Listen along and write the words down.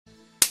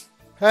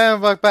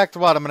And welcome back to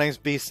Water. My name's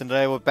Beast, and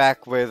today we're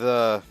back with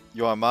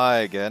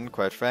YoaMae again.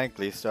 Quite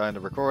frankly, starting the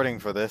recording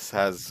for this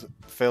has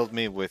filled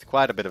me with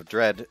quite a bit of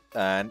dread,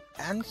 and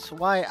hence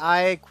why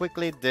I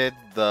quickly made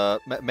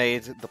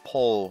the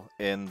poll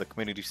in the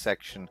community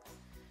section.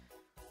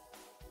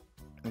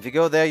 If you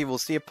go there, you will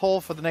see a poll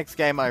for the next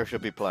game I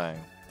should be playing.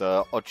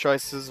 The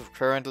choices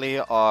currently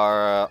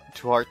are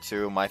Too Hard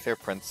 2, My Fair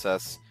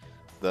Princess,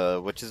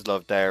 The Witch's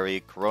Love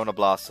Diary, Corona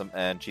Blossom,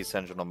 and Cheese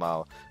Engine no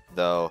Mao.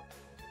 Though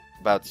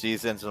about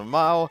Cheese Engine no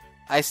Mao,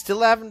 I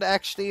still haven't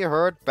actually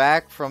heard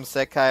back from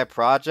Sekai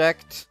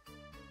Project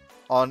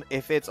on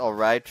if it's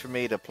alright for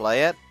me to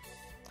play it.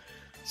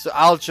 So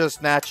I'll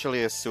just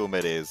naturally assume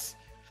it is.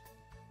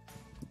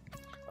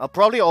 I'll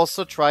probably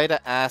also try to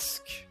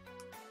ask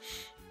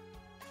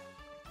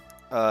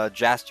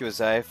Just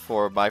USA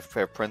for My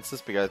Fair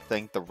Princess, because I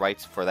think the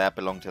rights for that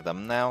belong to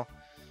them now,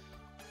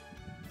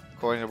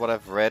 according to what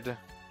I've read.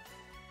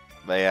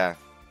 But yeah,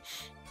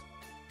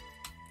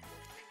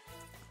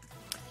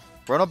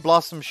 Corona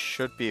Blossom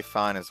should be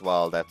fine as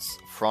well. That's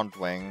Front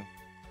Wing.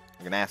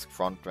 You can ask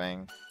Front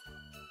Wing,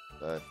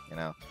 but you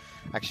know,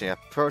 actually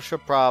I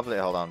should probably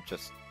hold on.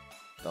 Just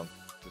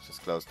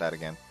close that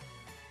again.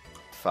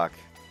 Fuck,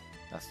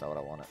 that's not what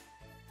I wanted.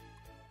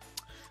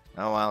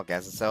 Oh well,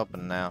 guess it's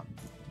open now.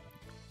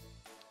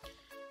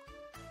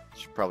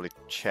 Should probably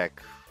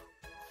check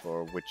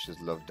for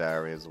Witch's Love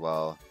Diary as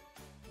well.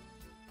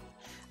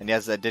 And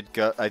yes, I did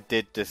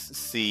just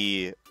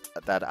see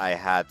that I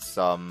had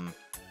some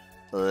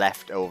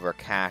leftover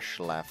cash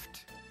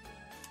left.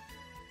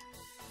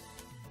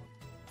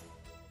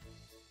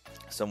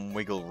 Some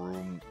wiggle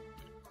room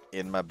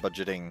in my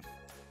budgeting.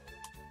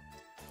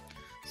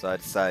 So I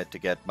decided to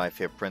get My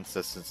Fair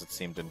Princess since it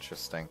seemed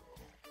interesting.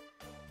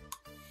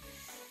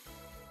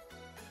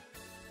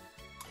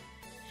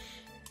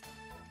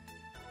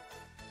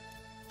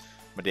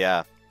 But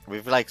yeah,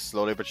 we've like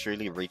slowly but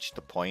surely reached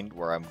the point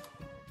where I'm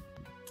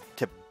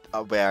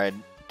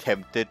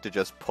tempted to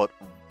just put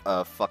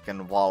a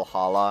fucking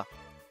Valhalla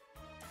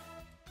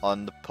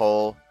on the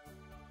poll.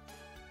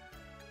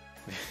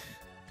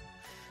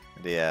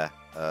 Yeah,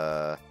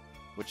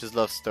 Witch's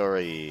Love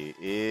Story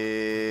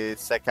is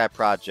Sekai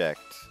Project.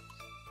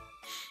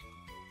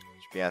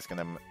 Should be asking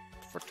them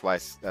for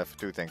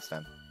two things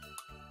then.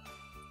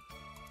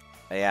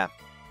 But yeah.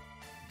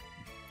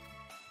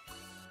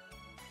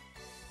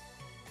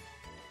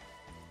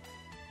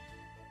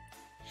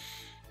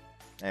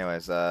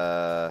 Anyways,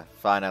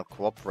 fine, I'll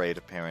cooperate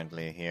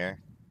apparently here.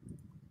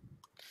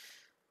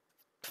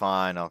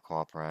 Fine, I'll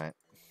cooperate.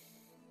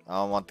 I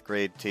don't want the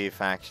Grade T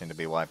faction to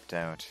be wiped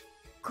out.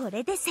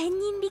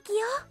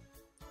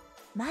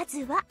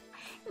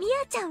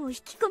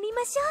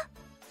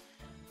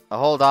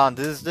 Hold on,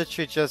 this is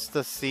literally just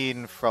the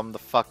scene from the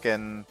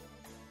fucking...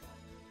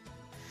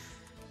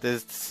 This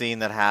is the scene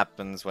that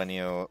happens when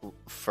you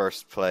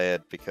first play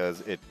it,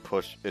 because it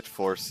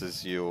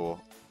forces you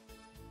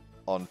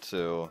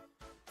onto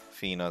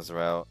Fina's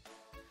route.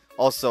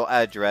 Also,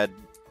 I dread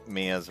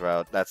Mia's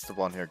route. That's the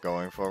one you're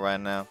going for right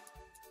now.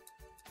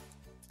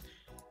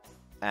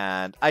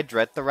 And I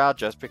dread the route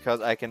just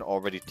because I can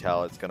already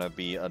tell it's gonna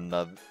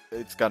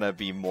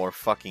be more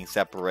fucking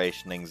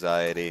separation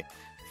anxiety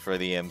for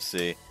the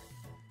MC.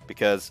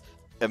 Because,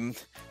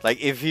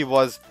 like, if he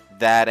was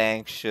that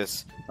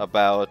anxious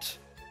about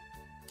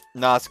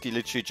Natsuki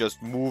literally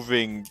just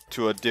moving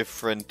to a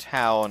different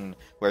town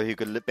where he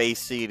could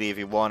basically, if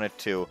he wanted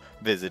to,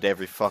 visit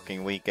every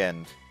fucking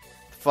weekend.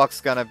 The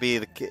fuck's gonna be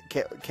the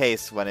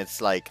case when it's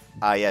like,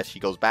 ah yeah, she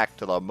goes back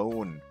to the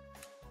moon,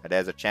 and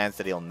there's a chance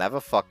that he'll never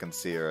fucking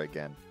see her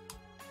again.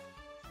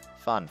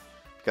 Fun.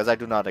 Because I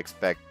do not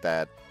expect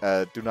that,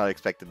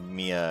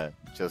 Mia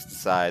just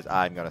decides,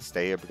 I'm gonna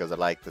stay here because I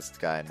like this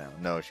guy now.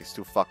 No, she's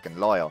too fucking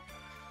loyal.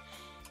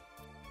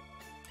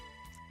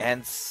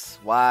 Hence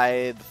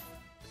why the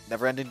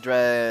Never-ending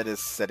dread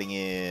is setting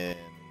in.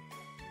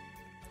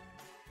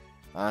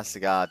 Honestly,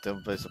 God,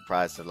 don't be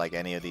surprised if like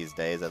any of these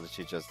days I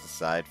literally just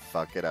decide,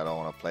 fuck it, I don't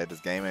want to play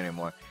this game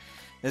anymore.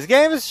 This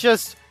game is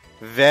just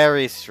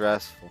very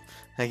stressful.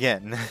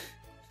 Again.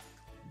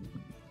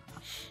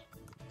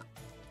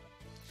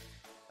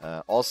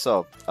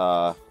 Also,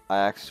 I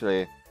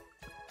actually,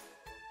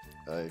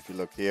 if you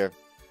look here,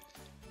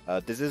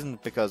 this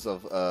isn't because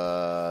of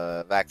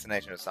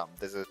vaccination or something.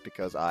 This is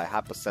because I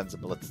have a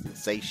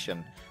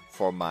hypersensitization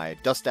for my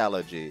dust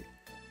allergy,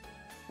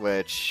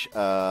 which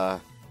I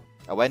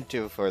went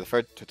to for the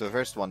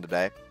first one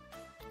today.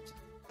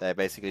 They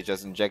basically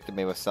just injected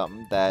me with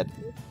something that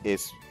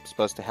is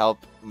supposed to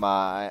help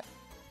my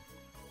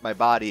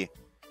body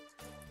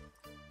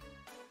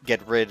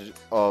get rid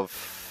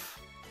of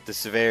the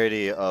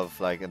severity of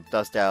like a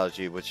dust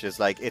allergy, which is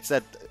like it's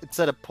at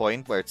a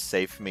point where it's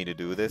safe for me to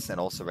do this and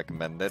also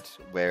recommended,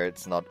 where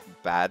it's not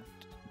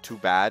too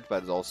bad,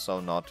 but it's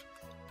also not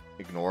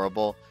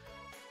ignorable.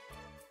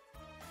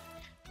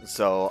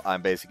 So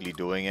I'm basically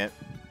doing it,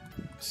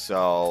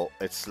 so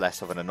it's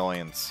less of an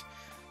annoyance.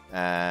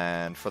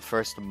 And for the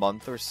first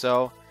month or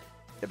so,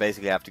 I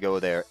basically have to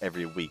go there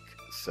every week.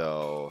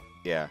 So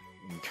yeah,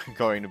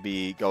 going to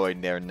be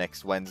going there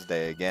next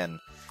Wednesday again.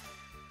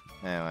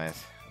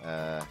 Anyways,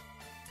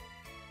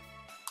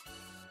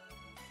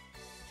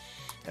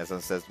 as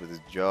one says with his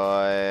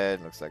joy,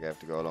 looks like I have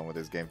to go along with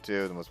this game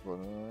too. The most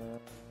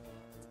important.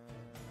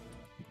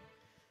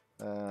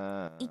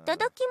 いた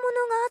だき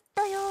物があっ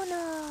たよう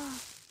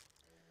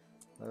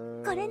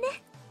な。これね。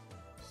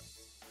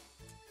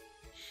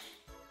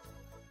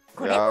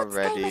これも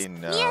使い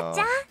ます。ミヤ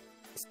ちゃん。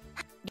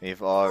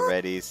We've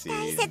already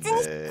seen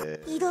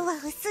this. 色は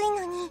薄い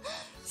のに。ね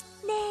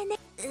えね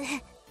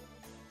え。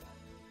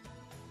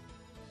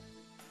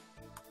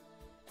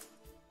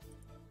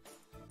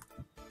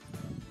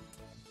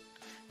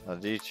On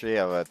D3,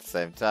 I will at the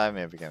same time.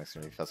 It becomes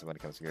extremely fussy when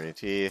it comes to green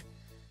tea.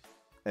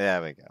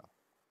 There we go.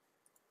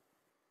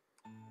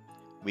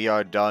 We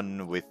are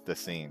done with the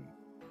scene.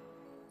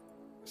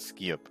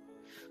 Skip.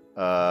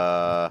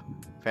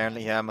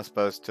 Apparently I'm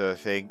supposed to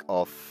think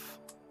of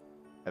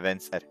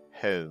events at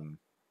home.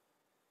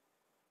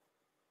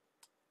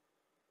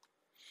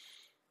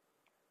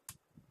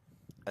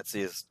 Let's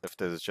see if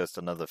there's just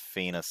another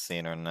Fina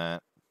scene or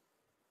not.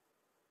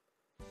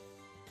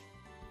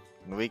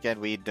 On the weekend,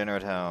 we eat dinner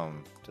at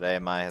home. Today,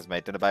 Mai has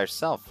made dinner by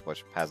herself,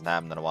 which hasn't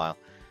happened in a while.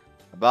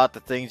 About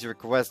the things you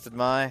requested,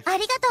 Mai. あ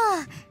りがと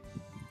う。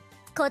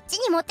こっち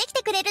に持ってき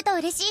てくれると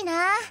嬉しいな。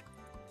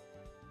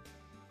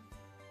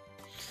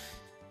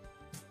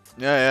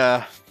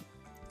Yeah.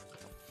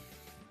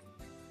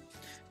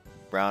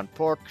 Brown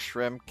pork,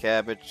 shrimp,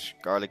 cabbage,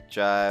 garlic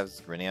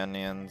chives, green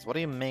onions. What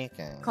are you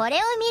making? これを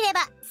見れ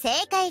ば正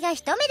解が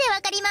一目で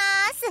わかりま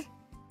す。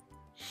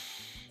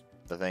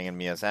The thing in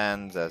Mia's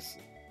hands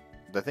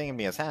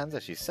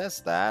as she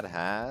says that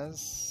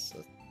has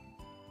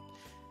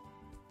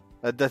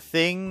the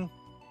thing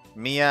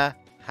Mia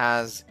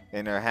has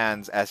in her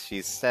hands as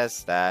she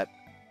says that,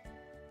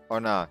 or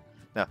no,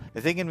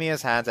 the thing in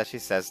Mia's hands as she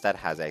says that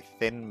has a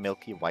thin,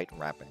 milky white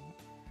wrapping.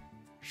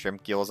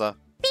 Shrimp gyoza.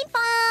 ピンポー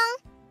ン。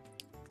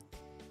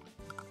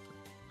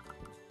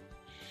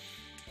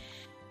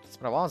It's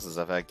been a while since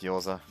I've had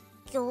gyoza.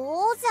 餃子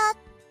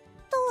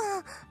と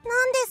は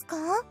何です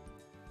か？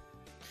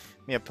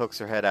 Mia pokes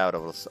her head out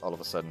all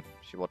of a sudden.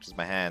 She watches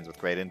my hands with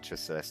great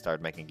interest as I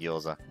start making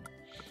gyoza.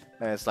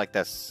 And it's like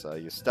this.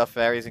 You stuff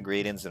various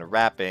ingredients in a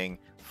wrapping,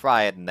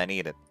 fry it, and then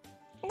eat it.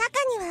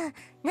 中には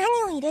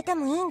何を入れて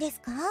もいいんです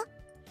か？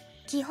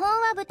基本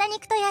は豚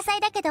肉と野菜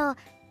だけど、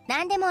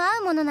何でも合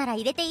うものなら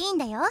入れていいん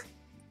だよ。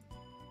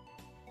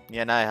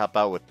Yeah, and I help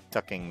out with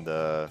tucking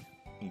the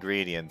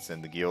ingredients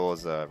in the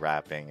gyoza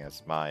wrapping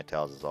as Mai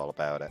tells us all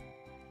about it.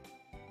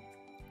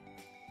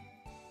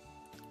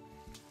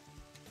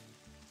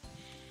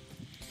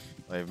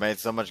 We've made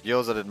so much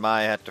gyoza that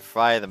Mai had to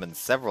fry them in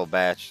several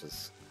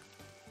batches.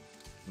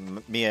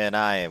 Mia and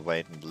I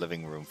wait in the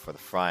living room for the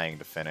frying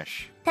to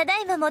finish. ただ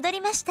いま戻り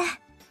ました。お帰り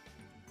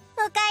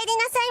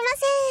なさい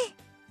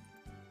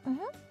ま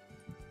せ。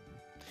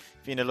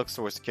Fina looks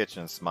towards the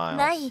kitchen and smiles.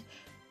 マイ、今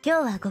日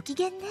はご機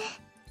嫌ね。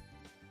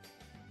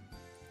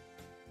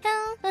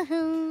ふんふんふ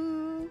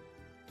ん。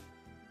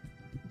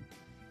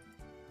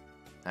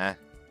Huh?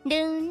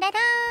 ルンララ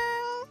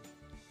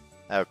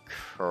ーン。 Oh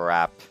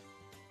crap.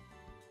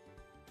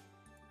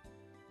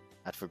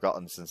 I'd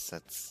forgotten since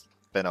it's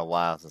been a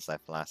while since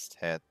I've last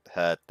heard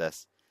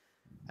this.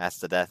 As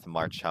the death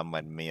march hum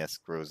when Mia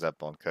screws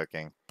up on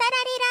cooking. タラ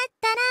リラッ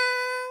タラ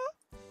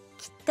ーン。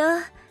きっと、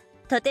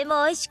とて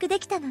も美味しくで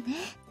きたのね。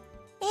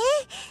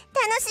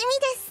楽しみ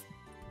です。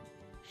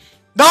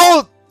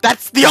 No!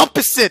 That's the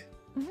opposite!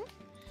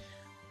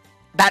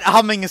 That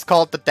humming is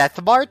called the death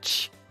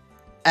march.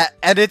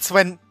 And it's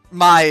when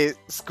Mai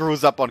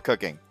screws up on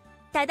cooking.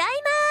 ただい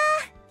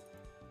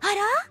まー。あ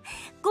ら、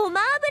ごま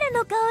油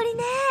の香り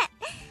ね。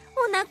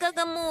お腹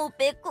がもう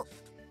ペコ。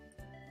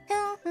ふ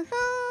んふんふん。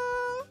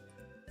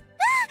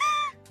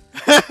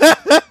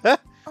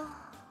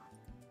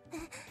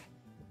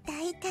だ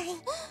いたい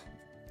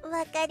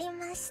わかり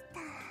まし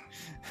た。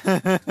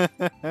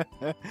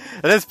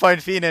At this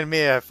point, Fina and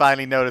Mia have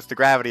finally noticed the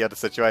gravity of the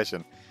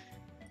situation.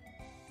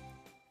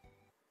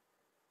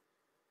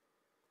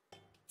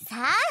 さ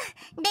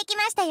あ、でき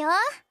ましたよ。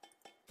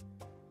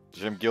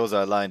Shrimp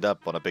gyoza are lined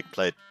up on a big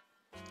plate.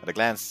 At a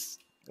glance,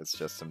 it's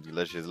just some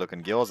delicious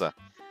looking gyoza.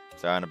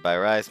 Surrounded by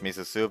rice,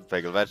 miso soup,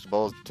 pickled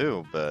vegetables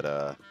too, but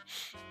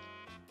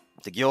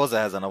the gyoza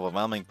has an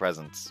overwhelming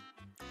presence.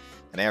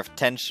 An air of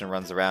tension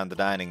runs around the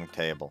dining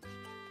table.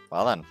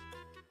 Well then.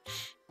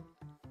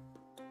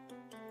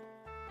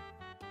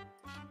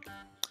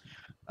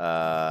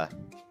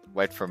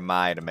 Wait for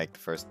Mai to make the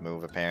first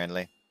move,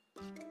 apparently.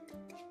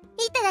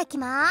 いただき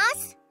ま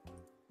す。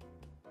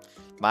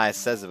 Mai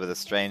says it with a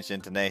strange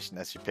intonation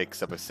as she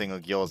picks up a single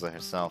gyoza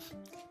herself.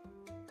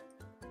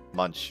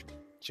 Munch.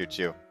 Chew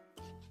chew.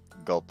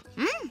 Gulp.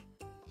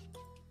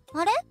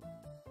 あれ？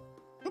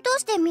どう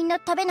してみんな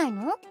食べない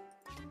の？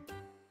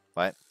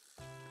 What?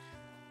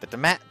 The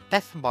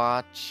death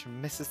march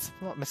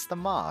missed the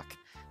mark.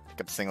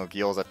 Pick up a single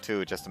gyoza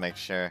too, just to make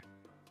sure.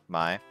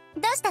 Mai.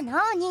 どうしたの、お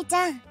兄ち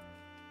ゃん？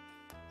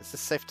 Is this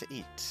safe to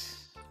eat?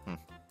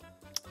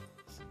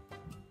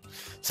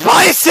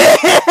 Spicy!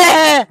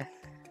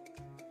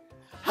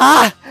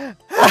 Ah!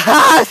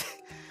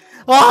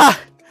 Ah!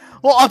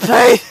 What a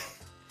pain!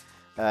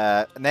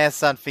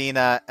 Nesan,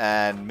 Fina,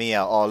 and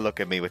Mia all look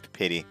at me with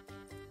pity.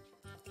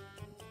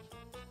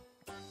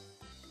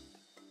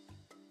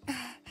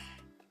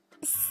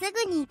 す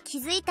ぐに気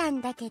づいた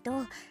んだけど、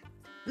混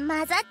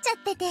ざっちゃっ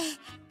てて。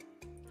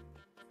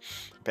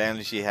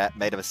Apparently she had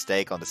made a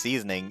mistake on the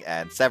seasoning,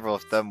 and several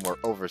of them were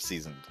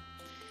over-seasoned.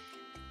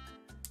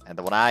 And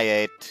the one I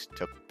ate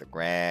took the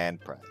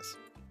grand prize.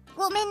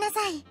 ごめんな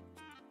さい。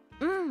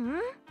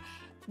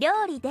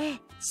料理で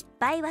失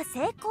敗は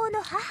成功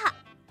の母。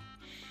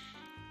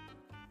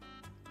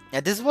Yeah,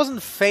 this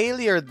wasn't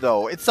failure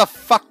though, it's a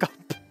fuck up.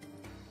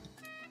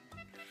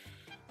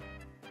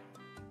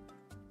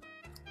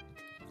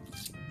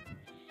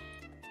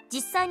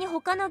 実際に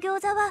他の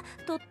餃子は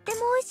とって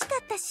も美味しか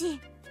ったし、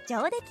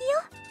上出来よ。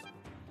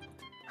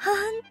ほん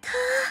と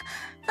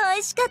美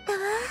味しかったわ。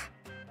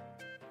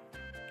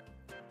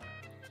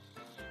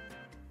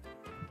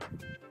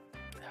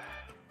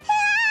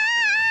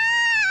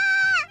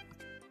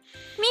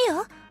ミア、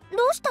ど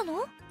うした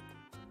の?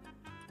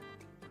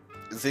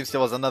 It seems there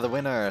was another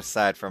winner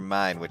aside from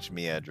mine, which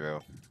Mia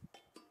drew.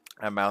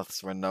 Our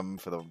mouths were numb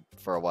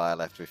for a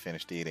while after we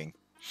finished eating.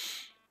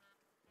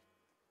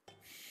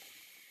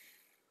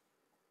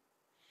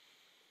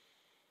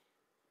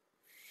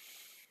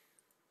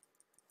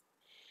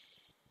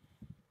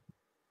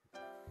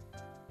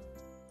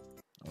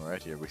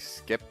 Alright, here we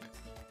skip.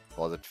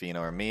 Was it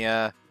Fina or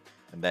Mia?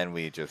 And then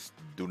we just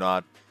do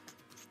not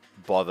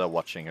bother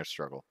watching her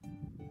struggle.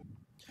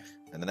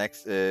 And the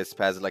next is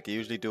pass it like I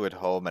usually do at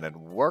home and at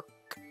work.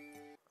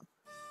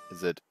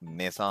 Is it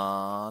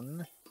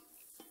Nissan?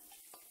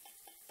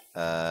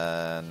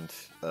 And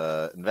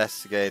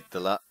investigate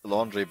the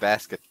laundry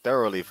basket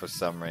thoroughly for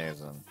some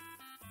reason.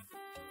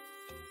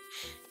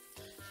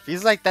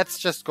 Feels like that's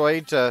just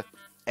going to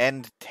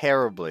end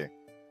terribly.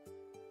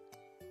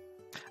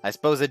 I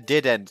suppose it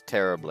did end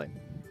terribly.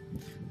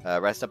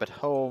 Rest up at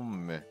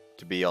home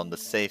to be on the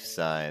safe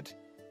side.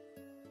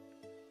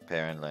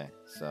 Apparently.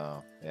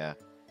 So, yeah.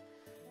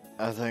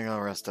 I think I'll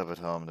rest up at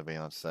home to be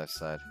on the safe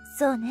side.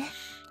 そうね。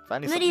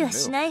 Finally 無理 something は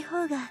し new. ない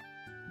方が。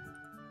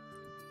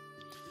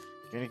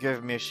Can you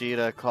give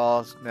Miyashita a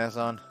call,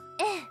 Nesson?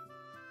 え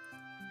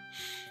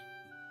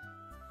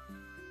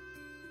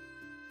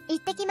え。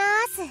行ってきま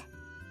す。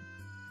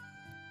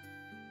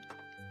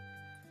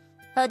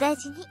お大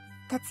事に、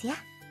達也。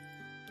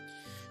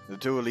The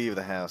two will leave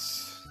the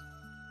house.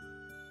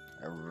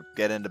 I'll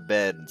get into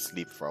bed and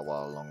sleep for a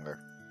while longer.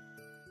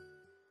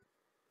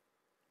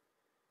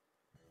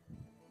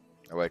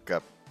 I wake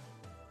up.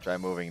 Try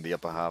moving the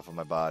upper half of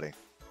my body.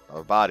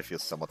 My body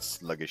feels somewhat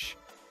sluggish.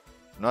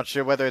 I'm not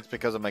sure whether it's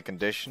because of my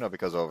condition or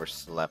because I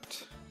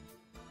overslept.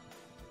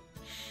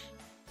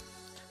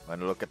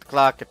 When I look at the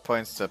clock, it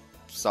points to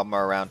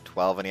somewhere around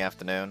 12 in the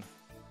afternoon.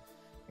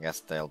 I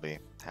guess they'll be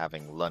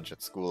having lunch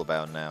at school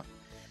about now.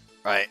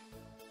 Right.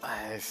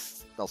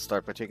 I'll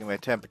start by taking my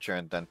temperature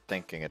and then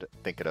think it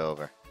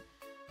over.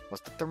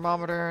 Was the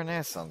thermometer in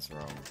Nesson's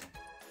room?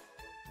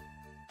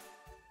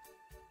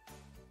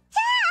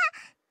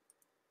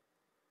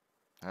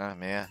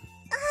 Mia.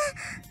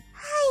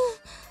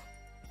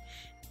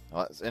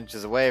 Well, it's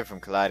inches away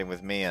from colliding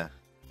with Mia.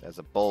 There's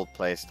a bowl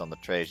placed on the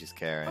tray she's お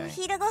carrying.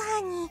 昼ご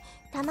飯に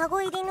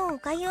卵入りのお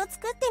粥を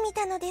作ってみ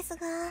たのです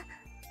が。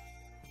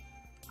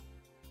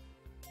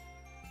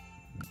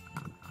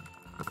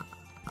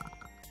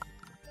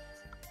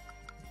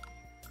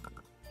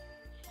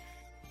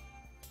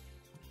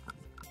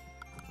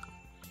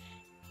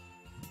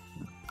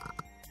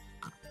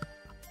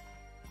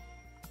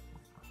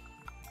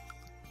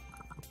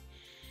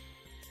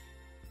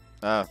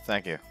Oh,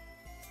 thank you.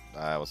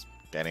 I was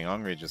getting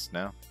hungry just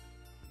now.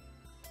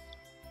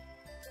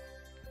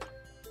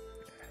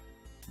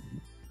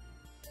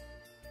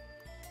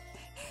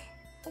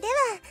 では、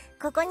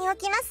ここに置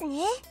きますね。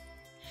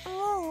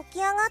もう起き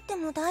上がって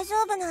も大丈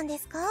夫なんで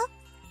すか?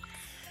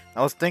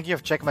 I was thinking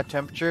of checking my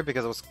temperature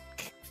because I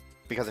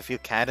feel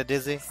kinda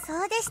dizzy.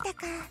 そうでした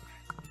か。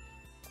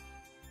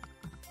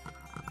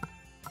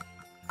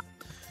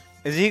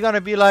Is he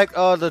gonna be like,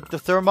 oh, the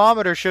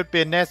thermometer should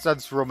be in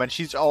Nesson's room, and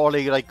she's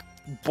already like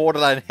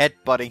borderline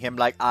headbutting him,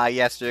 like, ah,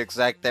 yes, the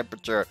exact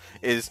temperature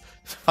is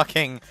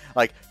fucking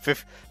like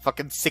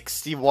fucking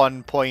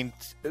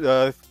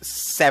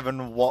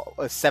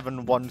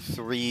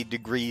 61.713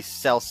 degrees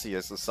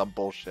Celsius or some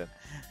bullshit.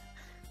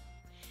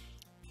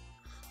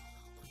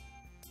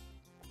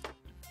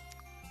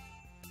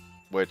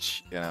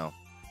 Which, you know,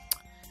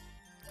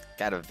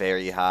 kind of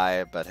very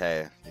high, but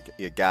hey,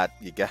 you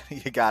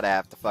gotta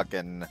have the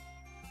fucking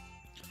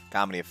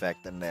comedy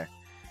effect in there.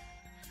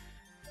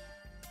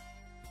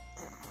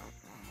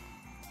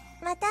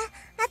 また後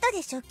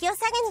で食器を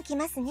下げに来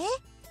ますね。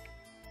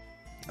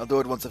 I'll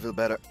do it once I feel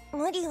better.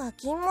 無理は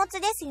禁物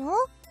です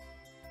よ。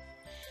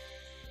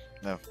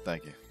 No,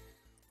 thank you.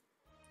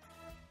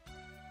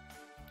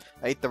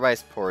 I ate the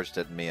rice porridge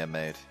that Mia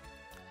made.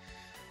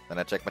 Then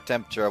I check my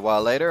temperature a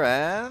while later,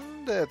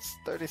 and it's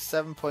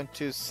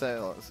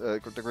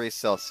 37.2 degrees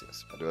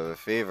Celsius. I do have a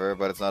fever,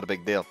 but it's not a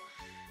big deal.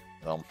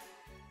 Well,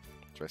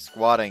 try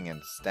squatting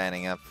and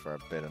standing up for a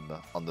bit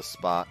on the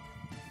spot.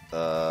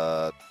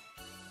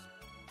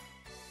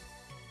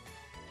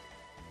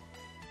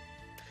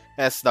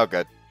 It's no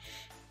good.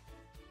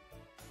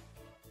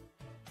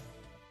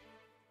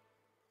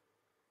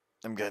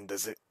 I'm getting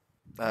dizzy.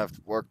 I have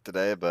to work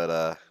today, but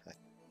I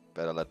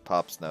better let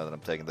Pops know that I'm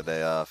taking the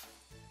day off.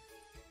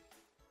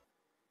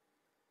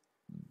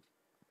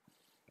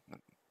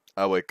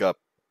 I wake up.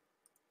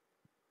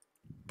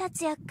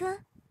 達也く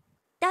ん、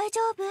大丈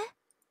夫？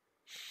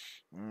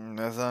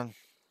 Nothing. 起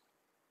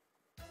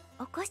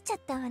こしちゃっ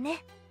たわ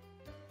ね。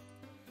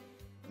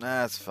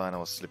 Nah, it's fine. I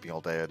was sleeping all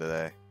day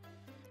today.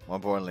 More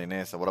importantly,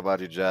 Nessa, what about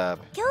your job?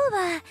 今日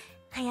は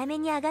早め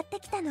に上がっ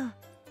てきたの。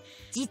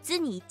実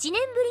に1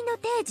年ぶりの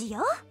定時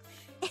よ。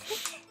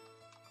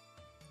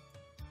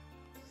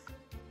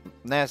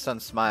Nessa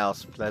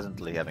smiles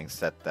pleasantly, having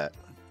said that.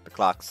 The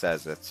clock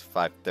says it's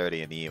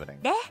 5:30 in the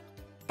evening. で、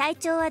体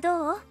調は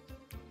どう？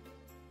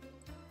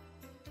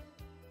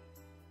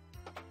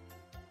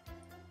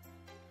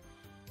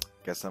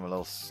 Guess I'm a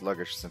little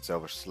sluggish since I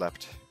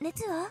overslept.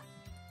 熱は？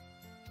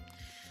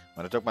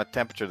 When I took my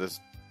temperature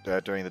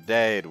during the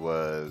day, it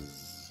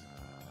was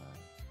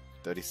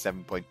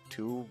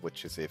 37.2,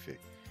 which is iffy.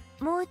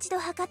 もう一度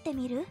測って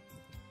みる？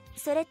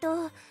それ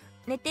と、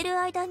寝てる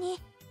間に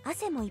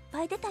汗もいっ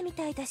ぱい出たみ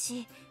たいだ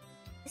し、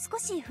少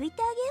し拭い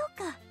てあげよう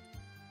か。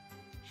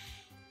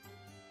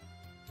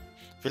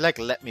 I feel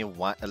like let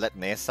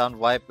Nessan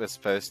wipe is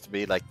supposed to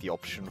be like the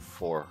option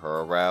for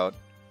her route.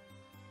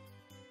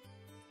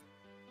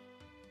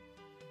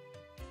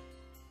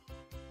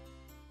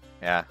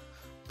 Yeah,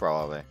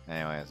 probably.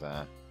 Anyways,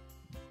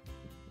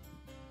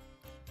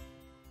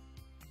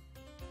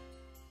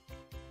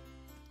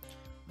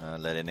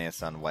 let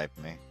Nessan wipe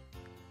me.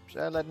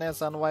 Should I let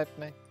Nessan wipe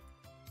me?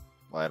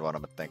 What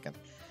am I thinking?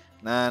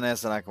 Nah,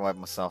 Nessan, I can wipe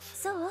myself.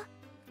 そう？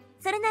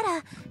それな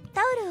ら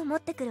タオルを持っ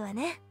てくるわ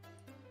ね。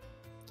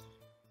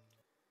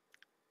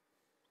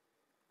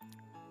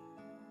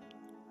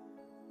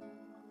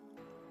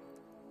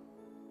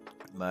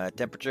 My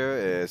temperature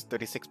is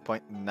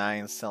 36.9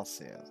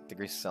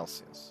 degrees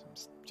Celsius. I'm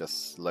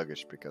just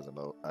sluggish because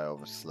I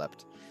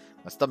overslept.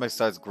 My stomach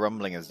starts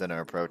grumbling as dinner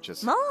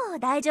approaches. もう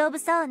大丈夫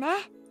そうね。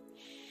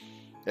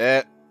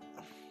 Yeah.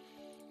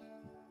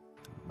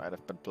 Might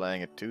have been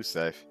playing it too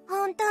safe.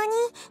 本当に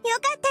良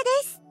かったで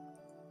す。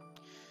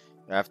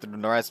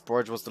 Afternoon rice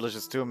porridge was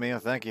delicious too, Mia.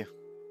 Thank you.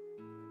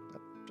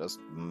 That just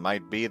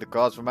might be the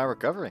cause for my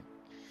recovery.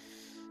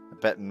 I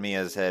petting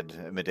Mia's head,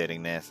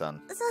 imitating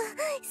Nessan.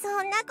 そ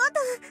んなことあり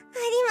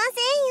ま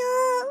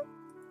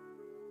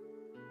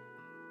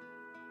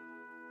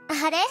せん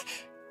よ。あれ？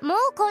も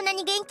うこんな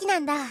に元気な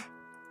んだ。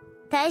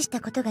大した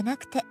ことがな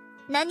くて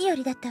何よ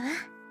りだったわ。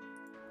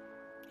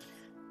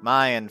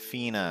 Mai and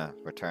Fina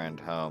returned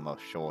home a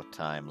short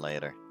time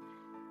later.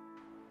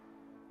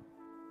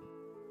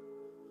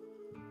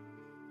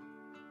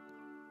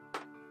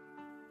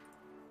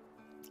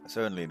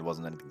 Certainly it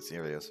wasn't anything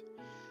serious.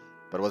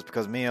 But it was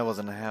because Mia was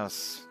in the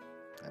house,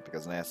 and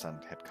because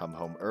Nessan had come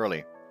home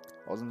early.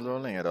 I wasn't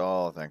lonely at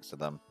all thanks to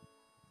them.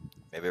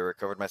 Maybe I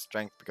recovered my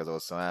strength because I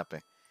was so happy.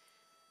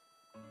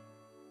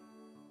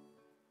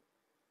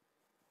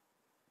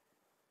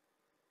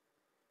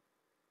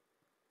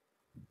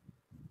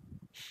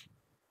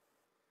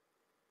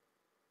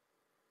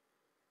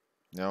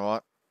 You know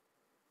what?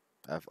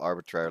 I've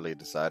arbitrarily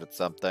decided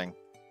something.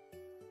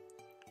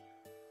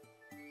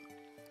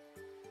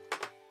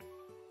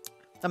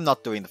 I'm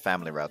not doing the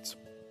family routes.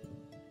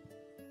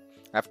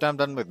 After I'm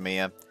done with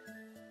Mia,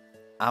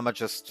 I'ma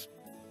just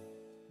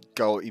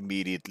go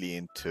immediately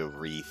into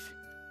Wreath.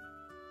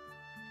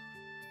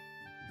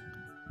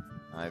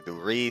 I do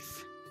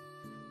Wreath,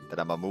 then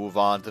I'ma move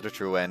on to the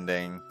true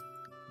ending.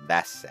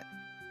 That's it.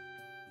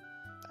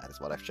 That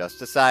is what I've just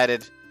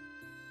decided,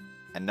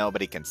 and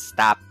nobody can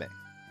stop me.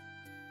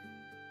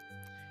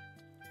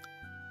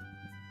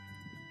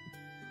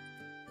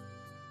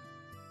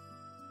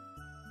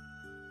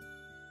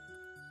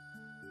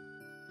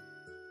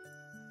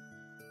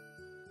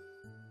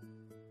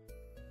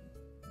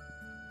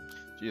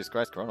 Jesus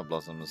Christ, Corona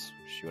Blossom is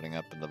shooting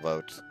up in the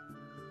vote.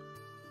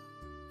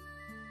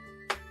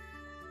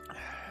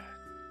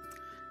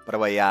 By the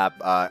way, yeah,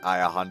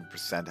 I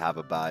 100% have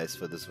a bias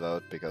for this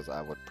vote because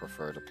I would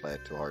prefer to play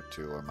Too Hard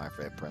 2 or My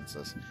Favorite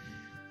Princess.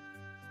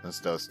 Since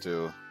those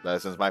two,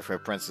 since My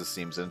Favorite Princess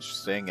seems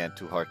interesting and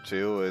Too Hard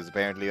 2 is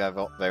apparently a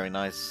very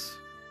nice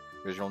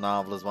visual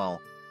novel as well.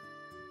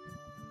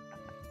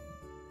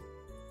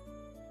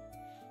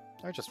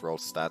 I just roll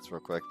stats real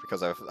quick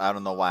because I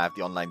don't know why I have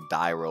the online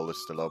die roller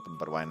still open,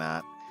 but why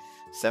not?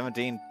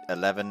 17,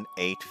 11,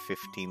 8,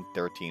 15,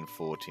 13,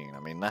 14. I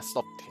mean, that's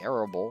not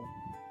terrible.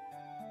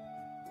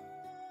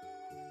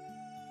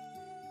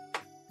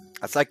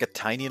 That's like a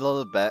tiny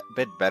little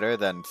bit better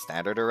than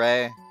standard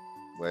array,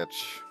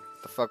 which,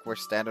 the fuck were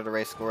standard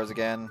array scores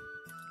again?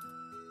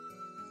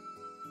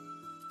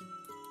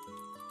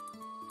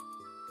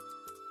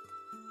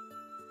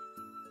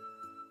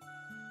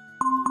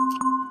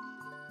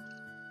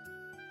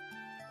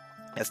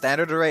 A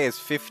standard array is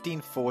 15,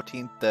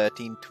 14,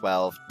 13,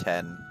 12,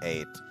 10,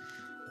 8.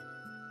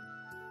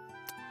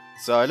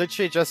 So I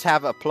literally just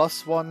have a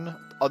 +1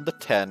 on the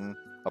 10,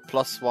 a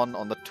 +1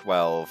 on the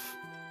 12,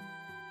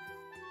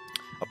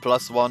 a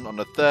 +1 on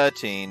the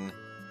 13,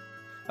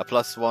 a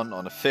 +1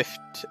 on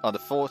the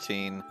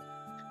 14,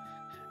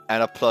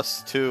 and a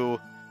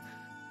 +2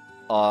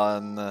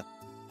 on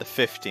the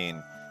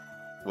 15,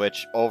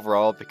 which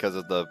overall, because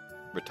of the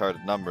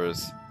retarded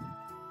numbers,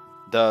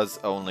 does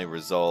only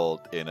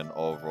result in an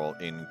overall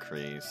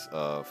increase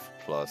of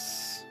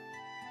plus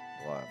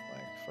what,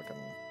 like fucking.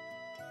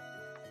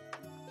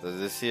 So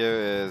this here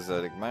is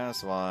like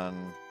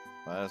 -1,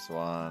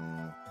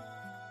 -1,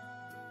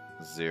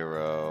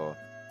 0,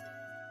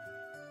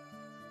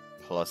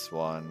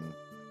 +1,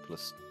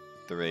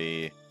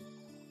 +3.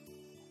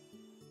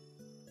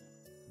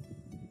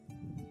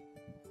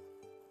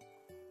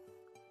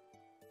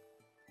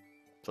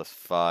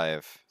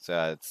 +5. So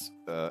yeah, it's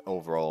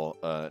overall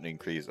an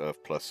increase of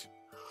 +3,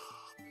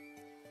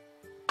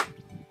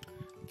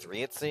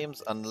 it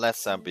seems,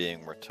 unless I'm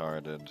being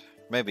retarded.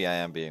 Maybe I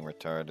am being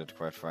retarded,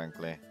 quite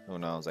frankly. Who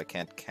knows? I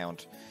can't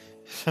count.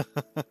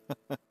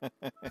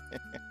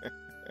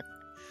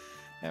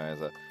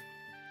 Anyways,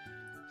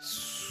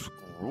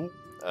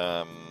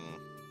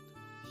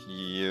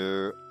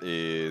 here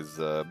is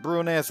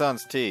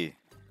Renaissance tea.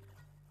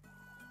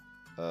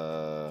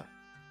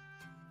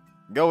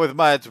 Go with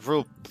my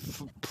flute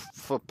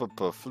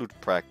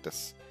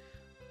practice.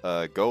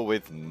 Go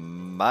with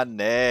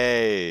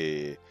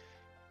money.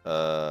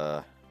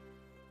 Now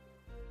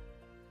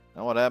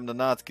what happened to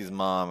Natsuki's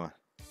mom?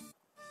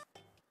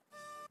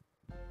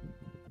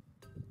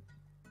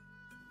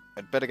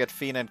 I'd better get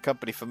Fina and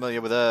company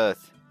familiar with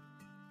Earth.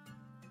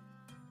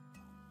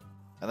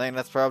 I think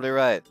that's probably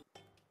right.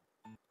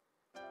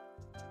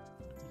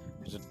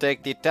 We should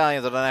take the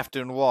Italians on an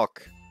afternoon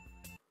walk.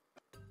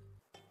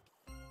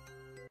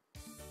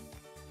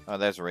 Oh,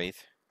 there's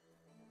Wraith.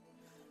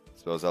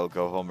 Suppose I'll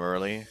go home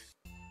early.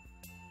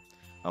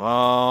 I'm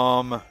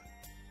home.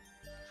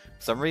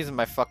 For some reason,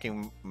 my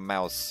fucking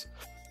mouse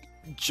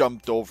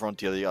jumped over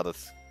onto the other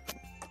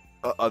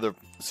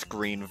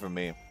screen for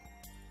me.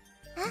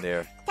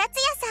 There.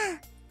 Tatsuya-san,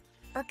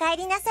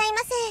 okaeri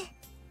nasaimasu.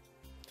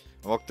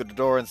 I walked to the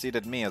door and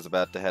seated me. I was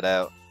about to head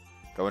out.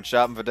 Going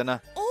shopping for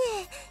dinner?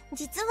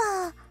 実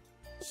は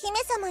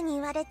姫様に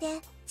言われて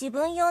自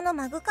分用の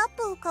マグカッ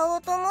プを買お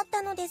うと思っ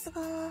たのです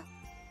が。I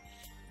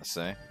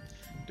see.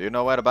 Do you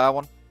know where to buy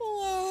one? い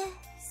え、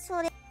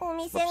それお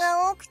店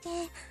が多くて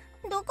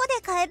どこで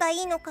買えばい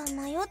いのか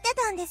迷って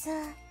たんです。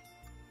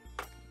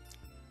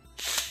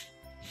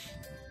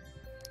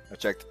I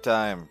checked the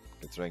time.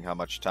 Considering how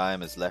much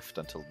time is left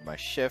until my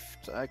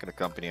shift, I can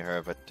accompany her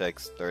if it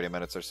takes 30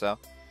 minutes or so.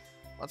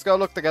 Let's go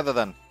look together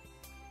then.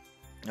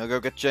 I'll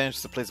go get changed,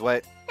 so please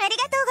wait. あり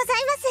がとうござ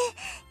います。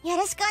よ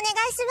ろしくお願いし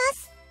ま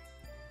す。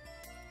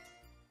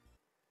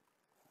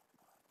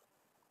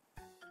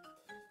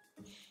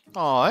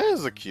Oh,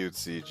 here's a cute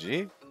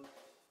CG.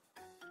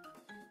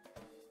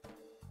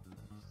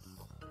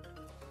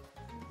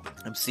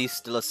 MC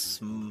still a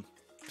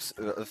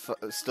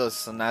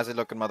snazzy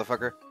looking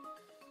motherfucker.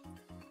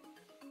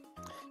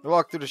 We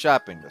walk through the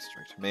shopping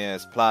district. Mia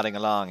is plodding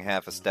along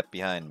half a step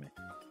behind me.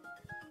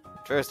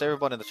 At first,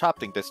 everyone in the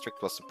shopping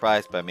district was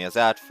surprised by Mia's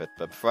outfit,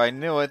 but before I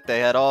knew it, they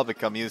had all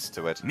become used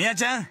to it.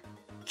 Mia-chan,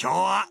 今日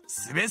は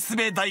すべす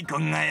べ大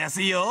根が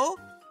安いよ。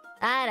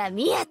あら、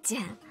ミヤち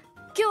ゃん。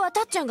今日は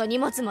たっちゃんが荷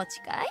物持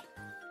ちかい？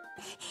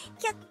今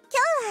日は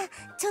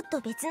ちょっ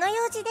と別の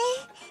用事で。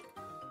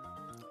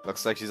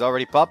Looks like she's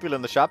already popular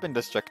in the shopping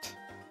district.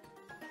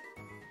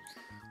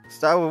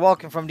 Start with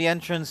walking from the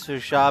entrance to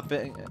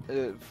shopping,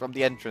 the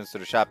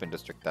shopping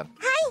district then.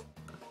 Hi.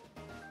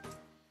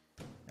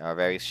 There are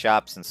various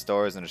shops and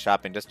stores in the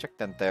shopping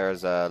district, and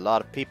there's a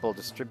lot of people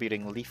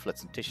distributing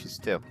leaflets and tissues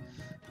too.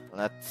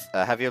 Let's.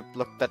 Have you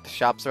looked at the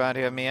shops around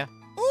here, Mia?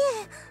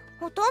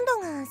 ほとんど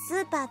がス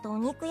ーパーとお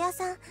肉屋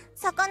さん、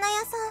魚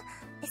屋さ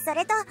ん、そ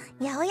れと八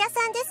百屋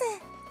さんです。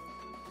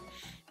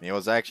Mia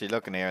was actually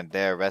looking here and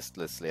there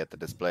restlessly at the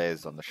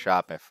displays on the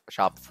shop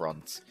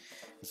fronts.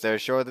 Is there a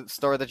store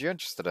that you're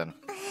interested in?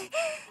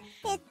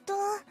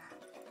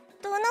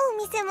 どのお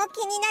店も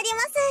気になり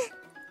ます。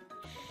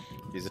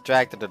She's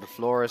attracted to the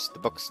florist, the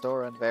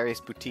bookstore, and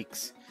various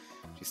boutiques.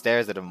 She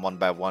stares at them one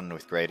by one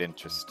with great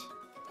interest.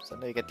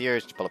 Suddenly you get the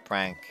urge to pull a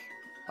prank.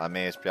 While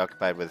Mia is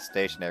preoccupied with a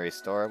stationery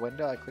store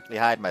window, I quickly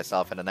hide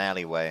myself in an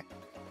alleyway.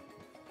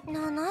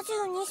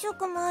 72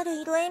色もあ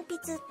る色鉛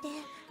筆って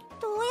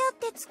どうやっ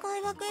て使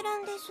い分ける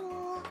んでしょう。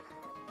あれ？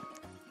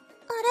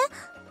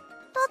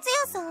達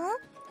也さん？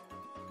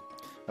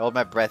 I hold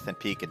my breath and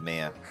peek at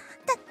Mia. 達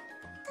也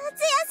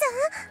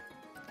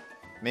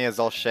さん？ Mia's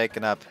all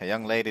shaken up. A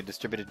young lady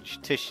distributing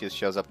tissues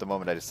shows up the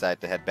moment I decide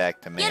to head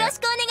back to Mia. よろし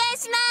くお願い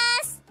しま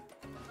す。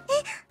は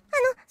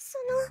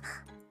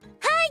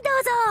いどう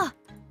ぞ。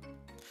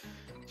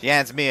 She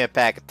hands Mia a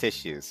pack of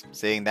tissues.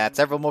 Seeing that,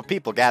 several more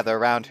people gather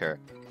around her.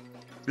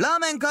 ラー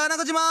メン川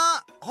中島、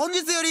本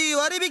日より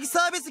割引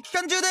サービス期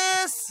間中で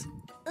す。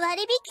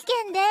割引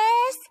券で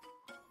す。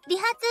理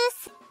髪っ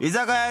す。居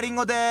酒屋リン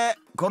ゴで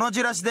この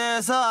チラシ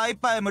でさあ一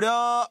杯無料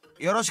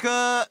よろしく。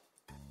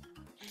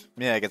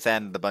 Mia gets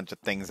handed a bunch of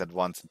things at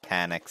once and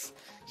panics.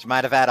 She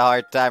might have had a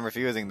hard time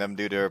refusing them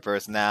due to her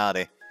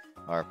personality.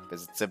 Or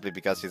is it simply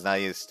because she's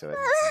not used to it?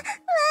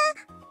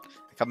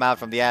 They come out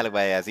from the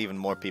alleyway as even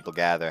more people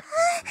gather.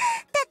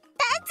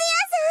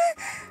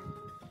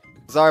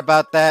 Sorry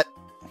about that.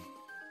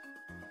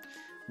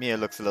 Mia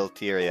looks a little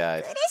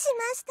teary-eyed. I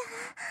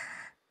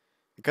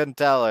couldn't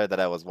tell her that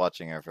I was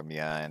watching her from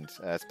behind.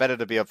 It's better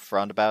to be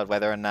upfront about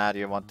whether or not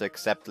you want to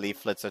accept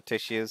leaflets or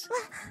tissues.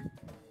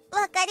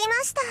 I've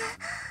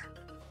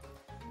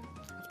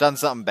done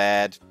something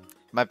bad.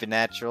 It might be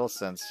natural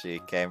since she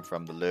came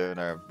from the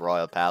lunar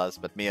royal palace,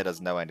 but Mia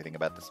doesn't know anything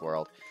about this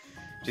world.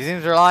 She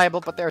seems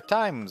reliable, but there are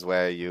times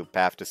where you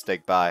have to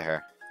stick by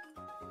her.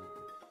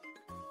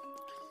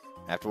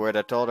 Afterward,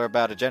 I told her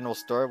about a general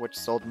store which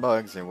sold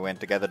mugs, and we went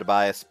together to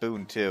buy a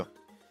spoon too.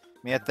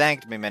 Mia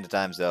thanked me many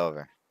times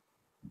over.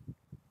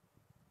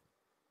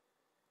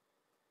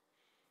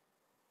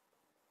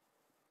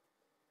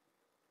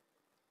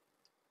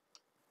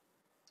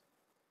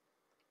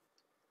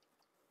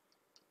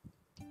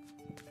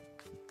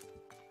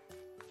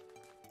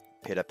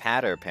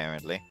 Pitter-patter,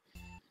 apparently.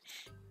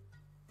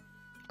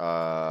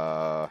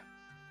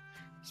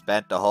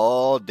 Spent the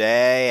whole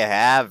day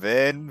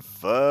having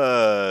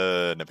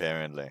fun,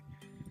 apparently.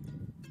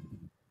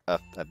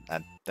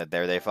 And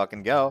there they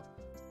fucking go.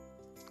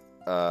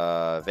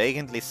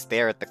 Vacantly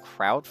stare at the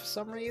crowd for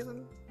some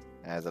reason.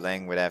 As a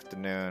languid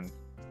afternoon.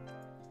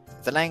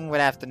 It's a languid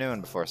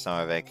afternoon before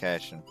summer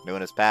vacation. Noon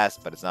has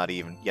passed, but it's not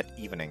even yet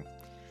evening.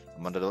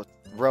 I'm on the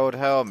road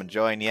home,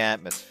 enjoying the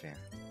atmosphere.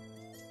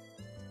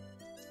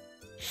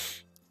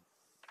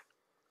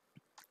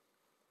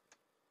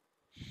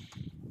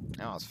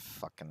 That was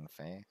fucking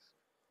face.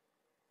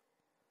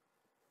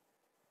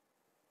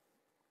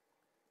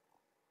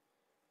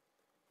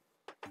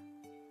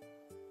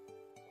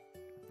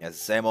 Yeah, it's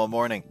the same old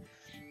morning.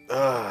 Ugh,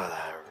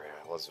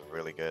 that was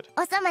really good.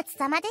 お粗末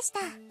様でした。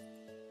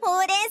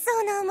ほうれん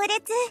草のオム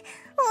レツ、美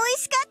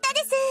味しかった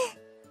です。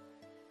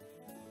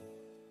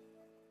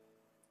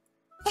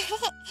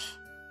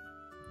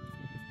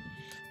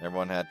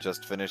Everyone had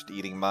just finished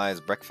eating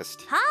Mai's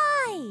breakfast. は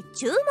ーい、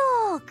注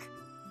目。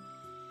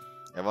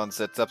 Everyone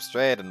sits up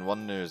straight and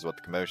wonders what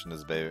the commotion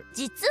is about.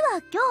 実は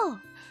今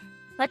日、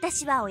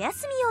私はお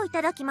休みをい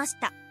ただきまし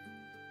た。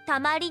た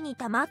まりに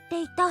たまっ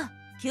ていた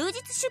休日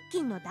出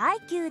勤の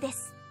代休で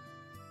す。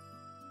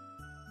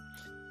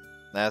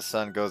That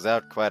sun goes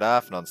out quite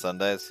often on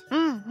Sundays.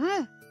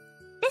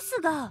 です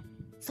が、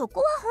そこ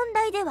は本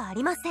題ではあ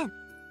りません。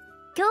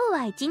今日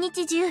は一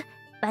日中、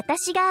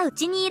私が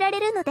家にいられ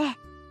るので、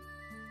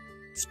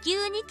地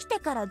球に来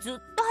てからずっ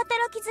と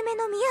働き詰め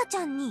のミヤち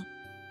ゃんに、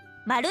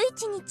丸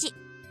一日、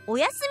お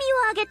休み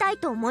をあげたい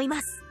と思い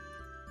ます。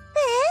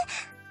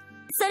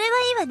それは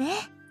いいわね。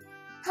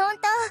ほん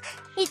と、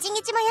一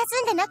日も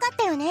休んでなかっ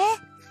たよね。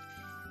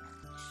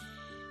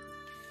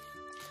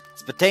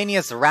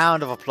Spontaneous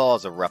round of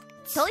applause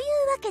erupts. とい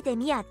うわけで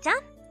ミヤちゃん、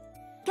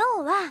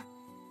今日は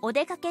お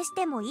出かけし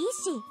てもいいし、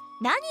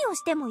何を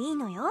してもいい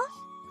のよ。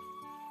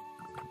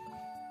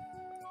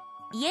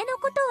家の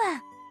こと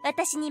は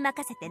私に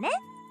任せてね。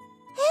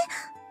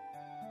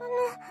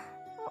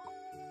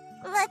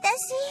私、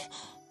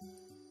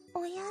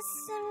お休み。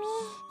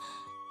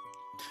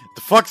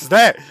The fuck's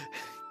that?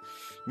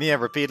 Mia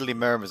repeatedly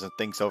murmurs and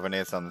thinks over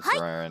Nathan's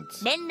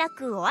words. 連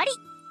絡終わり。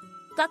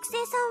学生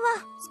さん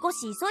は少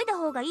し急いだ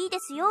方がいいで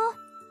すよ。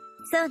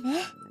そう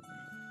ね。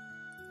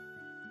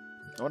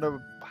I wonder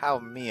how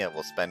Mia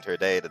will spend her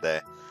day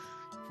today.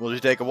 Will she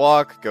take a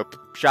walk, go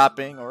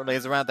shopping, or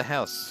laze around the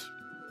house?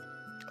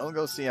 I'll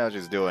go see how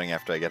she's doing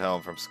after I get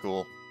home from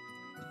school.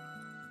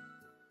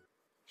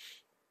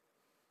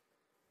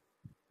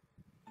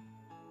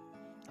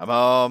 I'm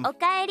home. お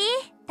かえり、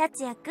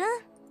達也くん。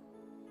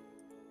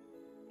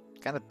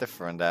Kind of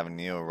different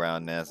having you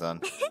around, Nathan.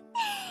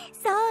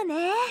 そう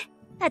ね。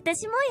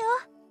私もよ。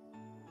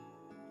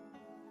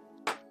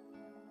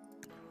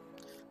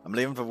I'm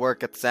leaving for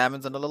work at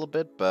Salmon's in a little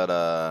bit, but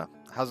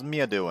how's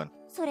Mia doing?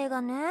 それ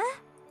がね。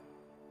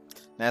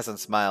Nathan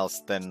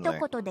smiles 一 thinly.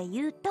 言で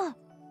言うと、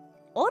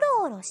お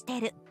ろおろし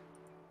てる。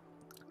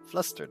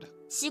 Flustered.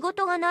 仕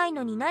事がない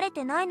のに慣れ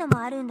てないのも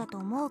あるんだと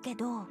思うけ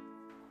ど、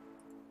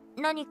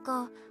何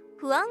か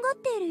不安がっ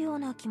ているよう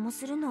な気も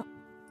するの。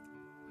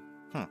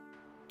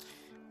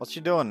What's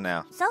she doing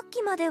now? さっ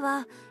きまで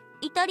は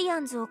イタリア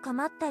ンズを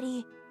構った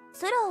り、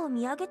空を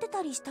見上げて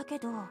たりしたけ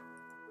ど。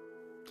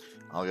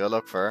I'll go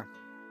look for her.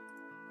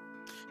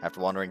 After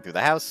wandering through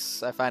the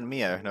house, I find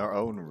Mia in her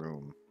own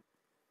room.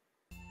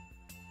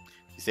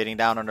 She's sitting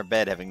down on her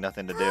bed, having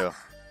nothing to do.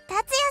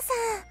 達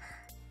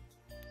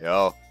也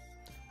Yo,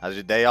 how's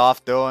your day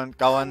off going?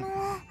 さん。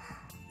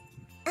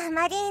あ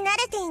まり慣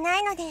れていな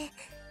いので、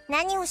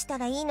何をした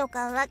らいいの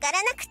かわか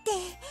らなくて。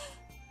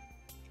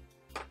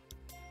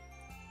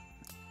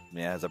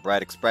Mia has a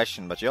bright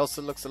expression, but she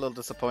also looks a little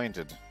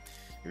disappointed.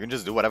 You can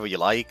just do whatever you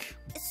like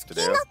好 to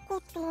き do. な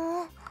こと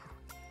考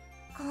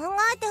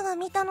えては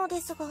みたので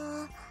すが。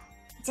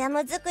ジャ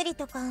ム作り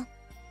とか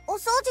お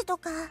掃除と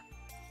か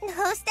どう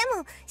して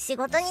も仕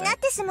事になっ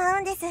てしま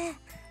うんです。好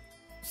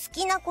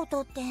きなこ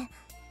とって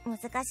難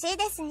しい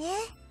ですね。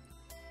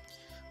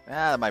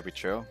Yeah, that might be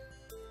true. あ、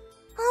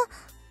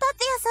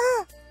達也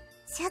さん、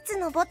シャツ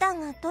のボタン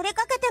が取れ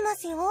かけてま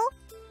すよ。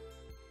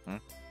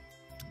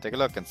Take a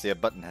look and see a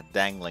button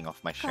dangling off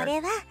my こ shirt.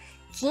 れは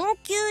緊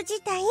急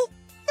事態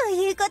と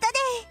いうことで。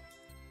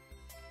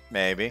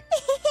Maybe.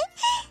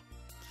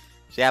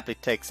 She happily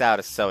takes out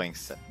a sewing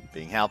set,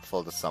 being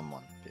helpful to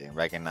someone, being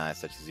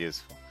recognized that she's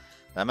useful.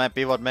 That might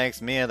be what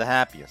makes Mia the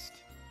happiest.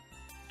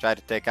 Try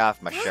to take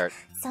off my shirt,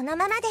 その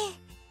ままで。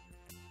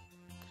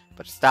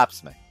 but she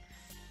stops me.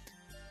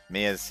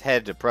 Mia's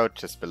head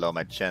approaches below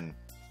my chin.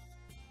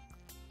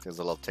 Feels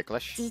a little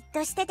ticklish. じっ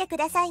としててく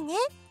ださいね。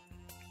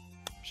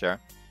 Sure.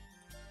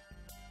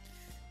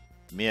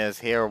 Mia's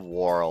hair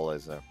whorl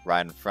is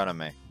right in front of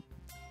me.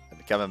 I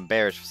become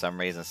embarrassed for some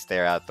reason and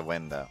stare out the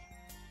window.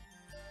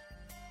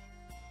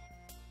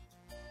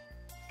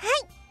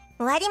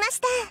 終わりまし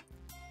た。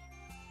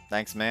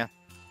 Thanks, Mia.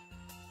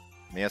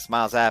 Mia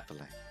smiles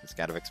happily. This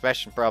kind of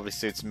expression probably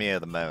suits Mia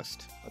the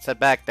most. Let's head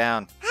back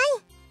down.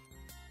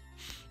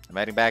 I'm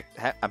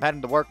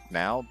heading to work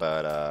now,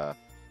 but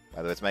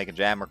whether it's making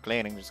jam or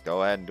cleaning, just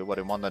go ahead and do what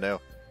you want to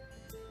do.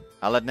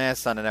 I'll let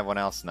Nia-san and everyone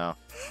else know. あり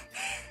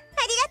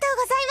がとう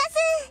ございます。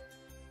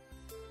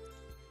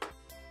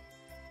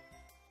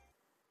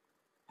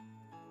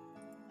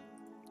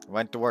 I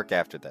went to work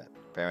after that.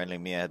 Apparently,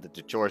 Mia had to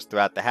do chores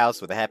throughout the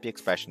house with a happy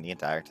expression the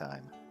entire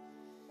time.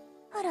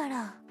 あら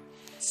ら、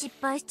失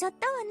敗しちゃっ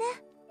たわね。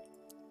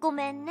ご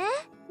めんね、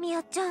み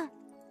やちゃん。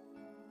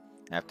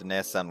 After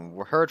Nia-san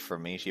heard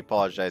from me, she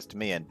apologized to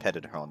Mia and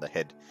petted her on the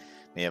head.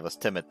 Mia was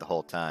timid the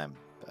whole time,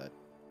 but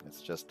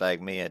it's just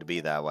like Mia to be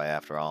that way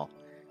after all.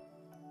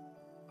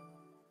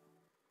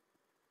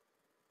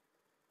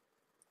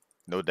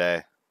 No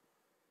day.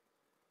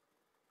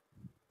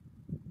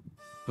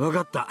 わ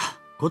かった。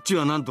こっち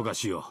は何とか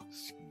しよう。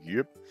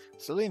 Yep.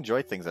 Slowly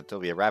enjoy things until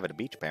we arrive at a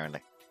beach,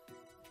 apparently.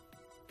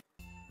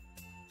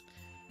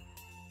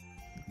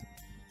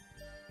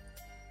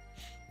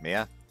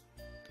 Mia?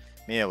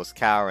 Mia was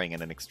cowering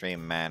in an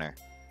extreme manner.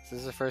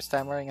 This is her first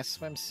time wearing a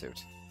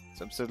swimsuit.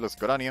 Swimsuit looks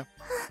good on you.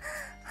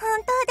 本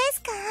当で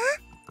すか？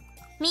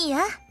み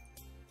や、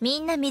み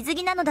んな水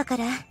着なのだか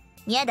ら、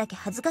みやだけ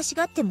恥ずかし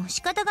がっても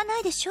仕方がな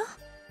いでしょ。あ、は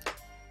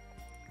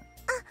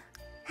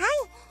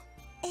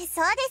い。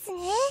そうです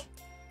ね。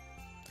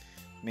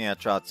 Mia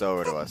trots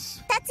over to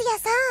us. 達也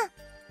さん、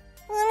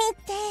海っ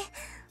て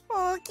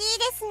大きい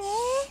ですね。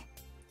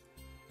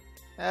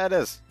 Yeah, it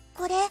is.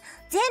 これ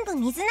全部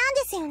水なん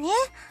ですよね。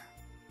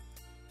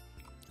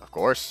 Of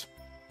course.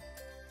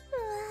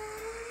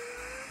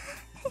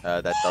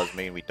 That does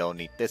mean we don't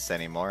need this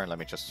anymore. Let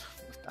me just...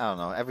 I don't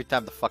know. Every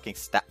time the fucking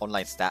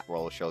online stat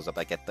roll shows up,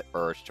 I get the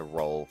urge to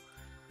roll.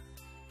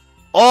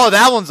 Oh,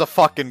 that one's a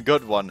fucking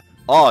good one.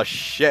 Oh,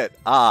 shit.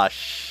 Ah,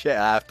 shit.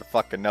 I have to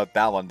fucking note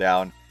that one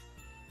down.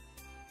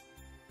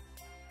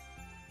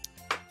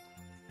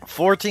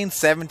 14,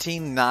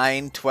 17,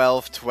 9,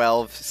 12,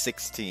 12,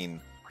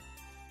 16.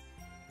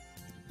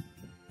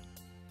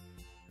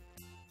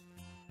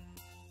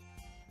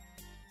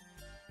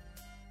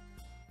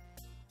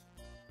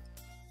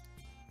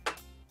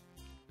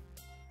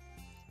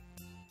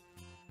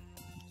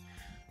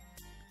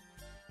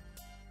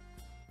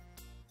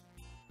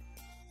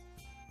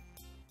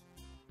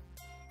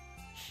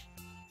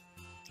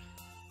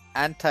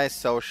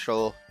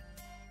 Antisocial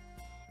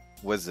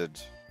wizard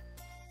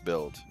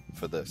build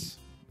for this.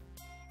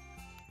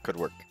 Could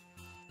work.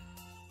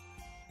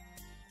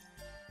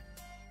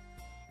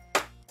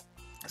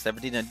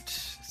 17 and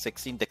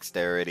 16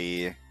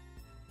 dexterity.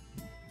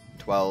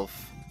 12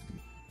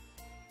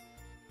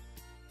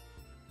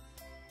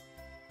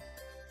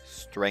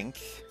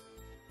 strength.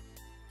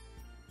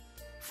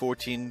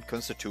 14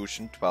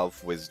 constitution.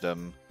 12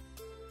 wisdom.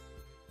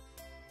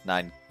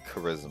 9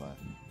 charisma.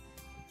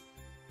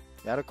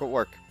 Yeah, that could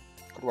work.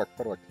 Could work,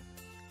 could work.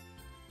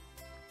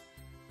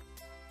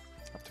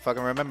 Have to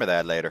fucking remember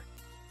that later.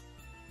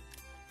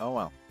 Oh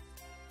well.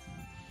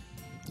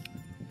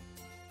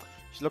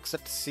 She looks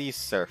at the sea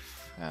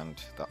surf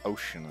and the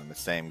ocean in the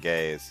same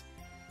gaze.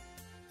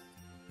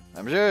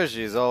 I'm sure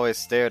she's always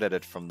stared at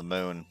it from the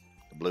moon,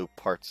 the blue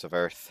parts of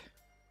Earth.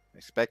 I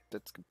expect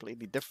it's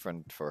completely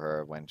different for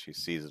her when she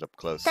sees it up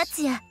close.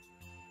 達也、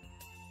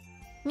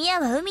ミヤ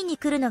は海に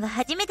来るのが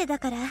初めてだ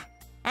から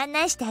案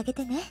内してあげ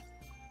てね。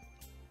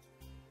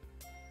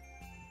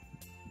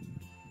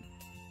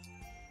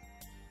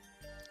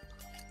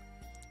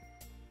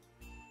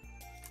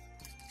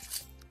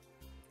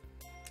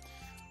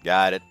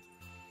 Got it.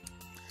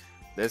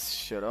 This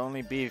should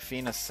only be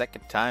Fina's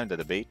second time to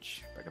the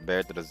beach, but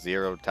compared to the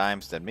 0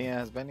 times that Mia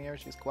has been here,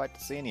 she's quite the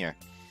senior.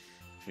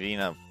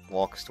 Fina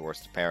walks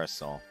towards the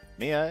parasol.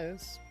 Mia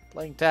is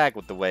playing tag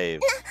with the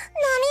waves.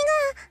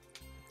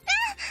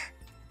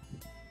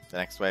 The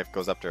next wave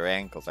goes up to her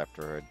ankles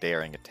after her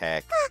daring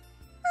attack.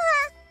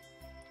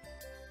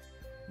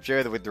 I'm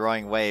sure the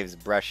withdrawing waves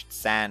brushed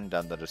sand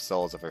under the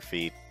soles of her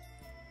feet.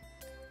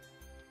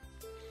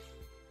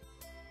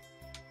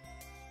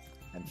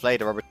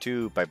 inflate a rubber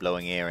tube by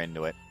blowing air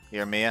into it.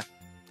 Here, Mia.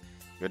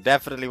 You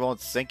definitely won't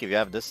sink if you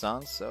have this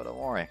on, so don't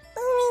worry.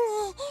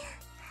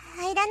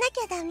 海に入らな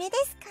きゃダメで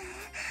すか?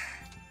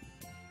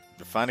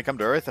 You're finally come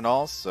to Earth and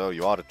all, so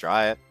you ought to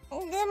try it. で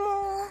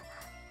も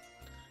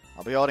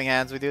I'll be holding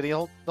hands with you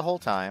the whole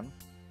time.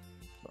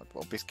 But it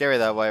won't be scary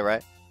that way,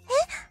 right?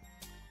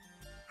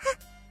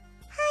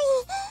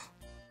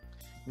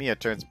 Mia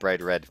turns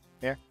bright red.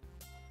 Here.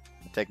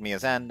 I take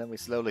Mia's hand and we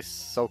slowly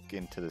soak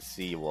into the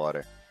sea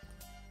water.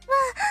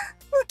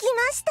 浮き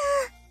ました.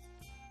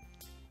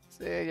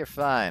 See, you're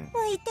fine.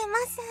 浮いてま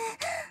す.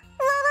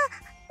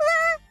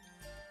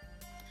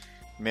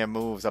 Mia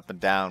moves up and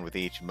down with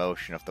each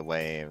motion of the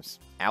waves.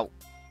 Ow!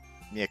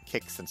 Mia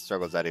kicks and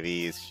struggles out of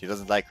ease. She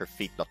doesn't like her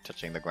feet not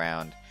touching the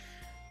ground.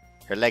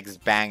 Her legs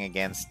bang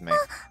against me. ごめん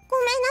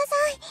なさ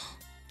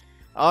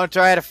い. Don't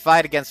try to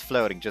fight against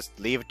floating. Just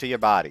leave it to your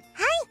body.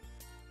 は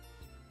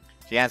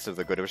い. She answers with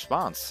a good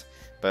response.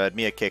 But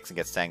Mia kicks and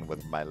gets tangled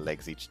with my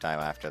legs each time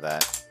after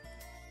that.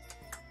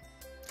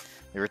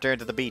 We return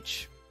to the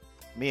beach.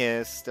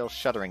 Mia is still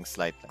shuddering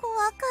slightly. 怖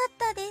かっ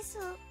たです.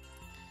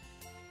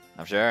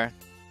 I'm sure.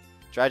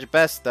 Tried your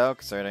best, though,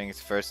 considering it's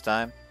the first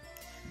time.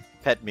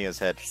 Pet Mia's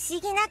head. 不思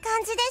議な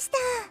感じでし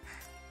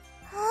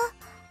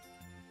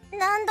た.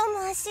 何度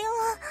も足を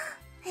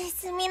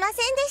すみません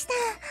でし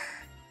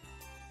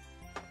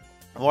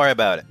た. Don't worry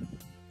about it.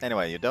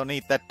 Anyway, you don't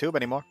need that tube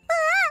anymore.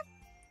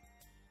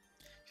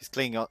 She's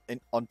clinging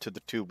onto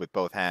the tube with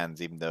both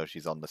hands, even though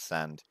she's on the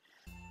sand.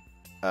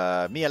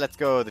 Mia, let's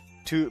go the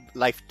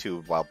life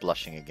tube while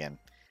blushing again.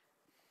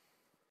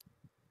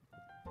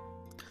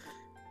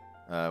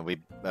 We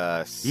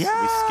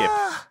skip.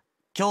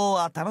 今日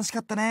は楽しか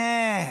った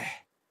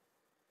ね。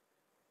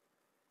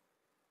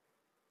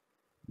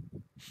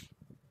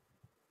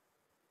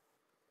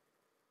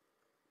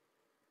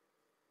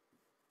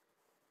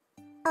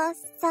お掃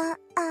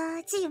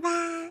除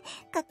は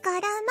心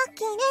も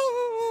きれ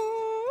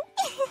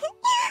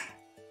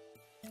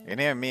い You can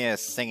hear Mia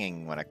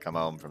singing when I come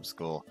home from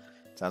school.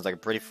 Sounds like a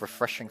pretty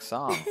refreshing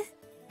song.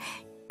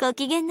 ご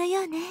機嫌の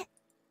ようね.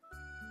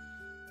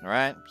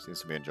 Alright,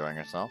 seems to be enjoying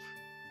herself.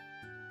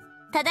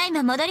 ただい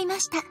ま戻りま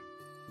した.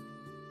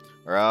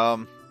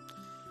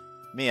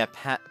 Mia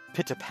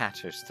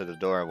pitter-patters to the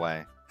doorway. おか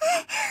えりな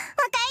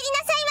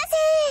さいま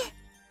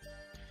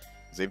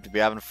せ. Seem to be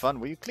having fun.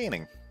 Were you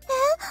cleaning? な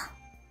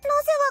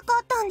ぜわか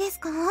ったんです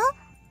か?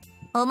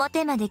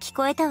 表まで聞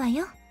こえたわ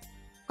よ.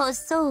 お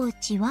掃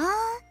除は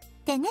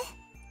ってね.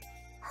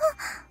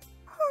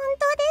 本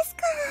当です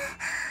か?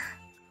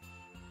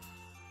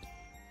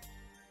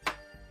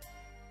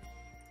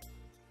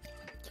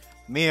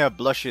 Mia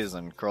blushes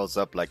and curls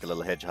up like a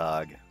little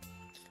hedgehog.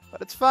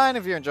 But it's fine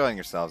if you're enjoying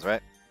yourselves,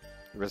 right?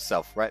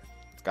 Yourself, right?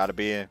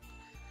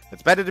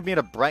 It's better to be in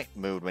a bright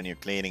mood when you're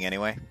cleaning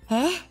anyway.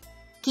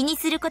 気に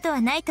すること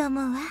はないと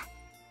思うわ.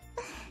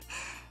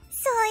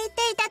 そう言っ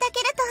ていただけ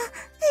ると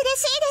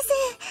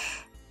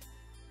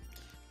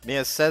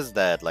嬉しいです. Mia says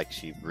that like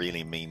she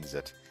really means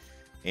it.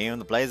 Even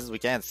the places we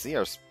can't see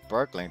are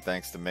sparkling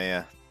thanks to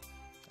Mia.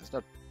 There's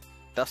no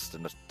dust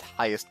in the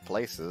highest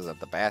places, and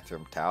the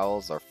bathroom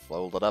towels are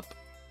folded up.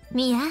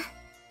 Mia,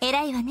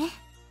 偉いわね.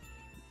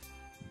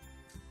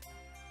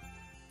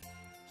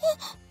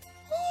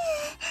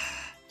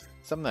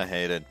 Something I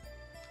hated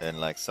in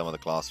like some of the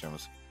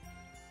classrooms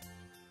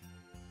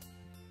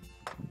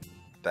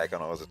back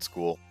when I was at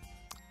school.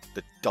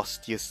 The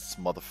dustiest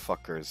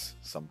motherfuckers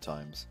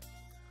sometimes.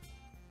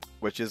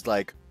 Which is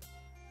like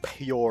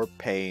pure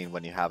pain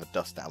when you have a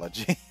dust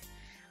allergy.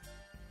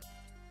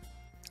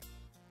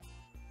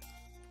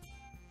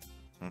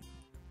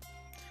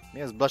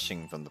 Mia's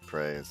blushing from the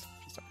praise.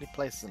 There's so many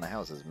places in the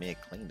house as Mia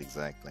cleaned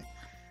exactly.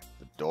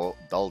 The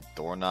dull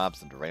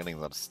doorknobs and the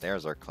railings on the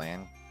stairs are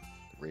clean.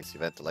 The greasy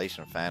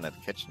ventilation fan in the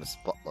kitchen is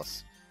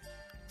spotless.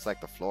 Looks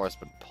like the floor has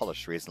been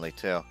polished recently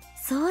too.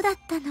 そうだっ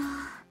たの.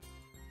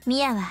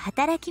 Mia は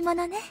働き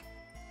者ね.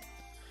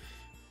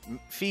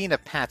 Fina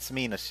pats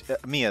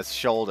Mia's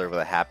shoulder with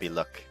a happy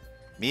look.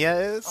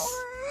 Mia is?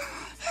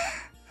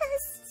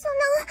 その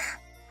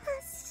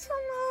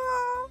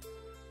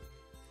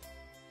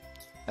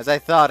As I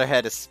thought, her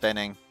head is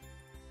spinning.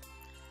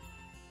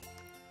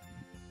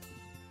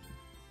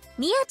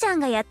 ミアちゃん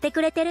がやって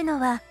くれてる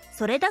のは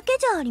それだけ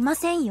じゃありま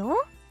せんよ。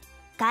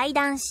階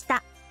段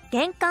下、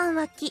玄関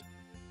脇、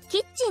キ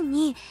ッチン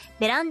に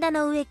ベランダ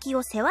の植木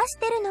を世話し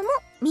てるのも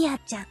ミア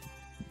ちゃん。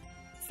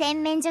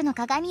洗面所の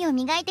鏡を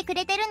磨いてく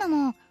れてるの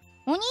も、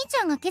お兄ち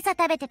ゃんが今朝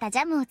食べてたジ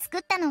ャムを作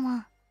ったの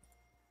も、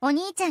お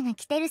兄ちゃんが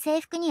着てる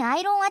制服にア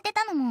イロンを当て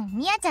たのも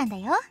ミアちゃんだ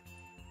よ。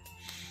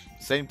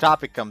Same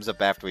topic comes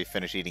up after we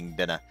finish eating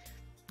dinner.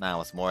 Now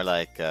it's more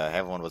like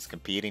everyone was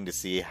competing to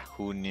see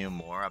who knew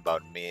more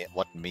about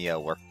what Mia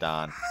worked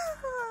on.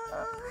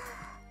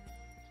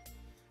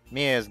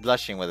 Mia is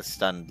blushing with a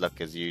stunned look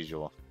as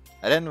usual.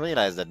 I didn't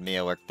realize that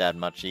Mia worked that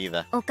much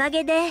either. おか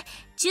げで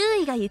注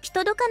意が行き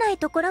届かない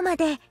ところま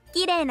で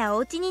綺麗なお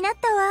家になっ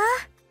たわ。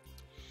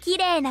綺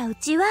麗なう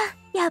ちは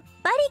やっ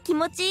ぱり気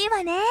持ちいい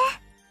わね。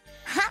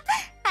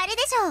あれ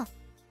でしょ。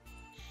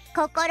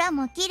心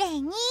もきれ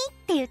いにっ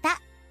て歌。皆さん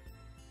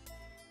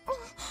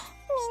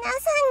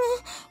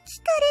に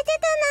惹かれて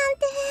たなん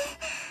て。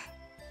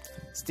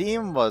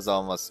Steam was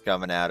almost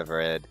coming out of her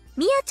head.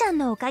 みやちゃん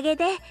のおかげ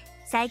で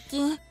最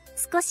近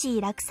少し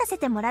楽させ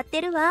てもらっ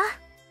てるわ。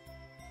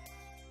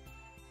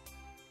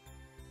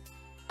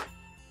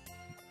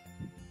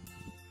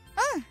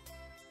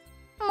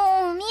うん。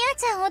もうみや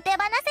ちゃんを手放せ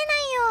な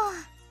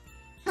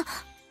いよ。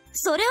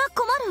それは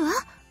困るわ。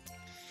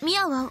み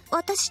やは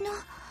私の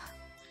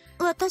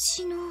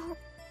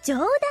冗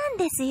談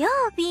ですよ、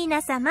フィー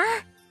ナ様。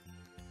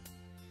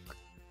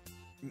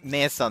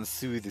Mia-san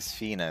soothed his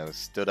Fina, who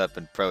stood up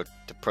and to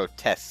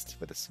protest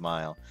with a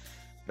smile.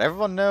 But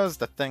everyone knows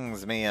the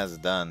things Mia's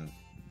done.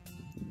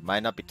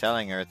 Might not be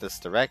telling her this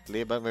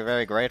directly, but we're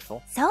very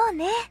grateful. そう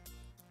ね。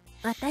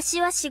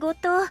私は仕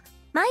事、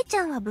舞ち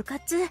ゃんは部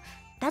活、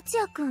達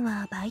也くん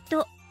はバイ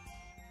ト。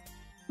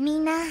み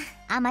んな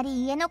あま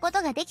り家のこ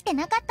とができて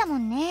なかったも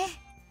んね。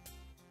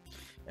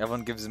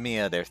Everyone gives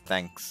Mia their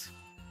thanks.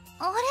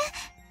 あれ、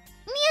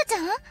みやち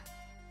ゃん？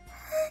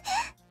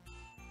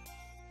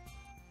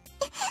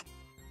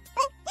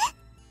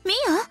み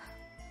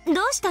や？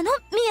どうしたの？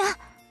みや。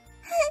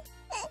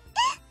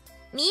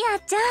みや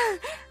ちゃん、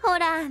ほ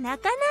ら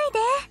泣かな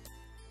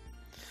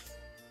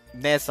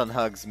いで。Mia-san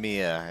hugs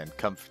Mia and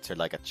comforts her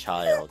like a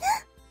child.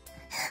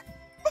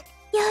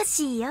 よ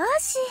しよ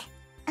し。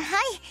はい、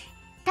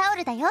タオ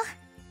ルだよ。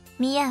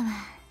みやは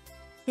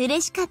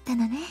嬉しかった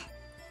のね。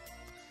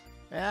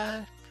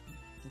Yeah,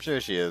 I'm sure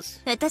she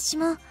is. 私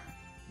も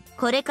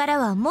これから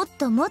はもっ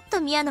ともっと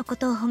ミヤのこ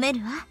とを褒め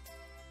るわ。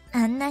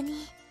あんな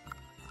に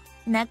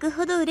泣く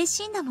ほど嬉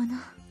しいんだもの。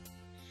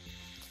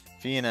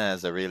Fina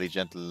has a really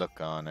gentle look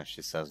on as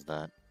she says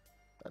that.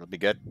 That'll be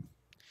good.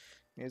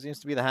 Mia seems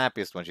to be the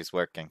happiest when she's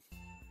working.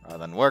 Rather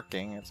than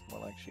working, it's more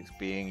like she's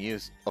being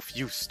of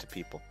use to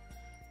people.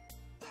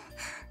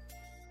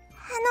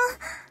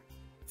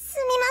 す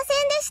みま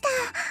せんでした。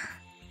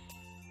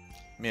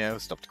Mia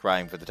stopped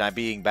crying for the time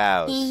being,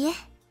 bows. いいえ、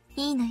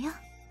いいのよ。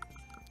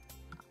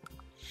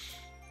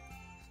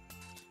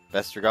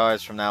Best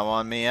regards from now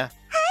on, Mia.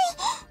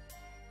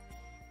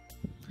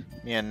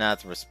 Mia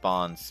nods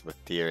response with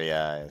teary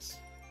eyes.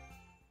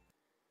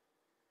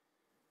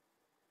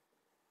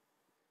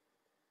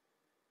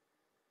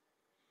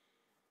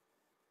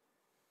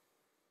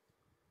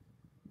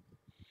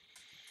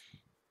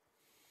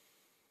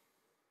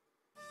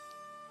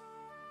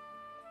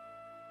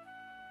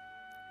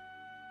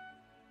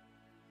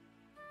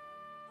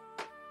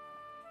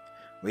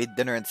 We ate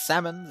dinner and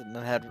salmon and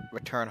then had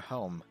returned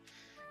home.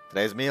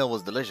 Today's meal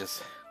was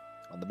delicious.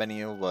 On the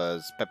menu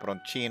was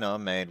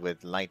pepperoncino made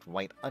with light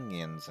white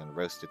onions and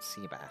roasted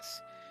sea bass.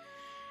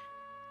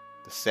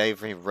 The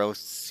savory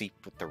roast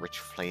seeped with the rich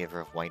flavor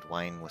of white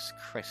wine was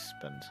crisp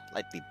and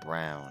lightly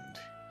browned.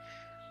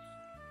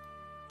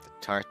 The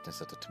tartness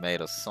of the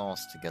tomato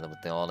sauce together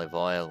with the olive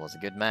oil was a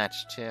good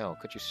match too.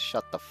 Could you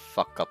shut the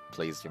fuck up,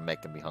 please? You're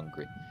making me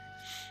hungry.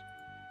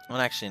 I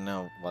don't actually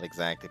know what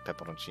exactly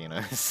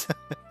pepperoncino is.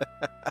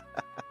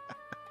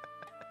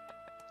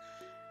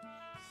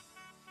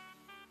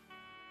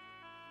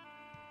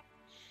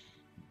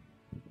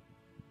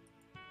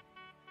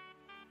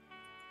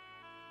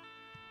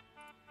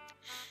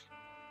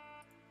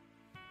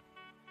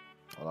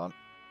 Hold on.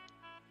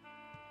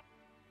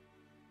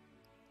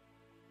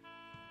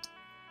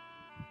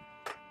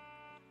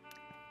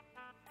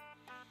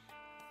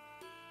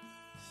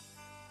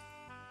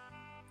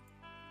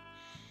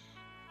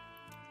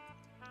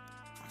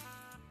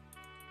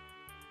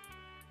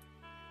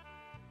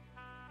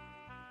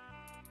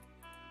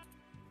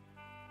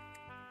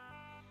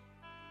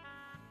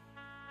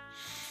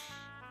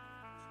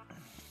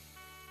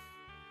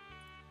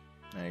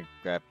 I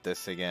grab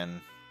this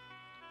again.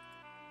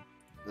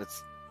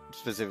 Let's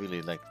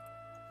specifically like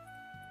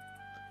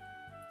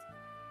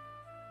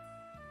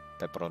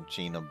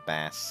pepperoncino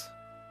bass.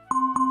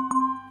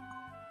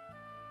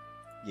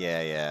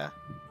 Yeah.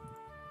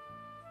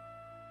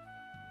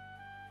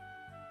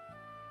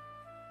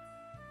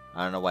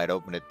 I don't know why I'd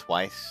opened it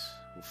twice.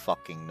 Who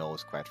fucking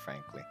knows, quite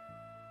frankly.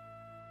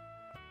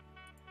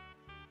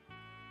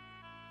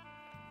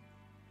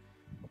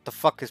 What the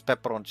fuck is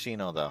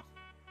pepperoncino though?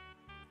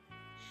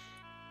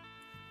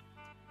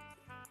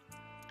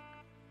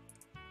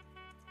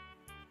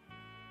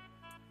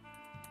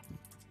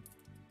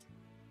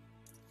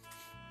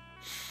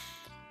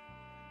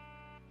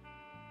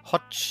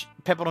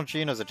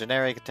 Pepperoncino is a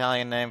generic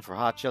Italian name for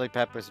hot chili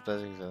peppers.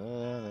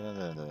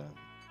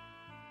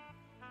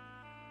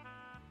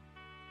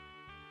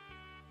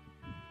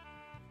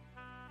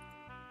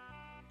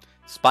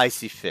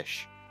 Spicy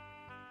fish.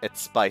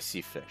 It's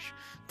spicy fish.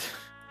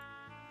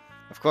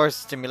 Of course,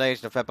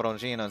 stimulation of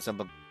pepperoncino and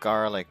some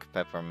garlic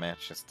pepper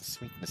matches the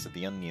sweetness of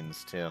the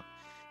onions too.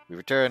 We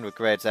returned with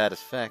great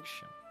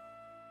satisfaction.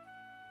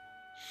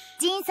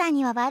 ジンさん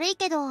には悪い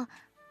けど、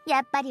や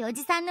っぱりお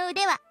じさんの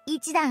腕は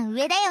一段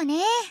上だよ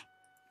ね。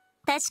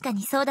確か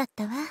にそうだっ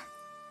たわ。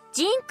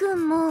ジンく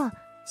んも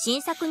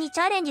新作に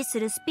チャレンジす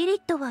るスピリッ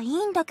トはい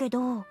いんだけ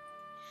ど。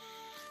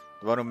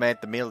The one who made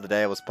the meal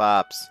today was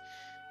Pops.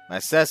 My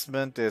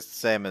assessment is the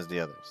same as the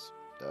others.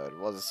 Though it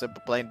was a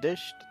simple plain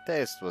dish, the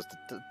taste was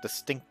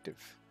distinctive.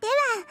 では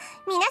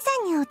皆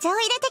さんにお茶を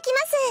入れてきま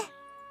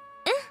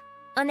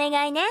す。うん、お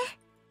願いね。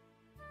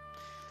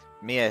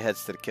Mia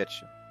heads to the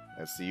kitchen.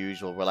 It's the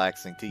usual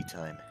relaxing tea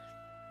time.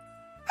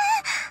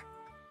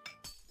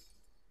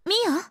 Mia?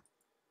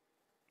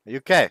 Are you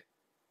okay?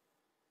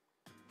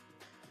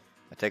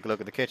 I take a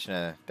look at the kitchen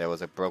and there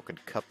was a broken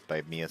cup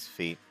by Mia's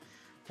feet.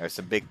 There are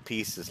some big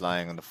pieces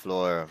lying on the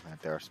floor,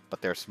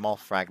 but there are small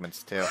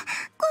fragments too. ごめんなさ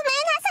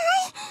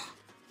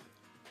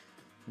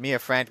い。 Mia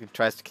frantically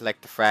tries to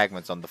collect the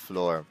fragments on the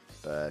floor,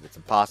 but it's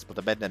impossible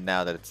to bend it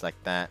now that it's like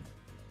that.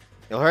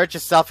 You'll hurt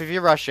yourself if you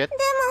rush it. で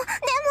も、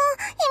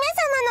姫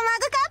様のマ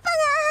グカップ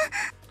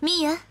が。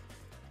ミア。はい。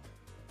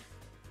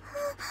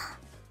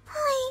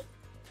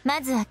ま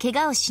ずは怪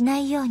我をしな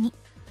いように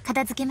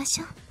片付けまし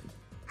ょう。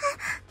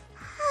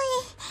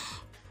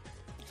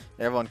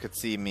Everyone could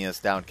see Mia's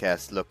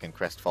downcast look and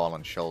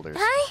crestfallen shoulders.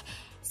 はい、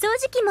掃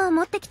除機も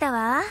持ってきた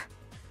わ。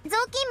雑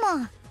巾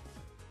も。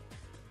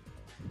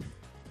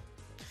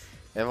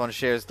Everyone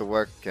shares the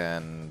work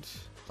and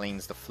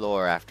cleans the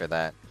floor after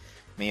that.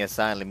 Mia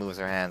silently moves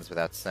her hands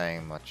without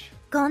saying much.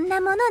 こんな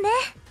ものね。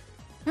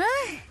う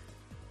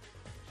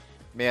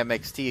ん。Mia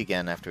makes tea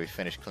again after we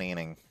finish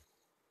cleaning.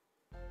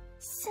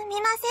 す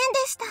みませんで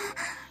した。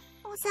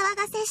お騒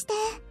がせして。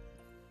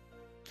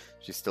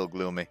She's still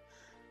gloomy.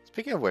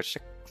 Speaking of which,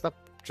 up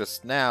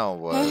just now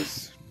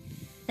was...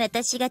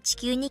 私が地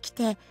球に来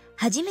て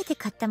初めて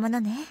買ったもの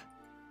ね。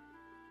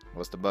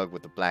was the bug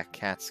with the black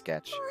cat sketch. ごめ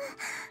んな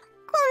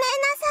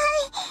さ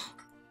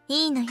い。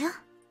いいのよ。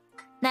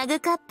マグ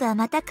カップは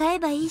また買え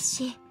ばいい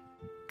し、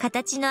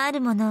形のあ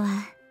るものは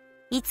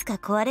いつか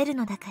壊れる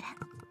のだか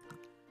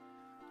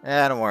ら。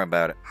Yeah, don't worry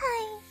about it. は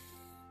い。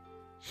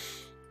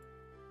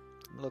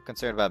I'm a little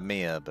concerned about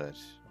Mia, but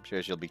I'm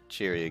sure she'll be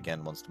cheery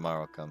again once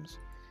tomorrow comes.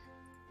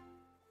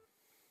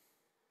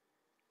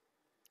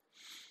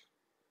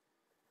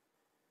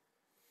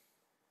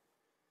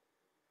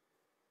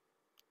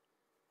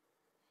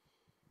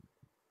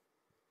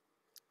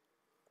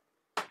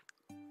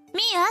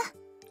 Mia?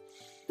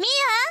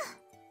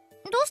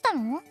 どうした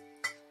の？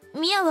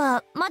ミア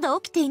はまだ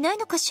起きていない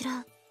のかしら？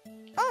さ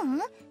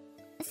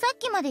っ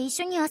きまで一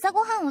緒に朝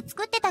ごはんを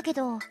作ってたけ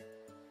ど。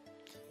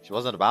She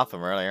was in the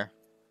bathroom earlier.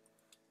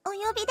 お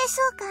呼びでし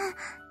ょうか、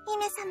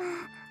姫様。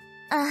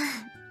あ、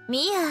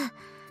ミア、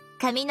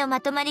髪の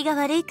まとまりが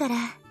悪いから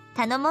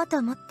頼もうと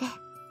思って。わ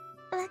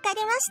か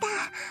りまし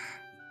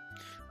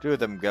た。Two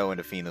of them go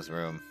into Fina's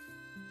room.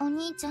 お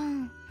兄ちゃ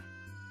ん、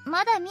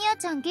まだミア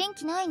ちゃん元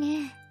気ない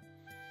ね。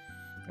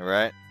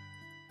Right?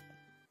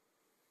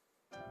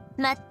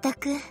 まった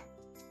く、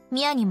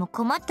ミアにも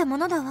困ったも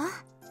のだわ。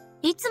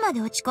いつま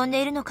で落ち込ん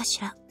でいるのかし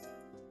ら。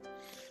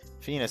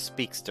Fina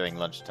speaks during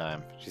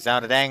lunchtime. She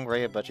sounded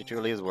angry, but she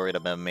truly is worried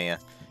about Mia.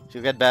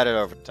 She'll get better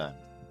over time.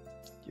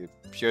 You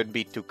shouldn't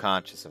be too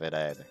conscious of it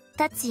either.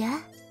 達也?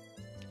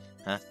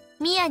 Huh?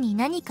 ミアに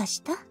何か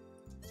した?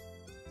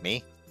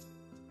 Me?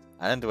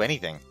 I didn't do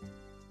anything.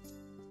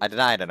 I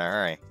denied in a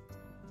hurry.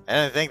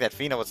 I didn't think that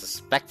Fina would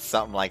suspect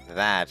something like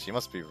that. She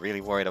must be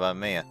really worried about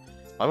Mia.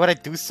 Why would I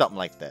do something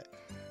like that?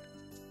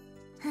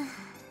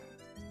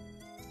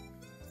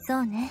 そ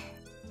うね。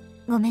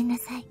ごめんな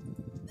さい。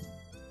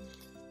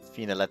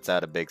Fina lets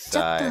out a big ち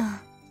ょっと sigh.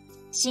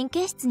 神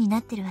経質にな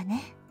ってるわ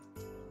ね。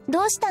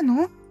どうした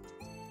の？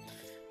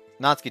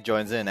 Natsuki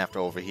joins in after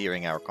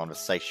overhearing our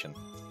conversation.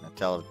 I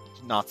tell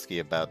Natsuki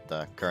about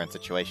the current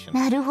situation.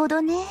 なるほ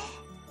どね。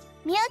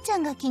ミアちゃ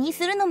んが気に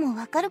するのも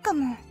わかるか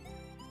も。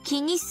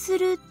気にす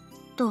る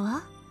と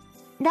は？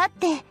だっ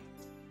て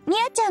ミ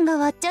アちゃんが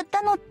割っちゃっ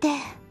たのって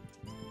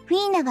フ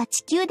ィーナが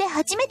地球で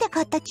初めて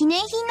買った記念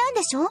品なん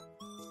でしょ？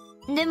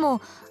でも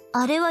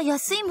あれは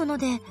安いもの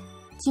で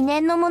記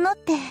念のものっ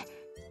て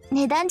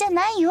値段じゃ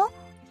ないよ。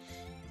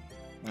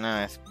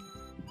I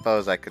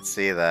suppose I could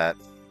see that.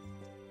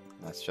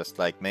 That's just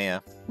like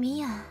Mia.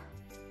 Mia.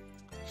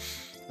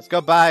 Let's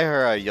go buy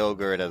her a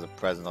yogurt as a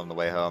present on the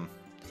way home.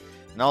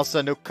 And also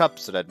a new cup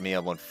so that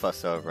Mia won't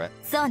fuss over it.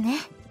 そうね。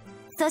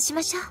そうし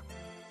ましょう。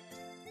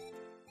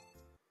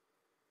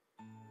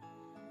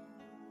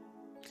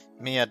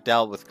Mia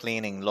dealt with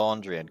cleaning,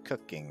 laundry, and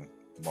cooking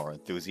more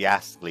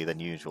enthusiastically than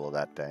usual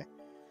that day.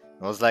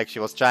 It was like she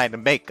was trying to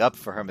make up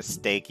for her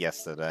mistake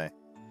yesterday.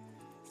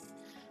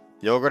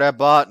 The yogurt I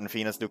bought and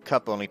Fina's new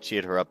cup only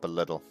cheered her up a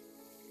little.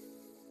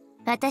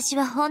 私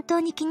は本当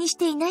に気にし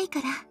ていないか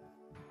ら、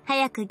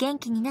早く元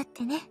気になっ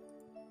てね。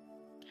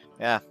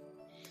Yeah.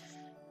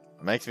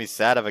 It makes me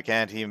sad if I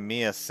can't hear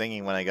Mia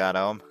singing when I got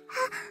home.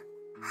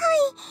 はい。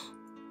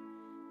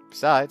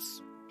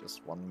 Besides,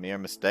 just one mere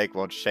mistake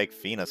won't shake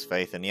Fina's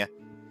faith in you.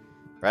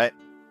 Right?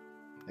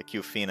 I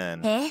cue Fina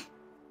in. ええ、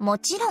も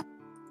ちろん。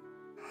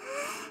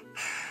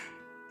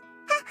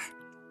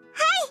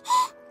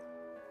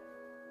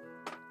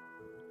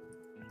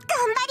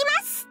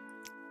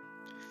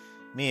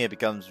Mia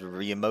becomes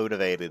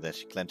remotivated as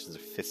she clenches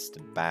her fist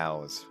and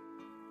bows.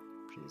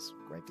 She's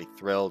greatly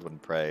thrilled when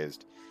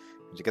praised.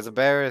 And she gets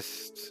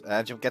embarrassed,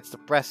 and she gets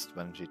depressed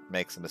when she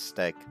makes a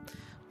mistake.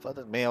 Thought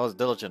that Mia was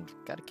diligent.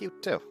 Kinda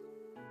cute too.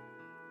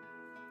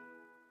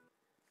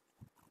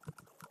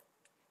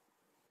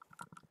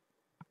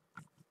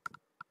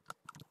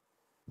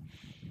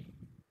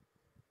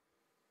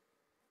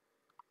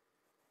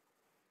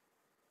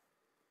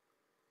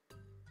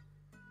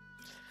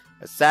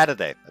 It's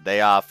Saturday, a day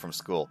off from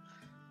school.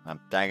 I'm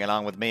tagging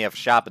along with Mia for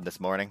shopping this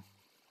morning.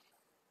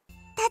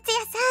 達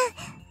也さん、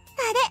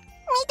あれ、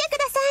見てく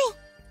ださ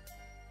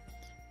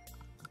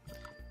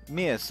い。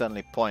 Mia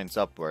suddenly points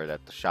upward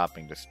at the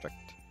shopping district.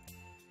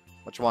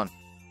 Which one?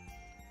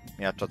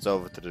 Mia trots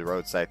over to the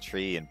roadside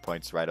tree and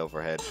points right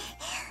overhead.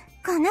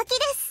 この木で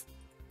す。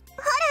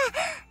ほ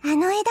ら、あ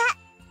の枝。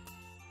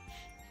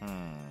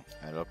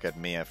I look at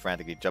Mia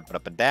frantically jumping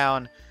up and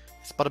down. I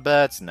spot a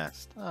bird's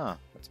nest. Oh,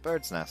 it's a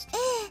bird's nest.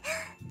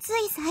 つ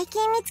い最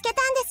近見つけ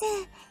たんで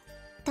す。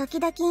時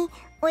々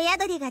親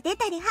鳥が出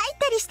たり入っ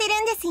たりしてる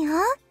んですよ。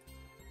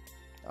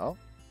Oh?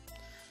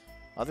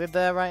 Are they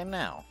there right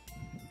now?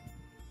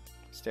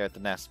 Stare at the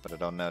nest, but I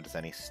don't notice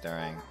any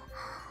stirring.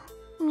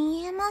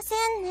 見えませ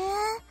んね。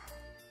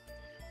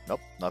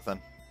Nope, nothing.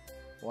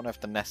 I wonder if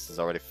the nest is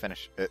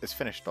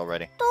finished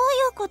already. どう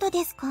いうこと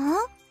ですか？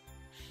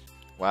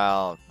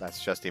 Well, that's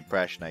just the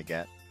impression I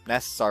get.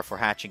 Nests are for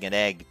hatching an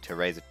egg to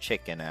raise a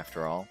chicken,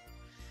 after all.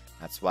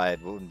 That's why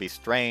it wouldn't be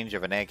strange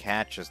if an egg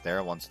hatches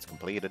there once it's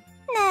completed.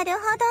 なるほ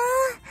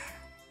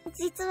ど。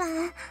実は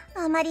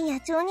あまり野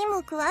鳥に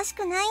も詳し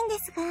くないんで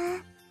すが、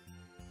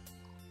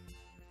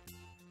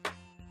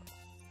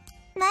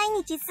毎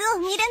日巣を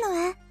見るの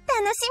は楽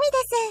しみ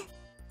です。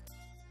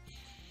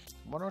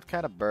 I wonder what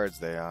kind of birds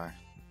they are.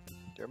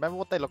 Do you remember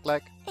what they look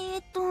like?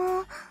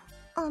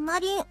 あま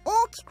り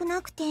大きく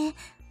なくて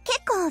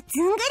結構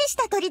ずんぐりし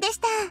た鳥でし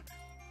た。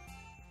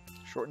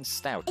 Short and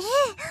stout.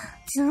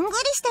 ずんぐり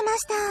してま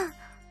した。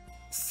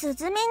ス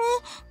ズメ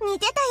に似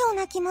てたよう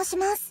な気もし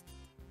ます。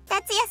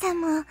達也さん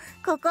も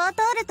ここを通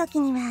るとき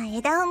には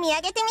枝を見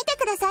上げてみて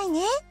ください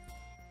ね。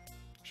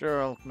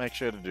 Sure, I'll make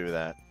sure to do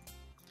that.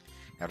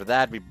 After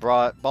that, we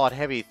bought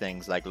heavy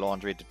things like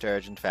laundry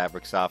detergent,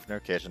 fabric softener,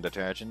 kitchen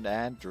detergent,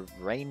 and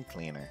drain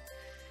cleaner.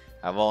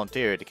 I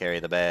volunteered to carry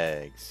the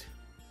bags.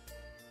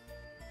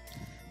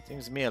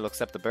 Seems Mia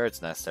looks up the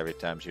bird's nest every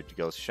time she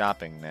goes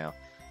shopping now.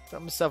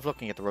 Found myself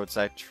looking at the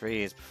roadside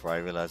trees before I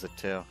realized it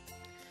too.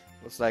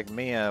 It feels like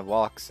Mia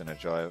walks in a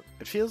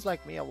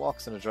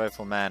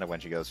joyful manner when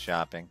she goes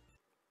shopping.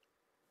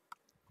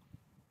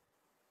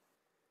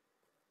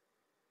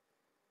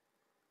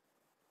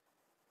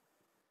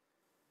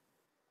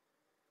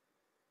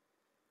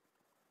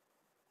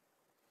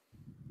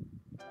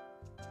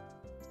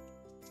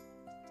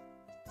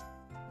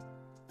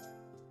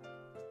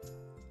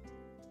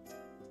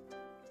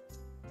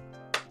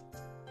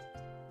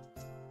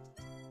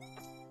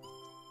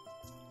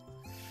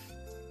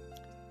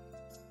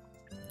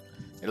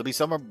 It'll be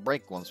summer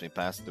break once we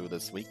pass through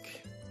this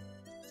week.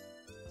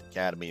 The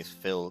academy is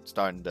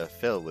starting to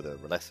fill with a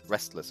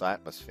restless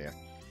atmosphere.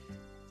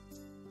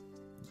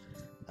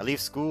 I leave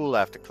school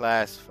after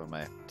class for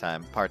my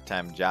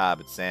part-time job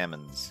at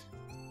Salmon's.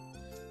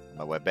 On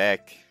my way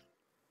back,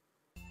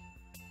 I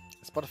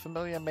spot a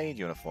familiar maid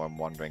uniform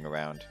wandering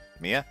around.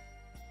 Mia?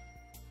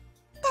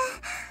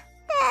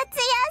 達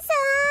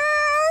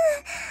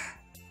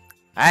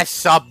也さん。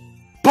 That's a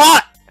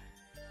butt!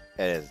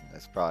 It isn't.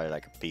 It's probably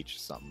like a peach or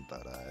something,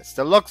 but it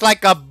still looks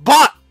like a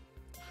butt!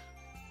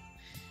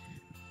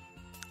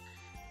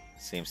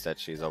 Seems that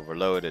she's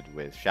overloaded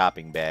with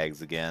shopping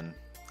bags again.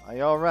 Are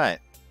you alright?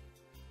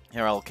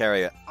 Here, I'll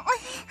carry it.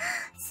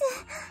 す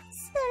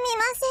み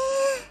ま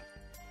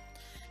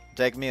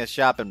せん。 Take Mia's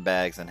shopping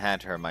bags and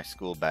hand her my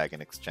school bag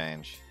in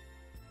exchange.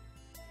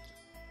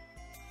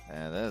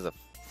 There's a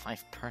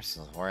 5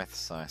 persons worth,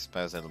 so I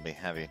suppose it'll be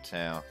heavy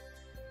too.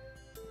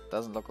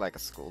 Doesn't look like a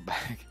school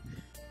bag.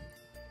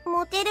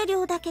 持てる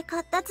量だけ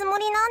買ったつも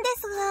りなんで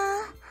す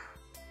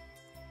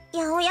が、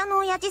八百屋の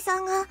親父さ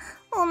んが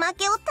おま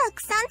けをた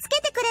くさんつ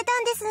けてくれた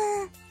んです。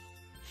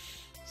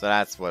 So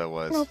that's what it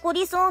was. 残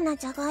りそうな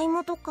じゃがい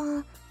もとか、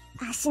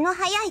足の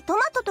速いト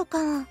マトとか。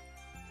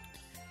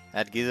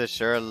 That geezer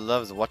sure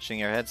loves watching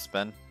your head spin. そう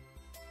なんで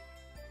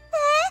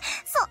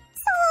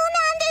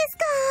す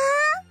か?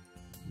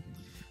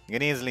 You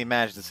can easily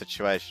imagine the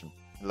situation.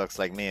 It looks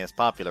like Mia is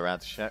popular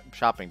around the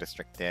shopping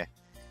district here.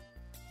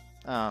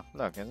 Oh,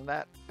 look, isn't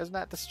that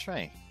this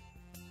tree?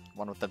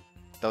 One with the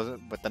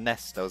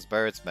nest those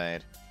birds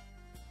made.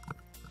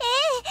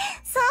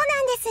 そう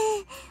なんです。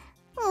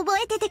覚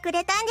えててく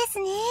れたんです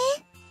ね。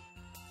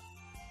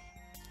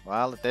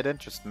 Well, it did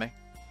interest me.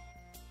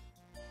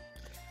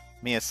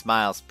 Mia's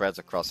smile spreads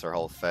across her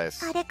whole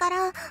face. あれか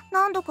ら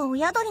何度か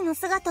親鳥の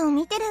姿を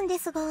見てるんで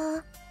すが、そ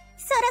ろ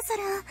そ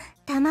ろ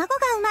卵が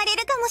生まれ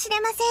るかもしれ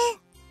ません。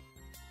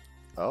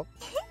 Oh? 楽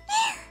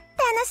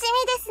し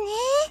みです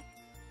ね。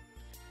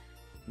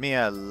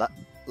 Mia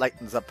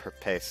lightens up her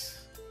pace.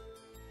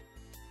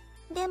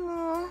 で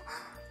も、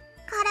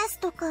カラス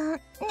とか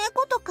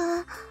猫と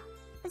か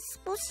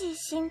少し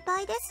心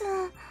配です。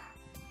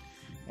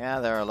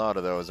 Yeah, there are a lot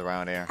of those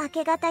around here. 明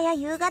け方や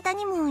夕方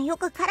にもよ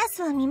くカラ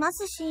スは見ま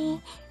すし、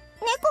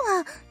猫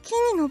は木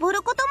に登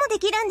ることもで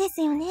きるんで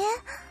すよね。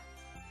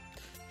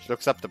 She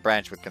looks up the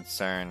branch with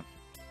concern.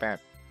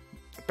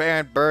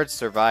 Apparent birds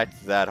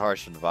survived that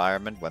harsh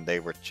environment when they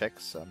were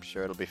chicks, so I'm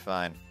sure it'll be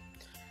fine.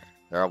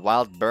 There are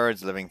wild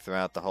birds living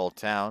throughout the whole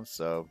town,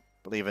 so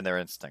believe in their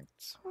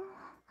instincts.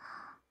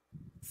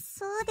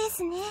 そうで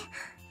すね。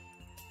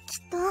き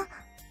っと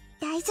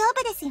大丈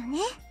夫ですよね。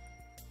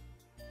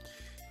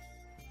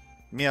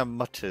 Mia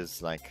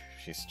mutters like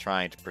she's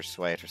trying to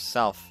persuade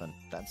herself, and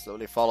then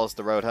slowly follows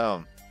the road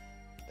home.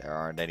 There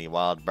aren't any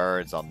wild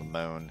birds on the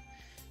moon.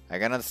 I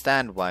can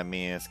understand why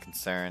Mia is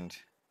concerned.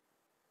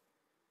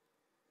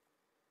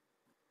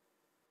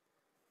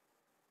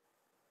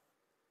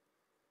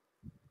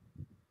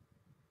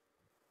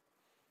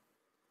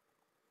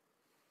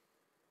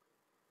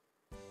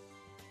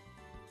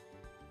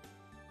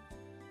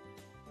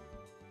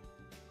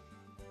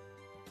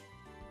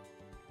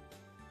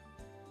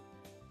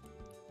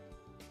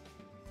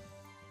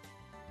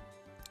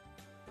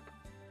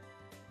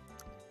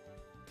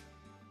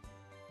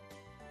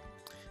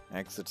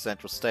 Exit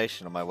Central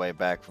Station on my way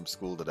back from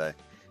school today.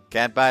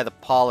 Can't buy the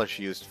polish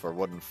used for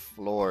wooden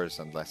floors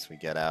unless we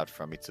get out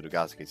from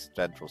Mitsurugashiki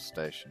Central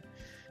Station.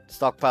 The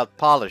stockpiled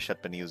polish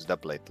had been used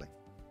up lately.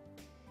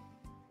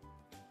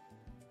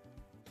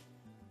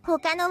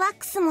 他のワッ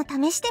クスも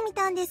試してみ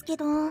たんですけ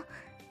ど、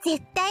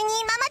絶対に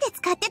今まで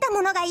使ってた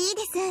ものがいい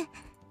です。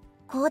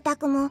光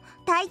沢も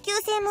耐久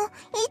性も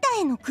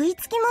板への食い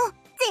つきも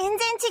全然違い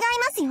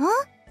ますよ。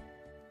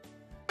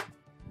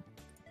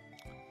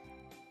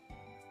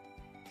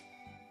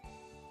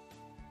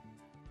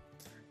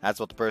 That's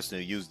what the person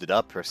who used it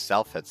up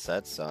herself had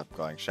said, so I'm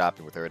going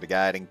shopping with her to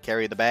guide and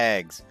carry the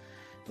bags.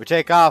 We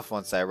take off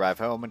once I arrive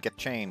home and get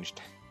changed.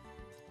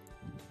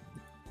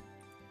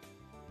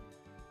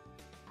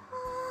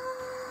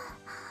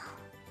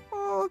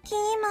 大きい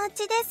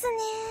町ですね。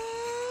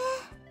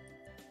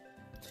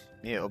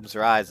 Mia opens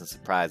her eyes in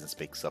surprise and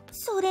speaks up.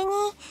 それに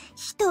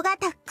人が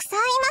たくさん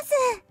い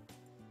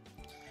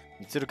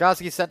ます。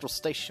 Mitsurugashiki Central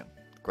Station.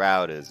 The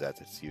crowd is at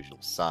its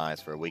usual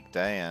size for a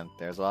weekday, and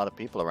there's a lot of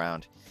people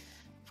around.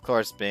 Of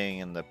course, being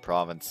in the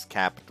province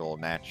capital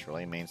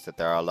naturally means that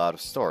there are a lot of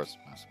stores,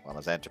 as well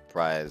as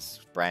enterprise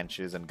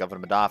branches and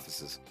government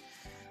offices.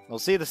 We'll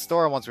see the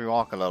store once we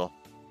walk a little.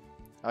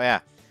 Oh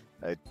yeah,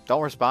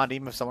 don't respond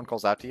even if someone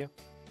calls out to you.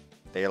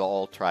 They'll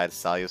all try to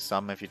sell you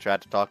some if you try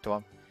to talk to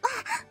them. わ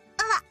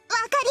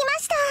かりま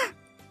した。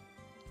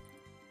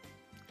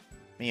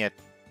 Mia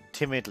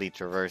timidly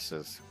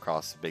traverses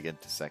across the big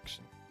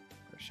intersection.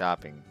 We're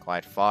shopping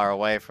quite far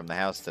away from the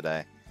house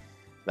today.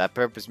 For that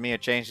purpose, Mia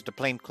changed into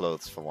plain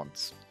clothes for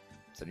once.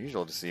 It's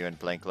unusual to see you in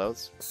plain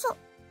clothes. そう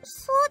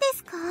で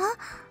すか？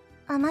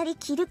あまり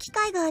着る機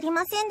会があり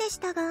ませんでし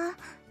たが、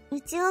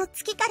一応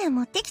月から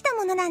持ってきた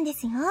ものなんで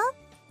すよ。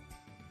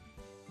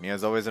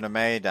 Mia's always in a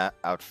maid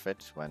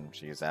outfit when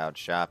she's out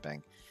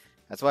shopping.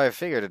 That's why I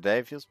figured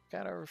today feels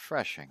kind of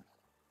refreshing.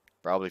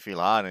 Probably feel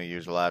hot in a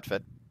usual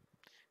outfit.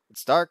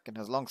 It's dark and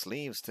has long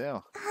sleeves too.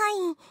 は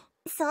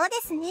い、そうで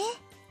すね。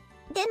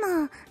で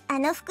も、あ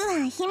の服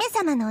は姫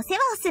様のお世話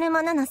をする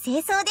者の清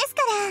掃です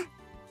か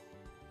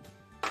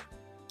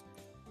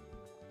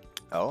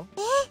ら。Oh? I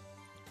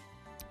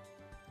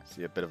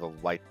see a bit of a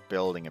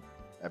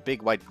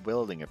big white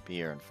building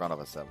appear in front of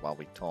us while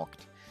we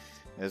talked.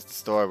 It's the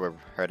store we're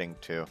heading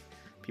to.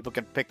 People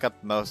can pick up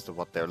most of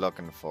what they're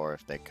looking for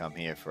if they come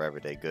here for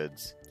everyday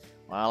goods.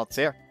 Well, it's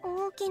here.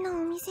 大きなお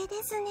店で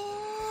すね。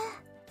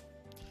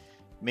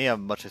 Mia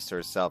mutters to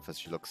herself as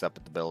she looks up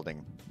at the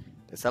building.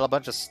 They sell a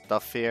bunch of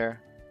stuff here,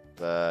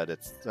 but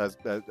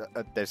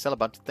they sell a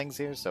bunch of things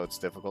here, so it's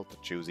difficult to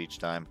choose each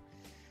time.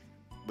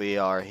 We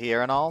are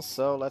here and all,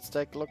 so let's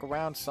take a look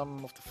around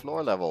some of the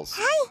floor levels.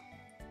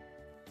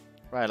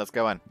 Right, let's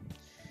go in.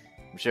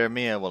 I'm sure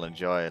Mia will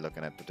enjoy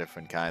looking at the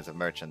different kinds of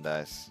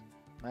merchandise.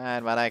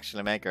 And might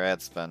actually make her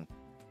head spin.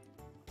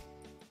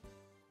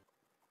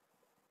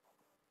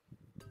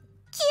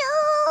 キ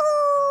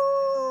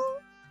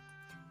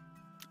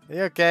ュー。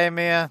 You okay,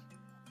 Mia?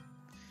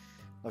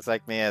 Looks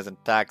like Mia is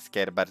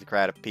intoxicated by the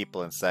crowd of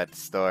people inside the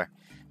store.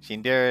 She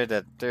endures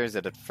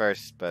it at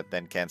first, but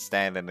then can't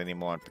stand it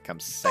anymore and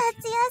becomes sick.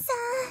 達也さ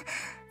ん、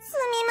す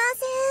みま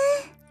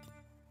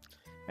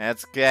せん。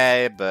 That's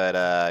okay, but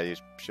you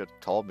should have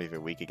told me if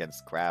you're weak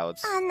against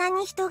crowds. あんな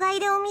に人が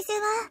いるお店は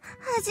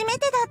初め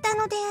てだった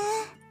ので。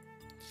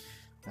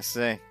 I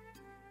see.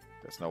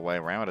 There's no way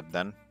around it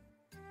then.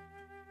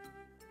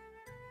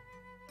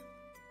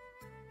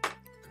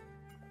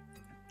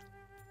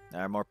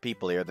 There are more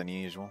people here than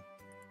usual.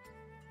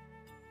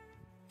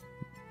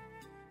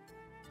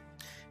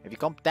 Have you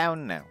come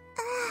down now?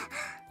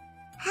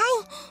 は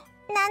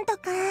い、なんと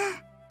か。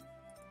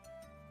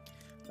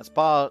 Let's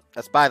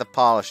buy the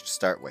polish to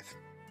start with.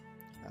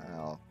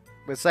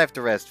 We'll save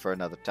the rest for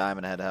another time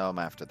and head home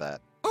after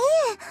that.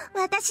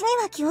 私に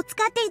は気を使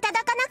っていた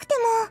だかなくて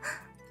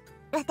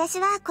も。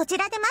私はこち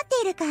らで待っ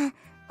ているか、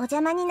お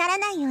邪魔になら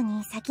ないよう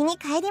に先に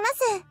帰りま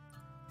す。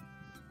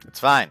 It's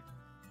fine.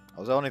 I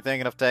was only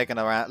thinking of taking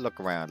a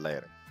look around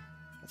later.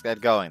 Let's get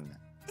going.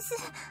 す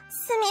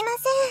みま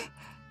せん。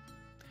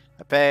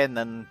I pay and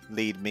then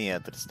lead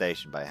Mia to the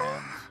station by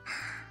hand.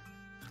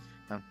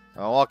 I'm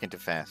walking too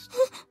fast.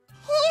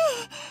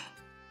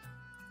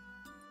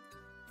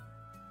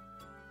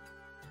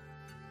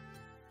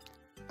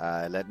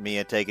 Let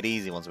Mia take it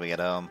easy once we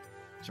get home.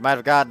 She might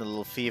have gotten a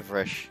little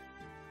feverish.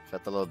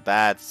 Felt a little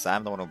bad, so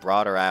I'm the one who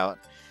brought her out.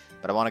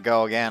 But I want to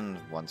go again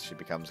once she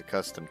becomes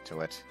accustomed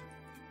to it.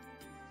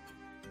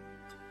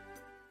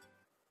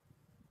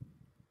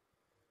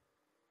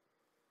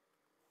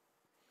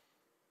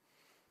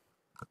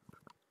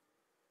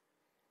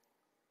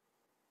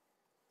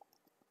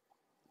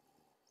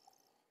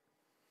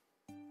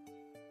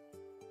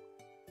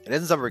 It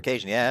isn't summer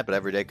vacation yet, but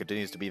every day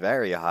continues to be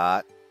very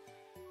hot.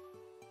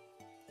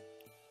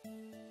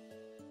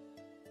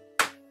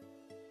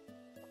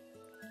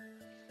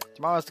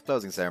 Tomorrow's the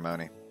closing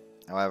ceremony.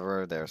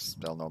 However, there's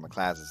still normal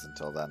classes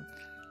until then.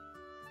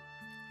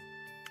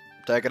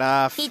 I'm taking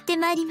off. 行って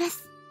まいりま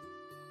す。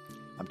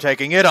 I'm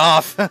taking it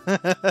off. いって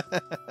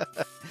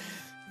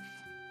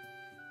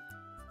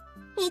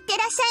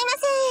らっしゃいま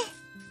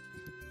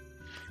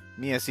せ。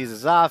 Mia sees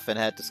us off and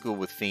head to school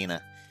with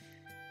Fina.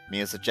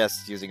 Mia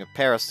suggests using a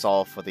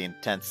parasol for the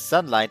intense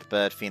sunlight,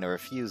 but Fina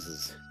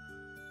refuses.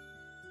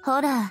 ほ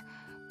ら、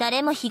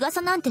誰も日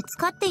傘なんて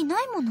使ってい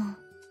ないもの。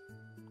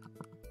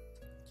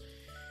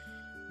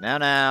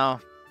 Now,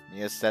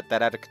 Mia said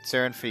that out of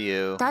concern for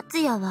you.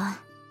 達也は、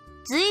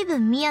ずいぶ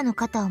んミヤの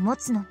肩を持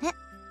つのね。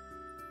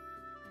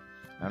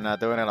 I'm not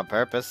doing it on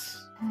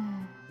purpose.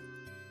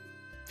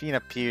 Fina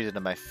peered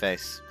into my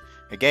face.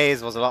 Her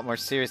gaze was a lot more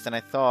serious than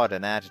I thought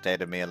and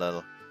agitated me a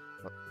little.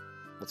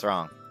 What's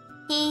wrong?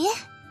 いいえ、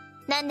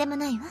なんでも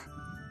ないわ。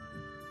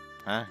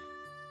 Huh?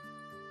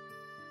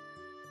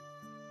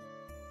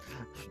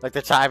 Like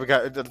the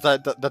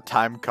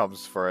time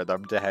comes for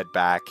them to head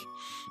back.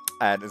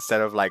 And instead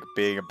of like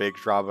being a big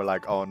drama,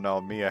 like, oh no,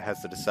 Mia has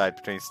to decide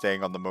between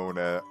staying on the moon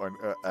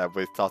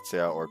with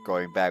Tatsuya or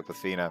going back with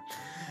Fina.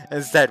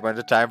 Instead, when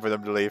the time for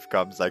them to leave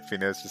comes, like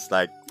Fina's just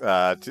like,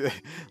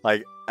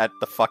 like at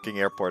the fucking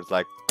airport, it's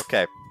like,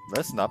 okay,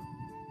 listen up,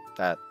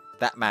 that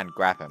man,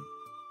 grab him.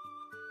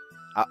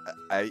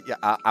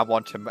 I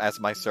want him as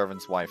my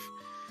servant's wife,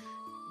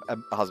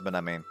 husband.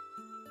 I mean,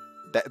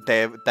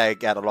 they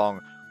get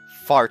along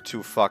far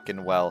too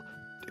fucking well.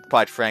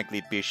 Quite frankly,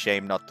 it'd be a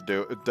shame not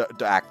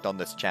to act on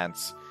this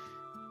chance.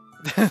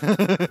 In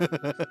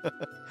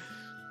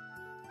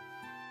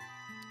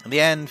the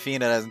end,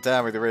 Fina doesn't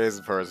tell me the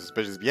reason for her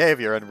suspicious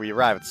behavior, and we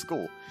arrive at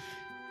school.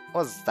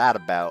 What was that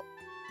about?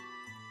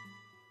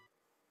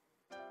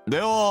 で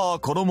は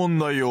この問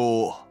題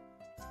を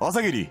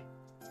朝霧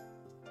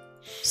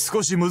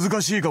少し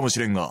難しいかもし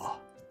れんが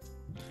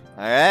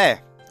Okay.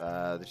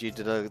 The chief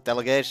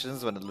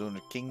delegations when the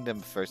Lunar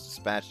Kingdom first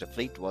dispatched a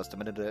fleet was the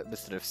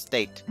Minister of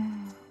State.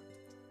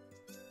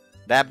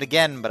 It happened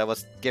again, but I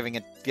was given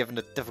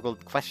a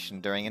difficult question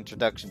during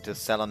introduction to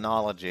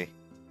selenology.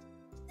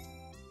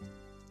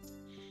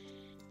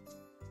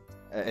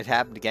 It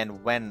happened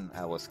again when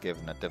I was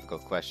given a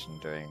difficult question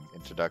during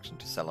introduction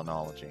to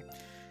selenology.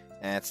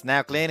 And it's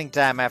now cleaning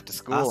time after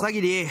school. 朝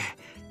霧、今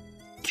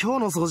日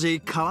の掃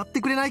除変わって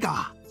くれない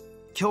か。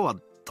今日は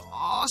ど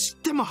うし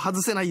ても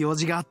外せない用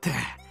事があって。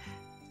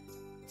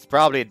It's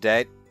probably a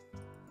date.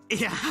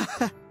 いや、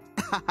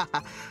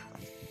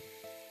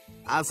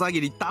朝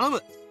霧頼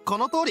む。こ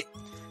の通り。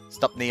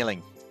Stop kneeling.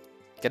 You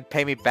can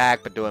pay me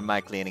back for doing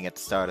my cleaning at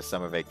the start of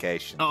summer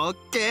vacation. オッ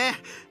ケ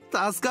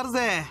ー、助かる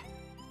ぜ。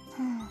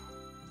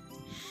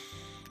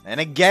And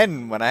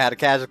again, when I had a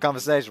casual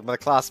conversation with a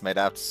classmate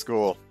after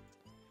school.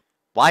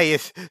 Why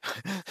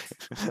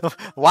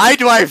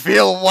do I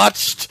feel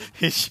watched?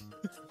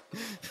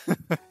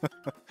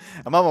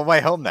 I'm on my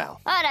way home now.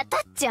 あら、た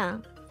っちゃ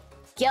ん。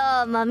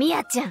今日もみ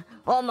やちゃん、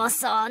重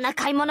そうな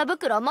買い物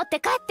袋を持って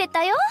帰って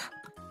たよ。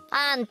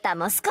あんた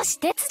も少し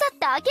手伝っ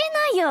てあげ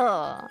な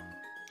よ。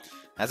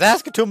I was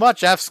asking too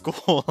much after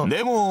school.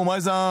 でもお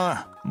前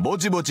さんぼ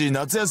ちぼち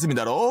夏休み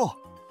だろ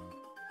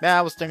Yeah,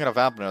 I was thinking of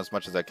helping as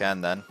much as I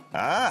can then.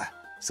 ああ、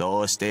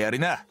そうしてやり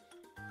な。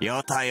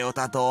よたよ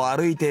たと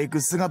歩いてい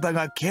く姿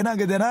がけな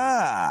げで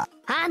な。あ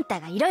んた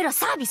がいろいろ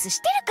サービス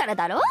してるから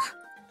だろ。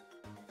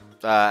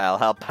I'll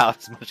help out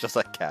as much as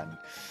I can.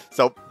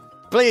 So,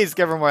 please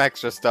give her more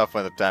extra stuff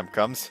when the time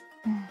comes.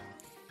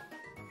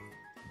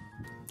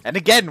 And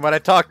again, when I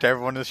talk to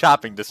everyone in the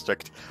shopping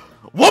district.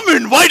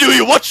 Woman, why do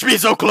you watch me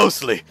so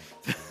closely?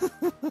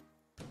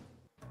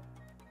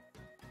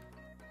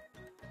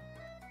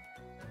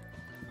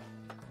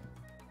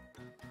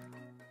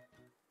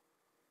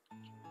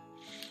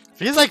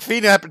 Feels like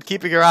Fina had been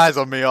keeping her eyes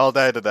on me all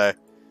day today.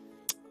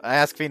 I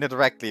asked Fina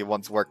directly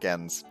once work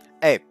ends.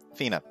 Hey,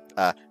 Fina,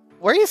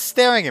 were you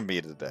staring at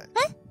me today?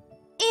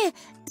 いえ、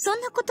そ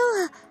んなこと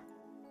は。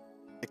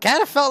 It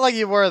kind of felt like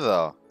you were,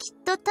 though. き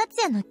っと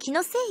達也の気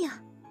のせいよ。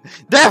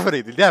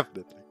 Definitely,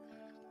 definitely.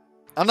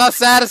 I'm not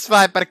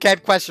satisfied, but I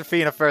can't question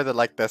Fina further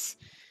like this.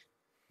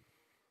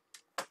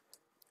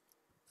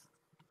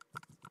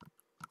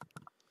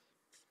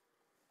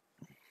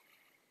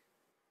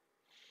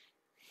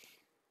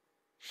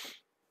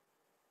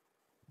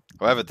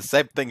 However, the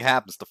same thing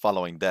happens the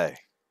following day.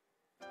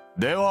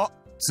 では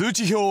通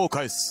知表を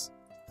返す。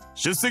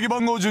出席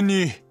番号順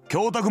に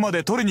教託ま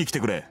で取りに来て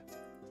くれ。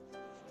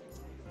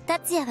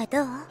達也は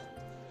どう？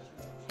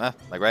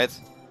 My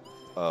grades?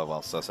 Oh,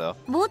 well, so.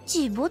 ぼ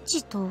ちぼ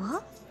ちと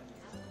は？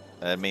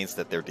 It means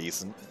that they're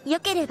decent. よ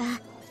ければ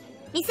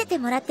見せて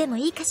もらっても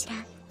いいかしら。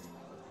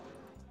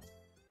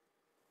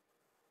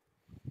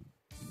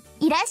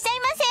いらっしゃい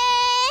ま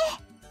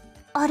せ。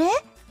あれ？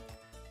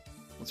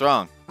 What's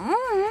wrong?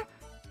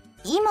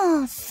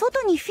 今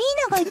外にフィー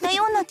ナがいた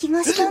ような気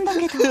がしたんだ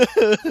けど。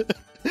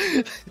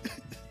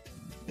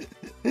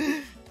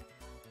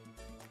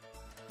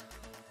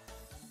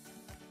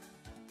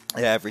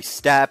Every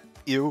step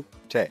you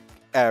take,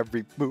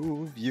 every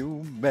move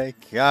you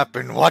make, I've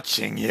been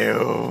watching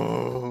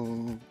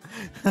you.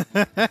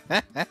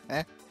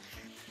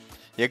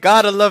 You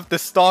gotta love the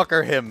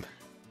stalker hymn.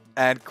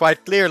 And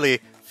quite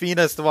clearly,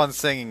 Fina's the one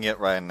singing it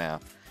right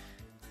now.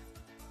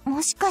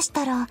 もしかし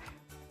たら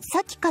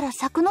さっきから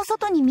柵の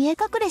外に見え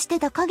隠れして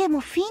た影も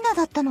フィーナ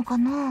だったのか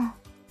な。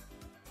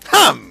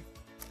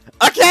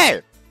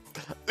Okay!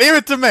 Leave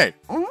it to me!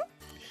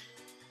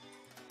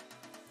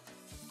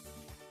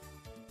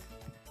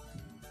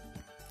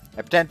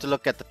 I pretend to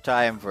look at the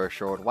time for a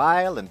short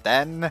while, and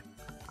then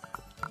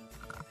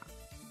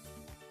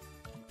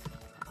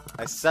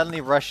I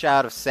suddenly rush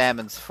out of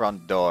Salmon's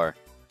front door.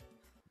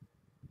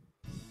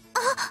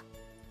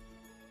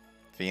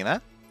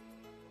 Fina?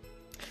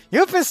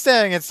 You've been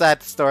standing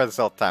inside the store this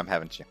whole time,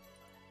 haven't you?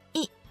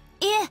 い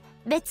え、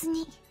別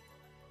に。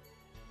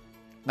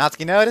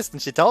 Natsuki noticed,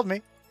 and she told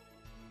me.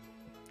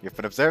 You've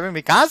been observing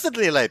me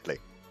constantly lately.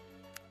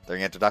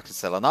 During introduction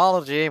to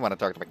Selenology, when I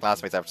talk to my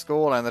classmates after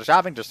school, and in the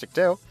shopping district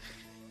too.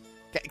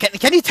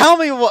 Can you tell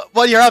me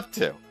what you're up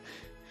to?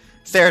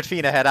 Stare at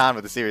Fina head on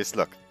with a serious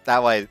look.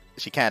 That way,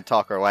 she can't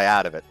talk her way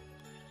out of it.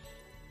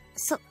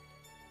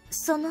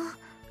 その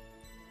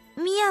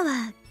ミヤ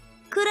は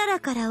クララ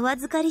からお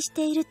預かりし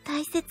ている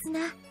大切な。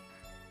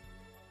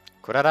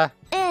クララ?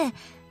 ええ、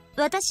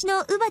私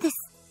の乳母で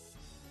す。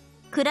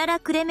クララ・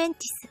クレメンテ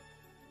ィス。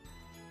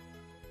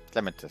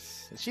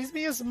Clementis. She's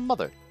Mia's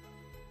mother.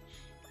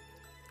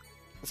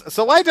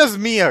 So why does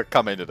Mia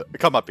come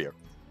up here?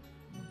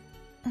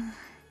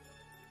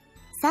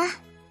 さあ、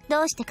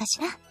どうしてかし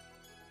ら?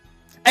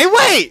 Hey,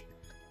 wait!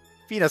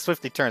 Fina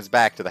swiftly turns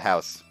back to the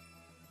house.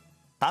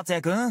 達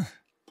也くん、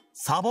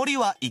サボり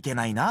はいけ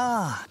ない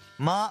な。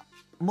ま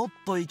あ、もっ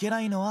といけ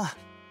ないのは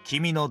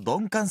君の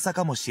鈍感さ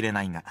かもしれ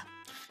ないが。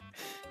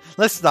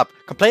Listen up.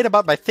 Complain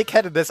about my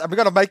thick-headedness. I'm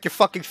gonna make you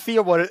fucking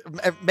feel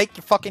make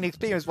you fucking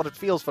experience what it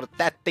feels for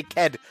that thick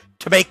head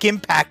to make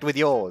impact with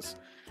yours.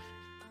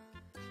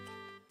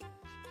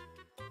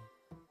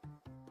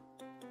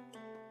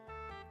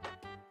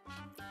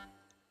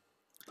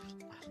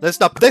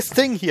 Listen up. This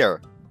thing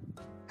here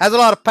has a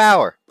lot of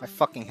power. My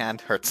fucking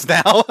hand hurts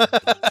now.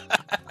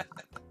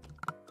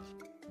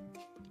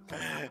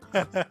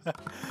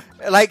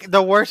 Like,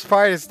 the worst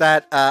part is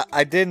that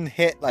I didn't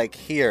hit, like,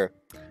 here.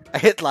 I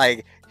hit,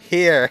 like,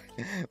 here.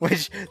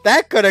 Which,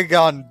 that could have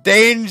gone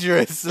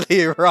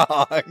dangerously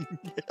wrong.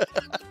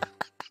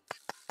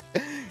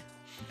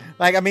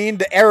 Like, I mean,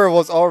 the error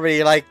was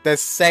already, like, the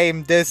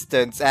same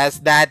distance as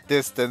that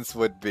distance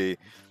would be.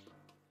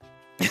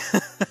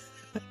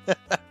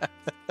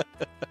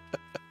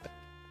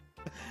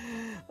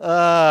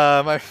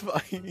 My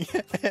fucking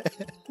head.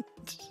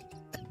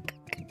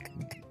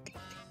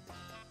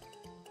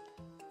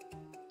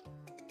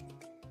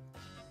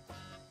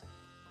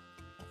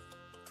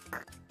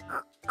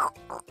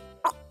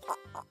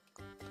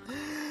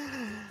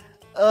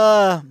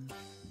 I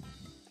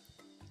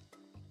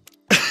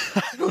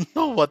don't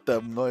know what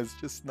that noise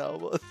just now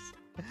was.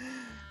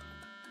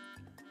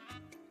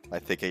 My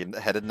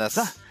thick-headedness.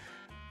 さあ、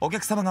お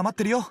客様が待っ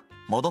てるよ。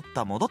戻っ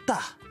た。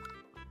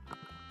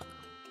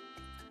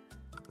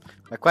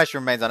My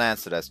question remains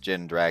unanswered as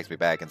Jin drags me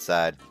back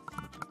inside.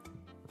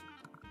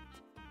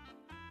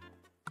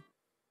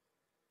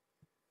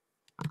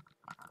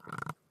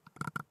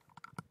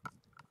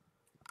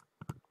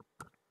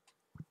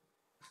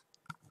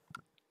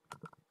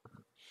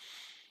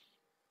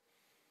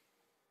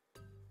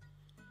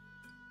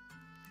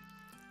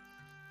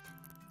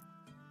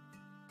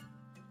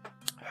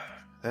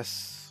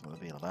 This will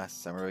be the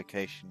last summer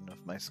vacation of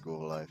my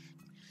school life.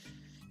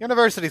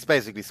 University's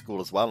basically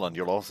school as well, and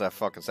you'll also have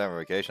fucking summer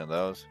vacation,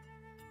 those.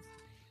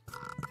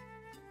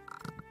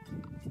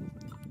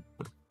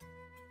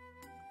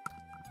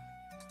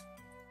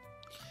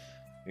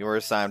 We were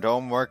assigned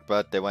homework,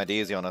 but they went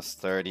easy on us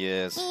third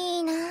years.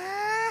 いいなあ。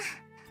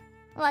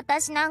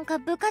私なんか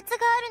部活が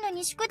あるの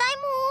に宿題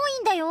も多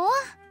いんだよ。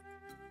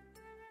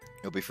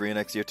You'll be free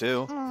next year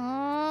too.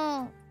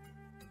 もう。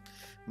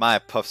Maya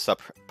puffs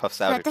out her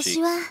私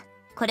cheeks. は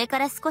これか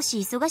ら少し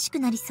忙しく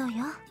なりそう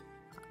よ。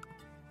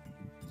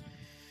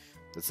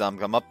Did some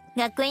come up?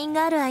 学院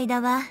がある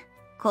間は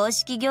公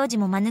式行事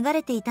も免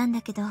れていたん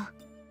だけど、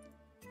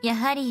や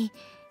はり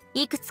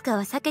いくつか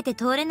は避けて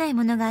通れない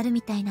ものがある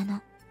みたいな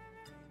の。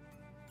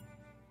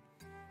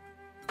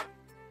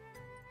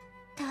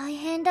大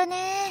変だ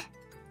ね。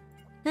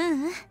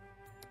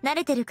慣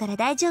れてるから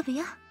大丈夫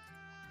よ。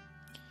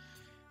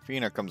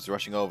Fina comes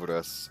rushing over to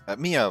us.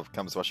 Mia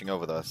comes rushing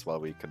over to us while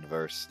we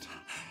conversed.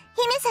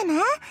 姫様、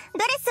ド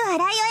レスを洗い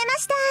終えま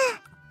した。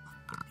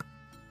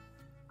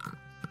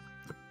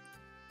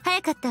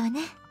早かったわ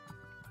ね。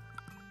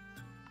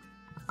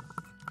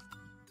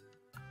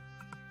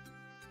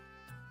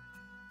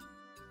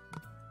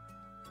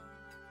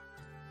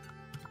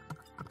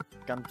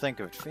Come think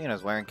of it,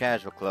 Fina's wearing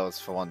casual clothes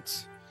for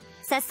once.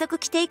 早速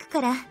着ていく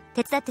から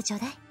手伝ってちょう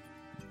だい。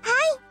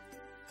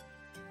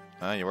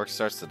Your work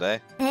starts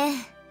today? ええ。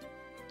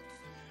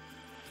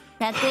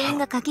学院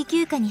が夏季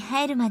休暇に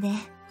入るまで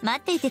待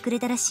っていてくれ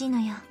たらしいの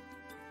よ。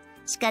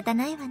仕方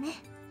ないわね。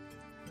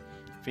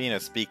Fina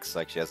speaks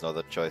like she has no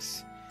other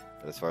choice.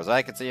 But as far as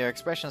I can see, her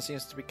expression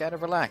seems to be kind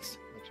of relaxed,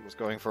 like she was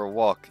going for a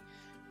walk.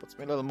 Puts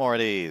me a little more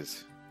at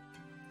ease.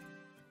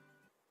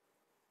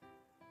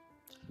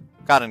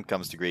 Cotton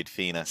comes to greet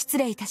Fina. 失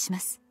礼いたしま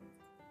す。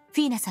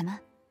フィーナ様、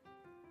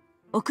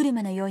お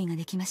車の用意が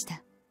できまし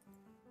た。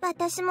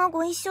私も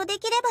ご一緒で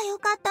きればよ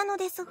かったの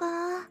ですが。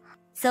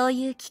そう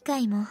いう機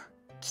会も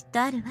きっ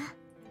とあるわ。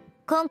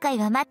今回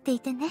は待ってい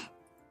てね。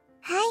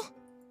はい。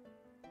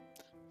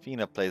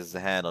Fina places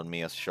a hand on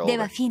Mia's shoulder. で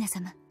はフィーナ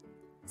様、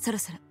そろ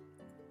そろ。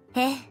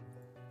ええ。フ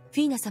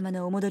ィーナ様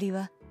のお戻り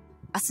は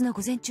明日の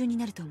午前中に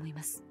なると思い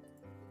ます。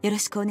よろ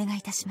しくお願い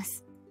いたしま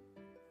す。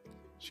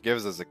She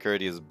gives us a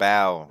courteous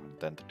bow, and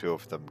then the two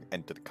of them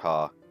enter the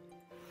car.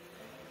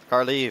 The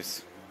car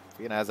leaves.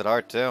 Fina has it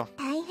hard too.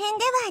 大変では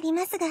あり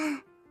ますが、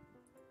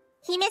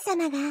姫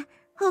様が誇りを持っ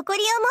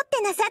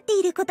てなさって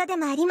いることで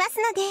もあります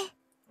ので。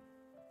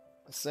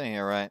I see,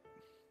 you're right.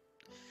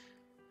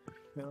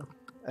 Well,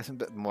 that's a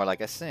bit more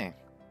like I see.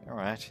 You're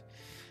right.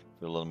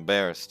 Feel a little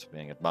embarrassed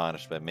being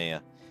admonished by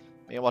Mia.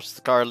 Mia watches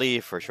the car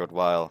leave for a short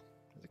while.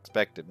 As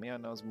expected, Mia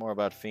knows more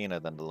about Fina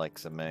than the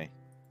likes of me.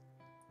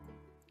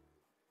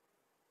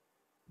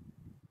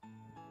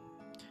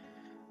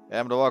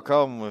 I'm to walk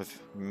home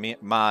with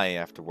Mai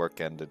after work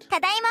ended. た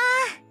だいま。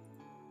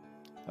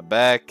 I'm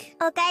back.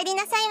 お帰り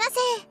なさいませ。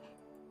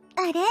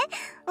あれ、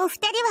お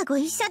二人はご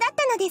一緒だっ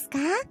たのですか？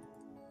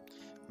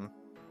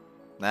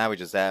 Nah, we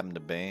just happened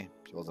to be.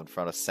 She was in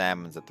front of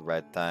Salmon's at the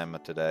right time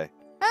today.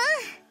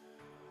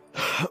 お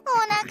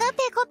腹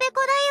ペコペ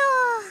コだよ。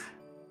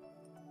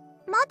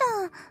まだ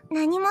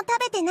何も食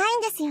べてない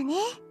んですよね。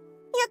よか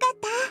っ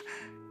た。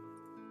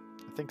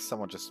I think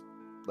someone just,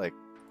 like,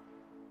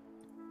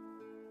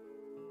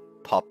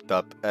 popped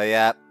up.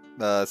 Yeah,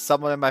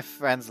 someone in my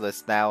friends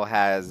list now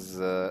has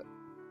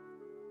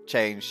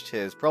changed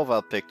his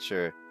profile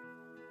picture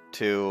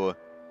to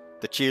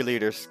the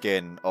cheerleader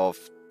skin of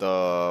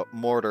the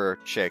mortar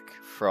chick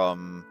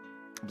from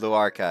Blue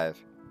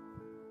Archive,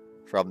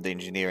 from the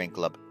engineering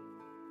club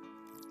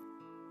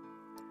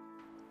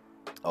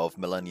of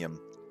Millennium.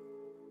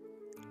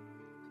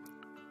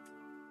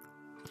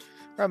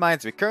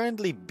 Reminds me,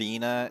 currently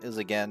Bina is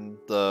again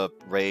the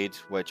raid,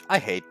 which I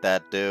hate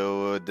that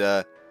dude.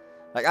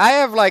 Like, I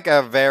have like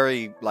a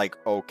very like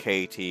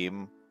okay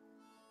team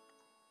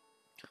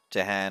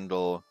to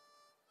handle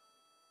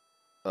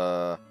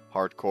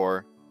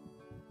hardcore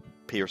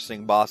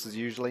piercing bosses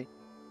usually.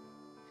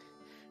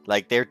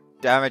 Like, their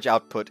damage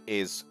output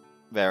is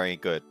very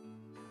good,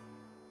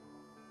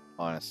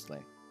 honestly.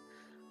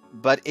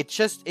 But it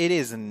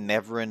is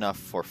never enough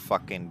for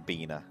fucking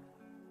Bina.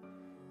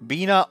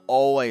 Bina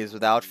always,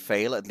 without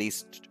fail, at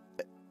least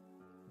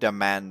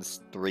demands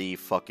 3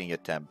 fucking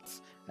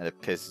attempts, and it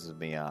pisses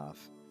me off.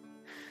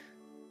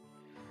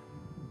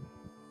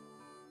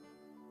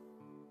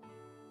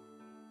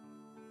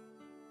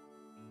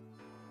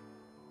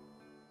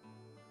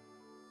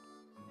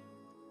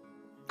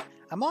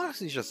 I'm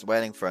honestly just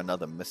waiting for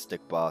another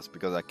Mystic boss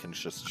because I can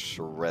just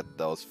shred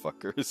those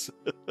fuckers.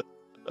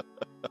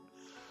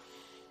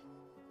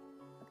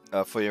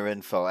 For your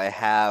info, I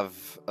have,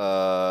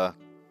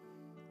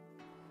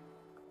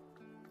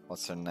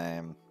 what's her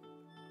name?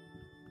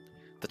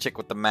 The chick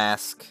with the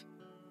mask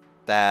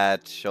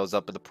that shows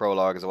up in the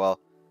prologue as well.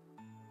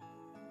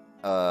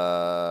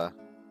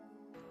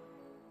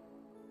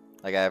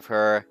 Like, I have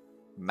her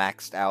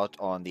maxed out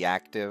on the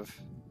active,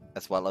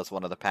 as well as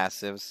one of the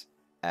passives,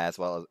 as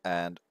well as,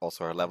 and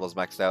also her levels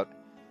maxed out,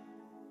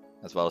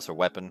 as well as her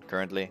weapon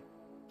currently.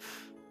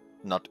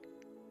 Not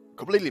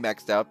completely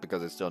maxed out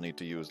because I still need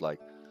to use, like,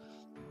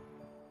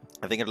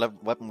 I think her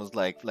weapon was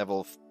like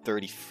level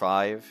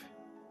 35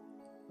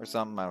 or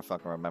something. I don't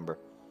fucking remember.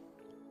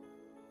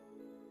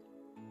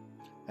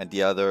 And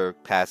the other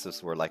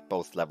passives were like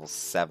both level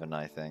 7,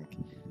 I think.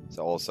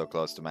 So also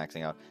close to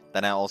maxing out.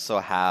 Then I also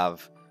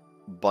have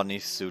Bunny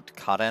Suit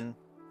Karen,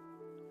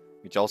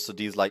 which also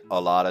deals like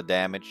a lot of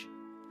damage.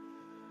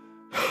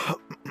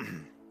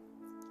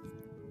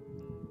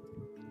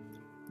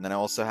 And then I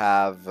also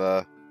have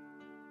what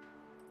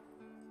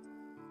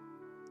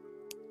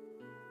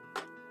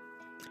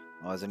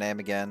was her name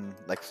again?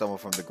 Like someone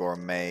from the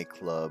Gourmet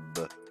Club.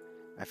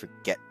 I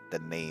forget the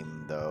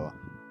name though.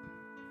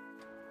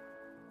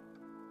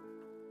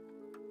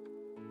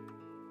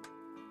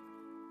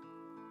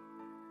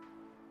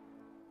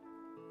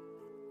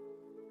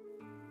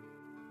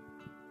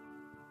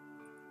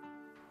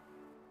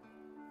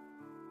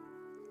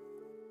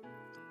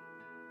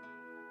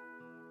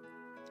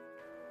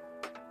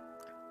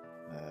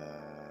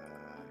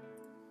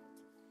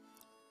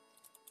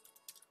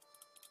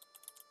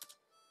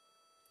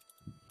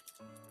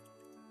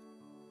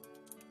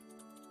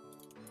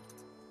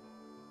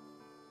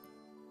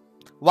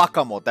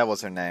 Wakamo, that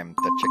was her name,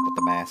 the chick with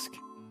the mask.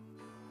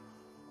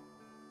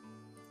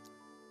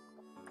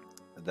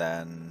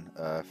 Then,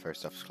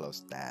 first off,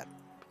 close that,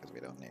 because we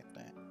don't need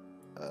that.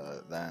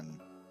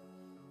 Then...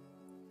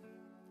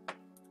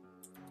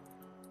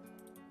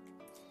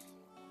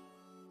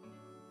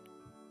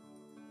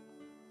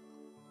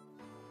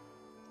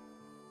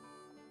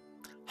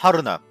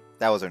 Haruna,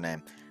 that was her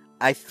name.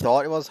 I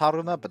thought it was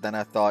Haruna, but then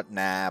I thought,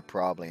 nah,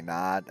 probably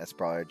not. That's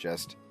probably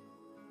just...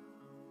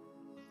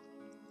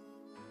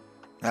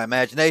 my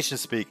imagination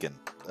speaking.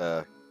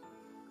 The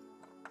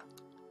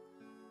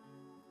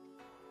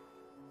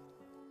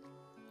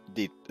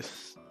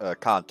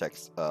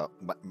context.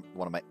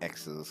 One of my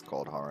exes is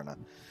called Haruna.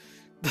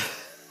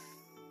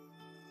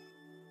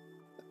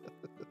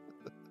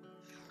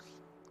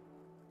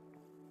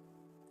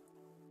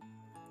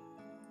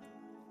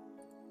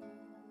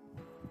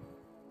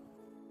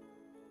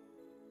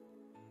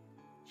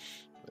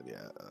 But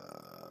yeah.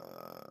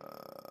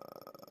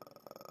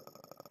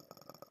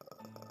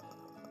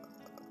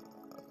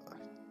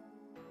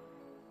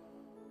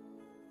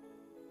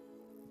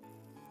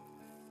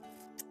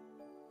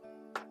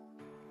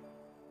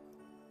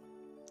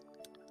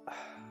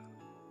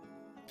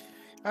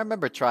 I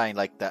remember trying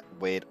like that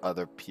weird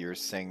other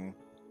piercing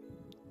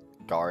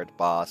guard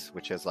boss,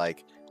 which is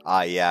like,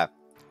 have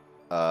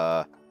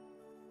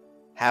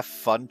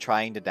fun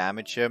trying to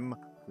damage him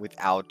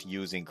without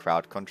using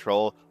crowd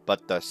control,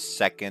 but the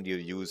second you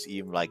use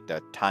even like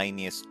the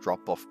tiniest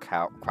drop of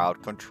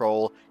crowd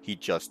control, he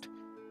just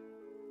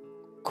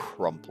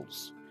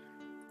crumples.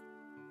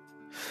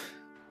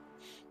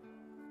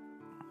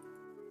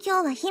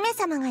 今日は姫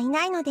様がい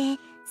ないので、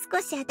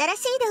少し新しい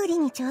料理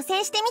に挑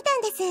戦してみた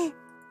んです。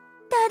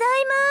ただい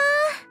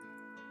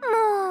ま。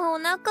もうお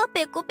腹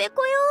ペコペ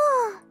コよ。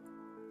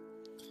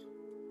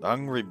The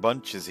hungry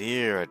bunch is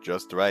here at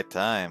just the right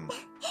time.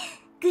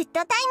 グッ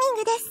ドタイミン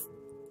グです。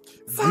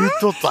さあ、グッ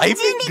ドタイミン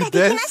グ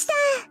です。準備ができました。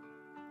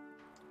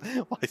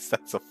Why is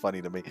that so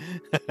funny to me?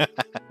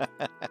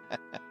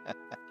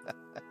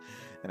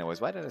 Anyways,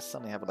 why did I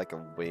suddenly have like a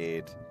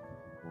weird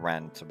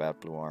rant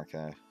about Blue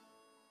Archive?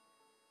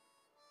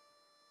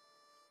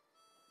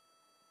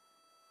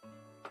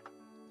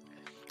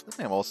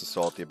 Something I'm also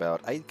salty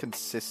about. I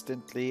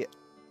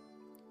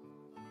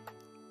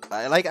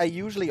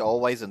usually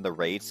always in the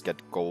raids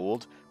get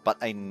gold, but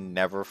I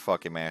never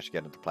fucking manage to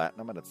get into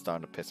platinum, and it's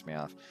starting to piss me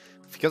off.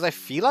 Because I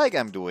feel like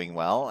I'm doing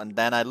well, and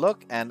then I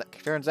look, and it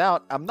turns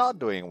out I'm not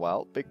doing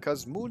well,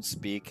 because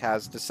Moonspeak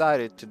has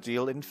decided to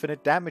deal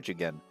infinite damage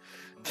again.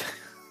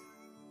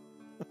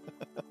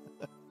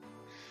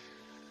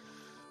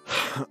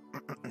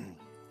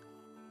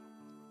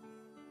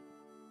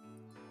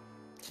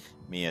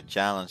 Mia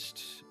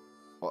challenged...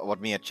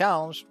 What Mia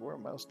challenged were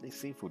mostly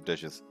seafood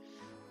dishes.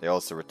 They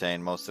also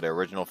retained most of their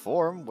original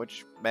form,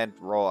 which meant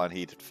raw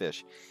unheated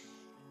fish.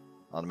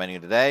 On the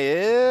menu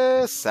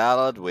today is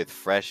salad with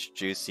fresh,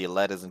 juicy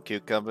lettuce and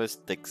cucumbers,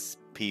 thick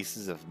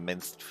pieces of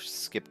minced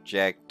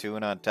skipjack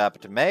tuna on top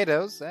of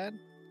tomatoes, and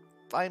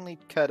finely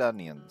cut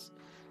onions.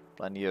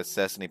 Plenty of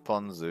sesame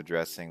ponzu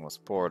dressing was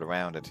poured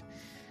around it.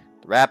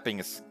 The wrapping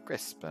is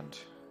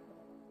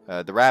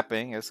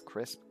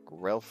crisp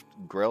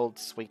grilled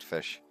sweet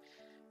fish.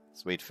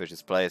 Sweet fish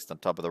is placed on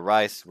top of the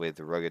rice with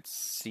rugged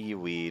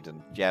seaweed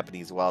and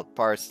Japanese wild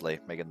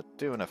parsley, making the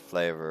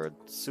tuna-flavored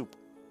soup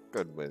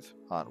good with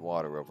hot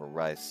water over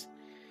rice.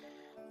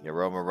 The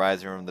aroma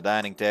rising from the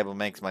dining table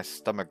makes my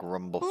stomach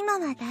rumble. 今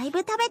はだいぶ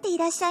食べてい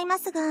らっしゃいま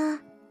すが、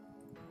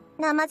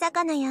生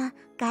魚や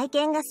外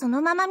見がそ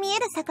のまま見え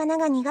る魚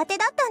が苦手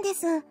だったんで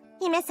す、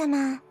姫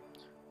様。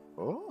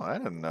Oh, I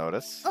didn't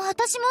notice.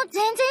 私も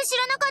全然知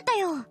らなかった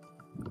よ。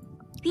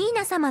フィー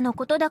ナ様の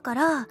ことだか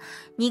ら、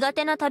苦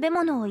手な食べ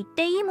物を言っ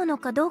ていいもの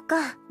かどう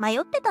か迷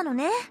ってたの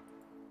ね。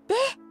で、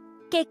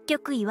結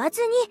局言わ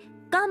ずに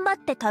頑張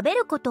って食べ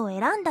ることを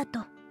選んだ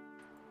と。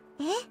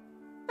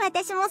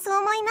私もそう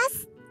思いま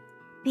す。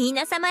フィー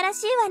ナ様ら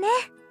しいわね。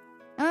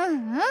う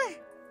んうん。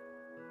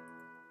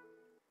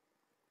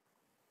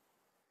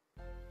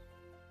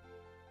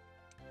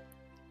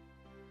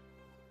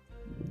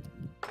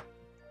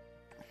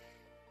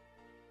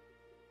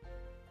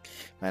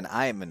Man,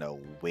 I am in a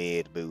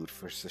weird mood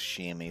for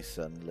sashimi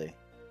suddenly.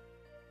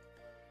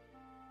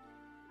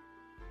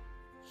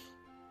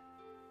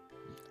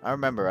 I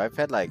remember I've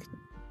had like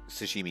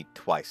sashimi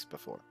twice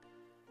before.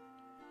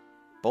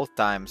 Both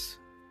times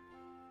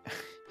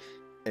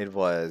it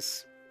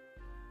was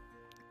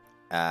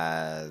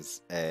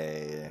as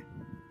a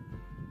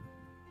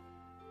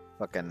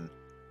fucking...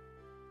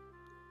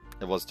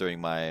 It was during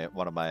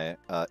one of my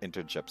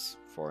internships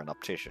for an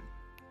optician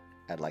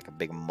at like a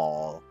big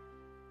mall.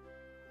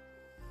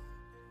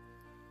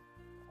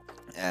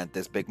 And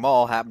this big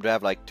mall happened to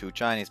have like two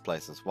Chinese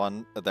places.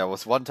 There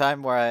was one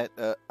time where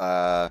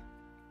I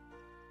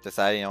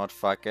decided, you know what,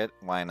 fuck it,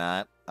 why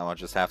not? I want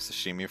to just have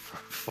sashimi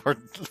for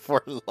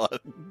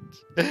lunch.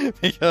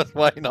 Because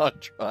why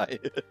not try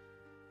it?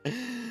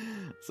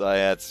 So I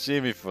had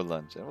sashimi for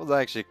lunch. It was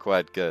actually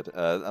quite good.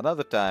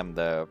 Another time,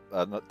 though,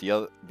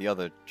 the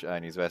other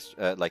Chinese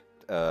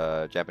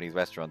Japanese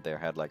restaurant there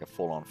had like a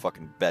full-on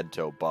fucking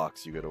bento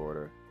box you could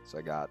order. So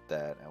I got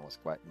that, and it was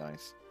quite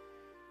nice.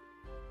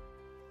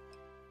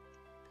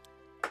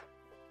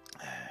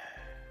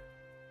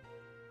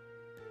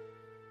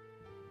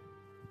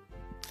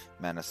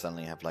 Man, I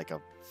suddenly have like a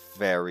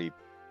very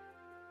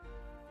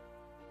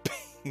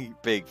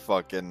big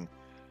fucking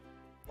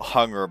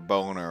hunger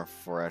boner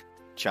for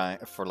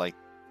for like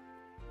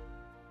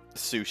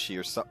sushi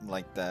or something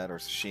like that, or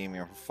sashimi,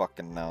 or who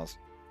fucking knows.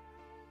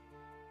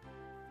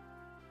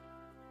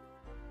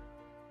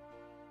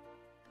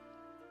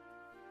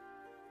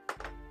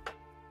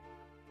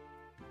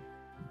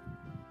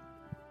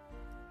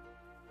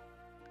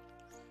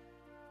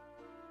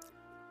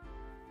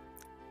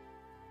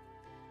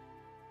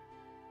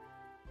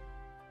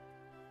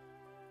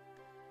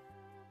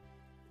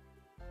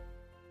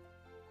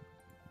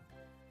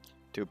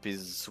 Two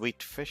pieces of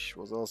sweet fish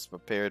was also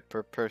prepared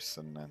per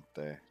person, and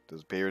they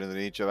disappeared into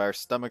each of our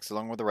stomachs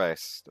along with the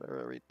rice. Did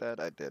I read that?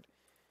 I did.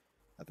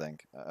 I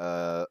think.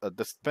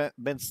 The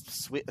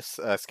minced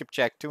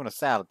skipjack tuna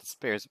salad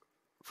disappears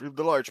from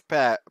the large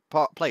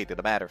plate in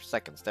a matter of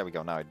seconds. There we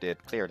go. Now I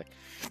did clearly.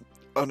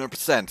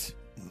 100%.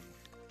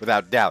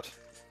 Without doubt.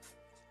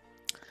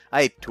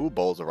 I ate 2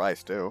 bowls of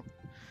rice too.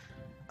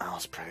 That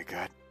was pretty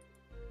good.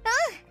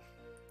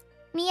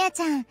 みや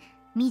ちゃん、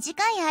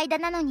短い間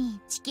なのに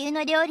地球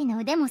の料理の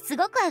腕もす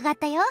ごく上がっ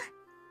たよ。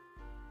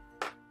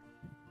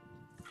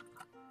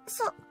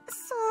そう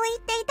言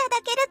っていた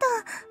だけると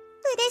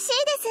嬉し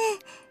いで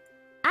す。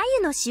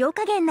鮎の塩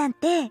加減なん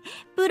て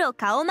プロ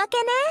顔負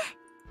けね。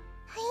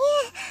い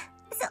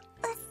え、それほ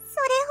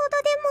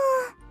どで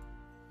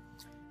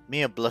も。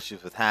Mia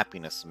blushes with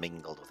happiness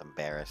mingled with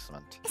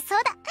embarrassment. そ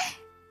うだ、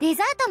デ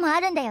ザートも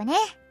あるんだよね。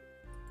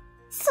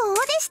そう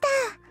でした。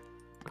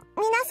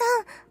皆さ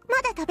ん、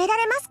まだ食べら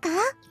れますか？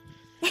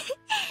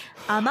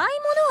甘いも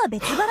のは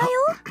別腹よ。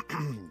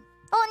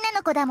女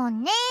の子だも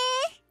んね。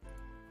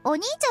お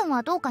兄ちゃん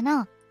はどうか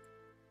な？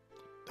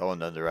 Don't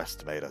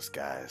underestimate us,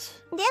 guys.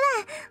 では、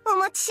お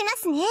持ちしま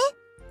すね。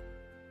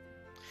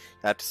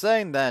After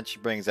saying that, she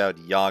brings out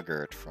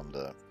yogurt from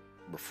the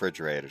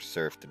refrigerator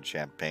served in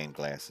champagne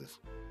glasses.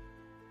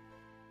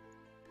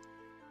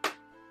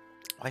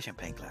 Why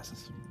champagne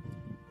glasses?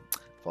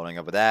 Following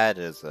up with that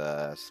is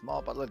a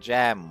small bottle of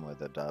jam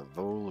with a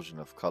divulsion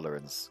of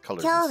colors 今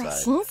日は inside.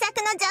 新作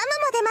のジャム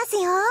も出ます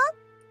よ。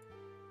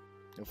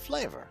New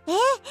flavor.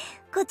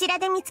 こちら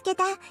で見つけ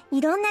たい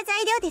ろんな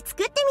材料で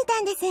作ってみ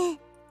たんです。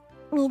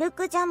ミル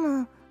クジャ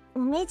ム、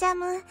梅ジャ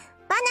ム、バ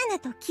ナナ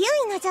とキウ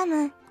イのジャ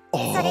ム、そ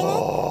れに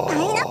パ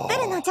イナップ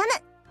ルのジャム。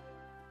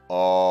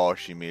Oh,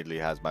 she immediately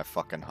has my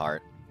fucking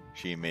heart.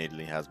 She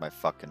immediately has my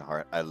fucking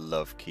heart. I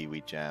love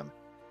kiwi jam.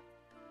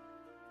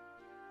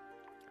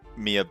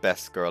 Mia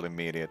best girl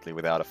immediately,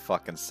 without a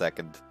fucking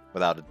second,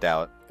 without a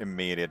doubt.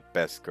 Immediate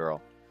best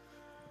girl.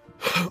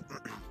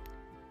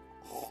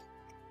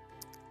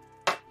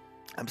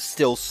 I'm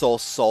still so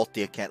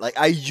salty I can't. Like,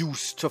 I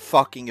used to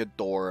fucking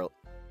adore,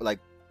 like,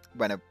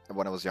 when I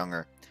was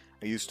younger,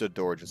 I used to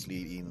adore just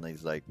eating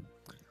these, like,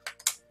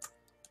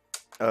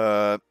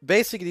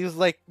 basically it was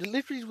like,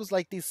 literally it was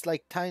like these,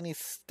 like, tiny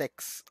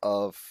sticks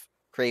of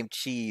cream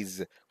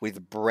cheese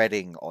with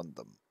breading on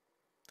them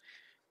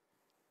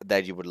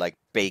that you would, like,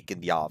 bake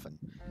in the oven.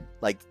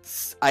 Like,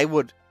 I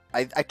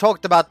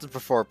talked about this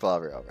before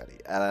probably already,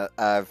 and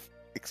I've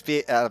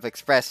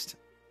expressed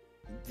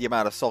the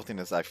amount of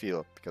saltiness I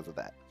feel because of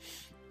that.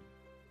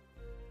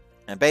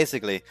 And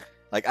basically,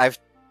 like, I've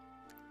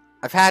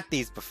had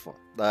these before.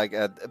 Like,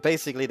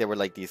 basically they were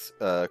like these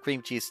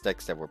cream cheese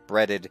sticks that were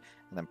breaded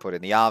and then put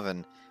in the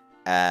oven,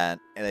 and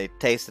they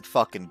tasted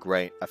fucking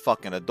great. I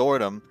fucking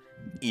adored them,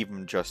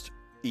 even just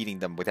eating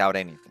them without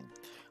anything.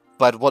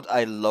 But what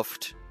I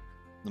loved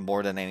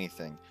more than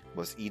anything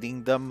was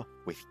eating them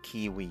with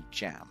kiwi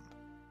jam.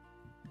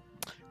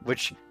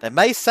 Which, that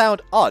may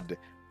sound odd,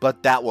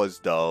 but that was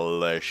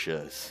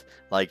delicious.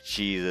 Like,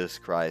 Jesus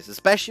Christ.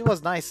 Especially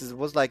was nice, it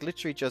was like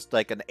literally just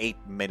like an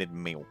 8-minute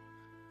meal.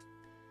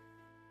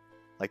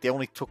 Like, they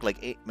only took like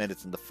 8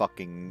 minutes in the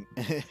fucking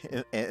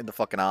in the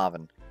fucking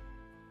oven.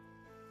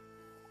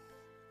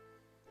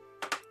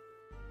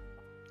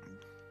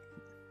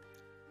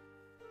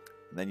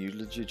 And then you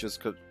literally just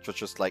could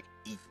just like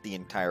eat the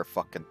entire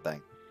fucking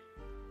thing.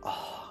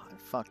 Oh, I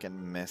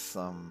fucking miss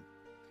them.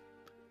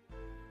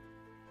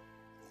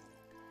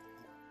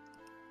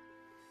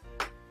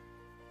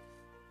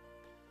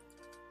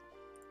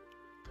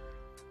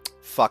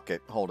 Fuck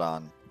it. Hold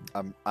on.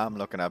 I'm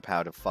looking up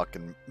how to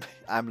fucking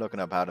I'm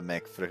looking up how to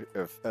make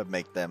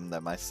them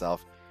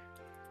myself.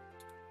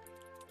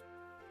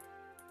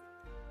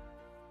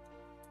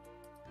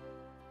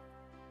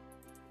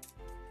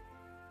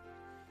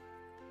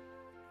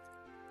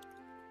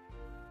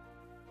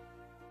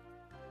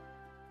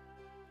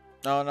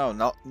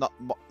 No,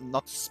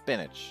 not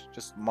spinach.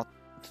 Just not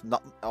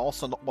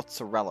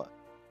mozzarella.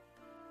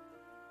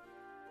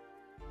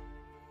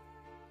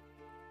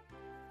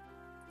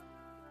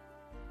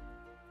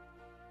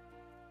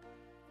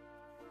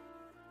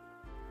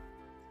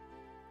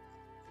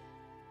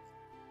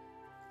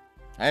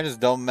 I just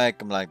don't make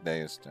them like they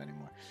used to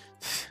anymore.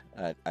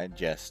 I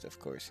jest, of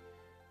course.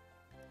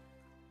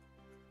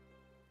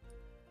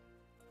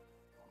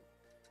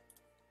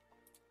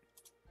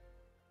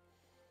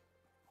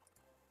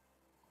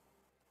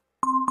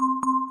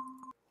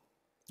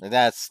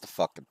 That's the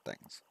fucking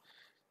things.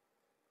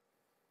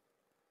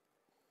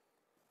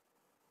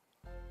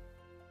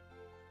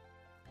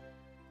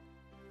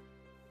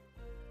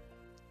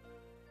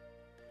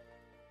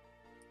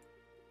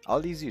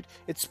 Aldi Süd.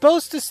 It's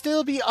supposed to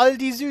still be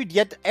Aldi Süd,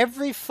 yet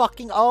every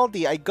fucking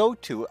Aldi I go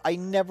to, I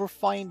never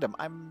find them.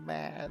 I'm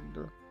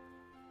mad.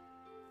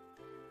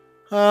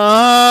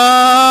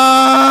 Ah!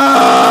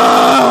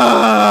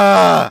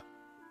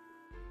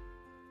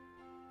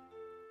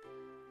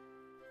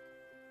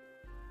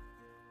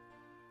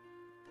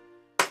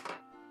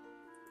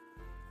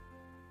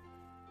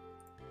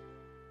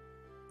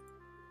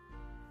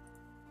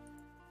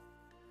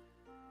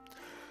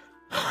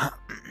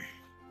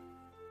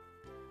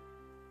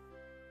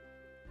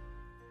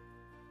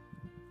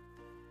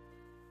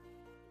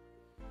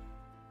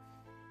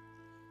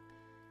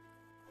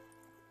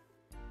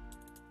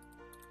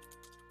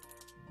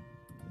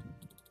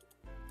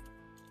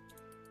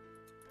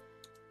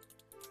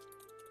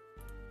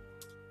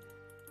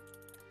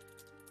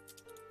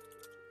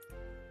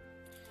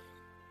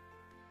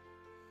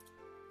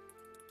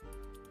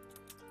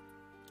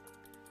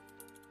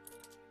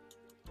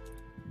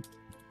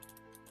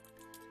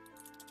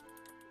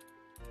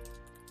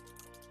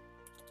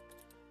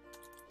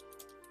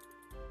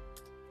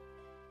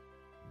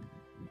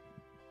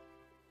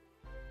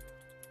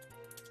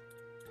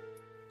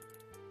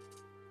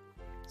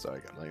 So I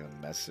got like a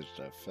message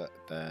that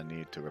I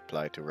need to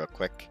reply to real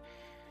quick.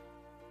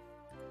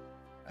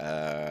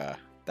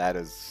 That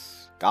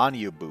is gone,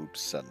 you boobs,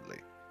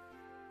 suddenly.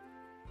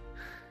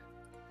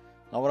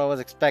 Not what I was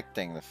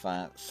expecting to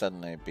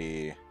suddenly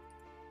be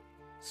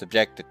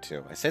subjected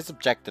to. I say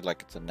subjected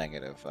like it's a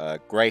negative.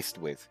 Graced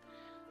with.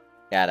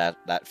 Yeah,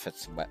 that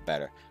fits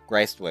better.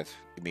 Graced with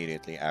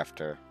immediately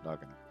after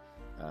logging.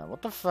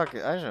 What the fuck?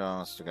 I should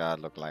honest to God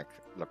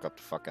look up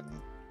the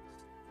fucking.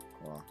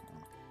 Well,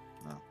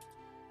 no.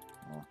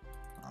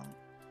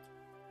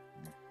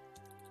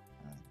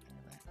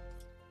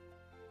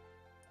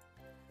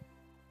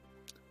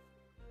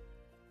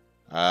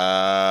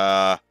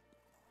 Oh,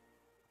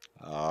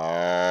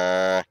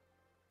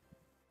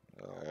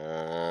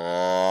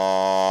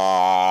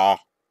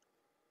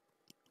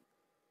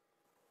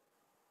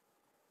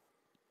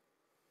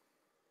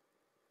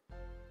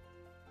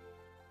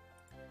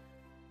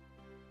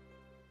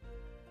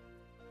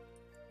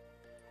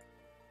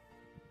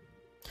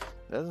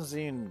 doesn't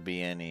seem to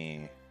be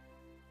any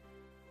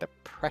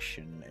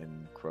depression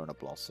in Chrono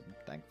Blossom,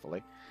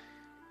 thankfully.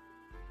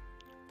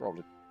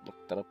 Probably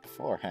looked that up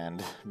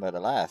beforehand, but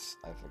alas,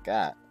 I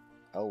forgot.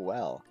 Oh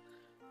well.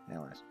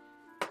 Anyways.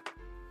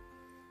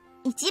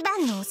 一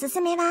番のおすす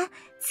めは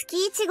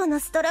月いちごの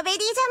ストロベリー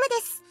ジャムで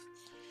す。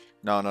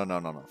 No.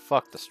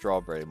 Fuck the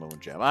strawberry moon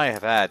jam. I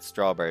have had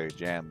strawberry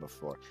jam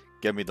before.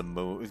 Give me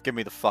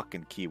the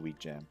fucking kiwi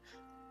jam.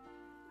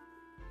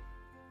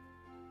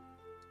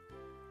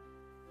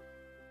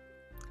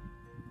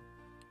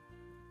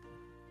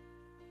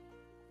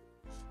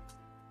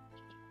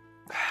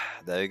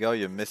 There you go,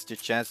 you missed your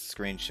chance to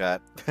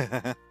screenshot.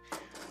 You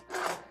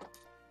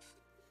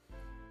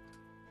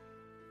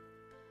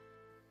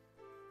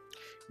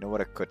know what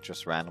I could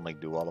just randomly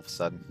do all of a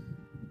sudden?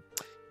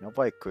 You know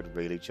what I could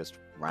really just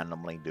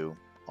randomly do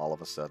all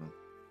of a sudden?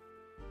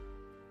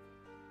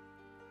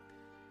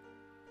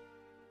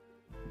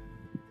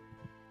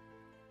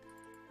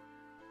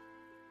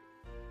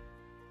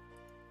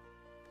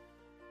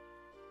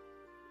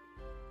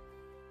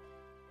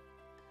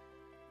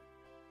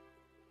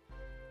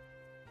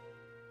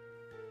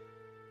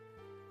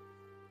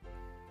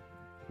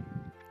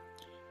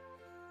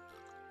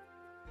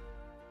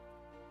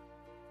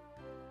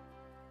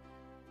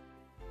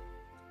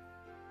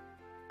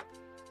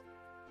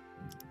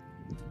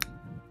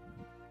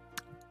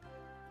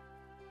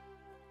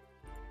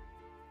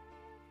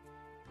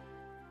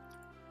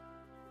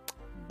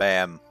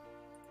 Bam.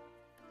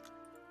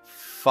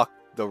 Fuck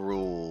the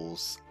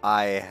rules.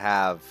 I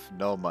have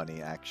no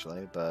money,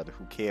 actually, but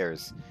who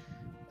cares?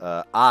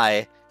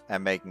 I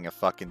am making a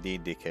fucking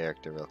D&D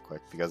character real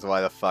quick, because why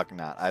the fuck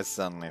not? I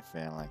suddenly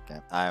feel like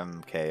it.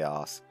 I'm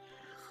chaos.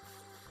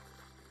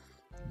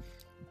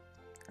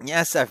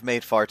 Yes, I've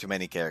made far too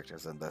many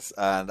characters in this,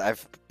 and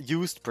I've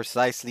used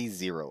precisely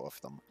 0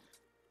 of them.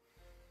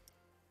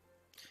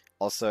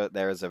 Also,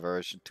 there is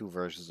two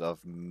versions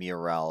of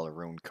Mirel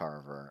Rune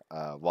Carver.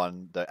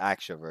 One, the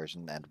actual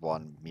version, and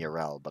one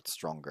Mirel, but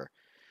stronger.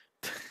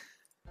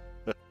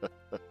 I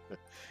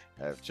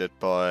have Jit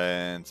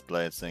points,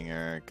 Blade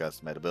Singer,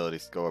 custom ability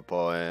score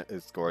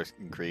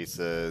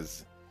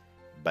increases.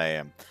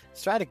 Bam.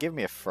 It's trying to give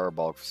me a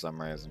Furball for some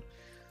reason.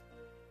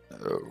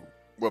 Oh.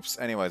 Whoops.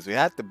 Anyways, we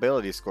had the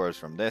ability scores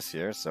from this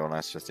here, so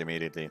let's just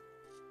immediately.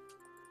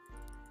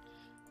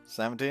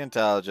 70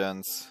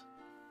 intelligence.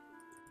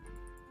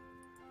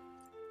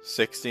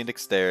 16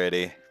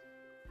 dexterity,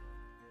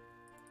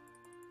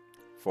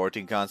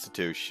 14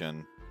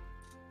 Constitution,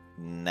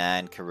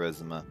 9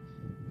 Charisma,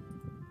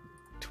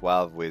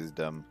 12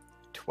 Wisdom,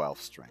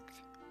 12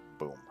 Strength.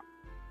 Boom.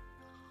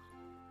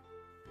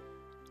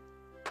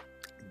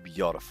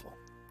 Beautiful.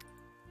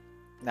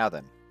 Now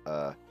then,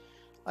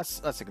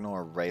 let's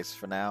ignore race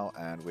for now,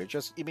 and we're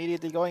just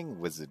immediately going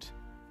wizard.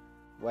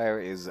 Where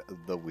is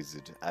the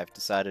wizard? I've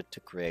decided to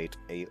create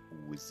a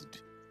wizard.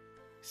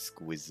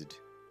 Squizzard.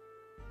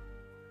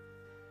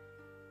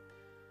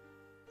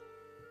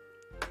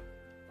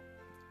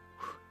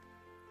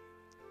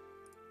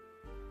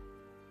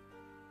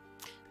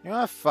 You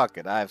know what? Fuck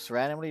it. I've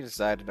randomly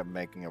decided I'm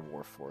making a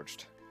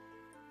Warforged.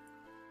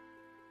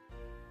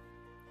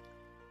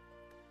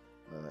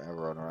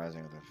 Eberron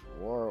Rising of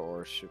the War,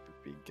 or should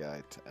it be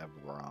Guide to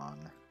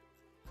Eberron?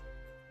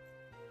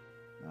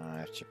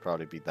 It should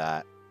probably be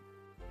that.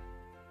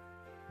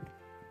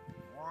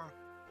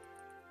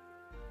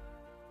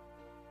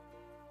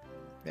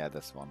 Yeah,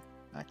 this one,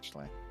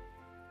 actually.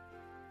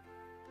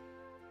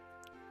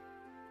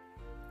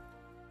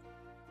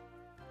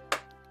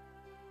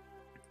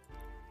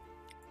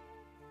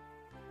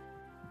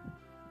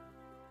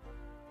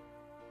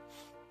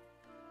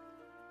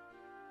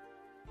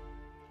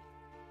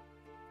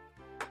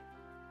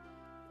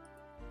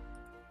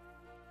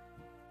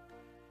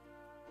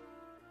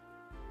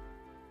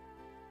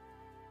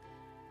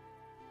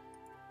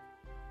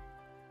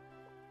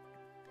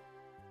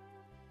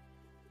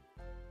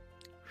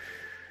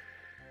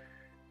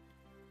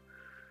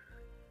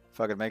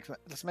 Fuck it,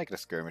 let's make it a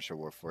skirmisher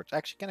warforged.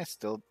 Actually, can I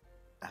still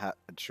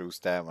choose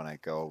that when I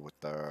go with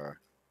the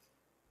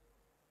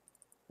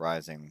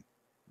Rising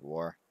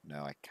War?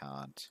 No, I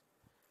can't.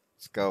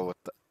 Let's go with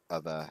the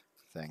other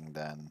thing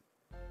then.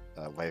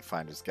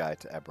 Wayfinder's Guide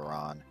to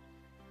Eberron.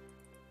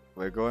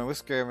 We're going with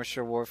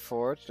skirmisher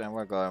warforged, and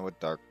we're going with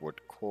Darkwood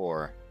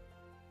Core.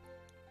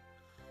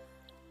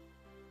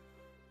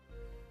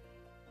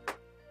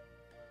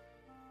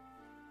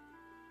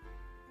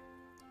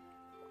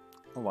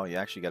 Oh wow, you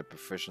actually get a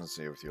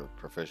proficiency with your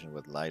proficient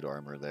with light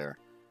armor there.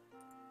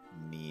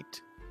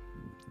 Neat.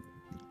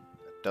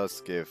 It does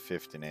give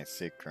 15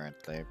 AC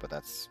currently, but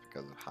that's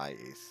because of high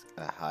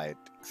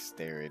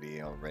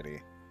dexterity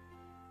already.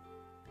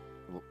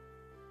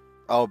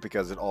 Oh,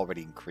 because it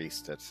already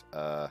increased it.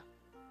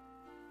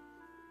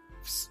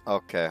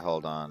 Okay,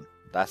 hold on.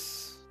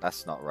 That's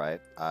not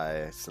right.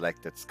 I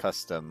selected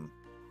custom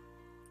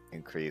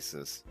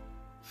increases.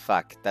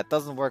 Fuck, that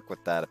doesn't work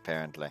with that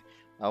apparently.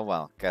 Oh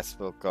well, guess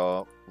we'll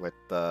go with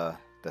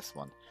this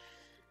one.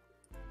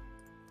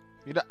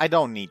 I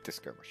don't need the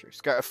skirmisher.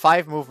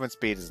 5 movement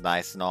speed is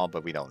nice and all,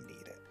 but we don't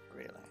need it.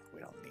 Really, we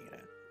don't need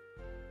it.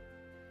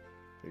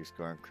 Please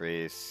go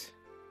increase.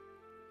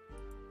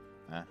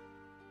 Huh?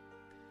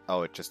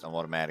 Oh, it just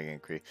automatically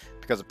increase.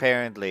 Because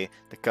apparently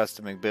the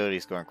custom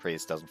ability score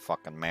increase doesn't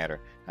fucking matter.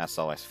 That's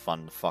always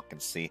fun to fucking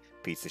see.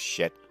 Piece of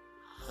shit.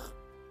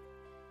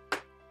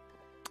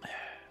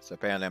 So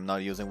apparently I'm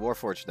not using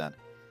Warforged then.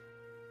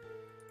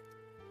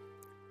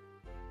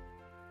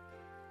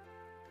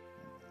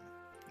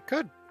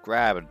 Could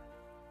grab an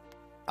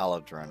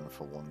Aladrin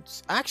for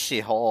once. Actually,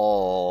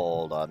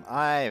 hold on.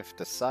 I have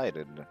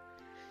decided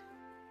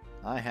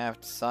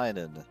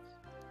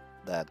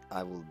that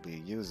I will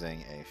be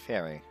using a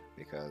fairy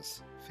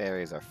because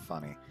fairies are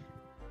funny.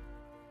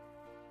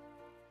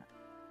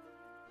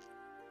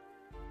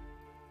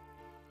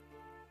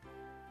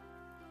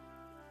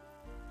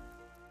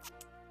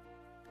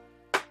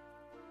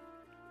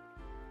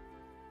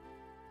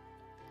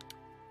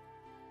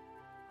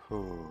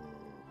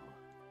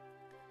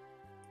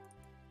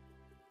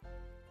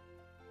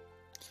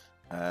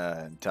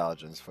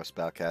 Intelligence for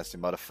spellcasting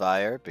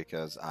modifier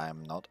because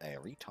I'm not a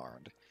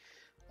retard.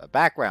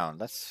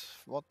 Background.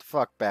 What the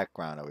fuck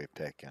background are we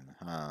picking?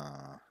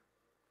 Huh.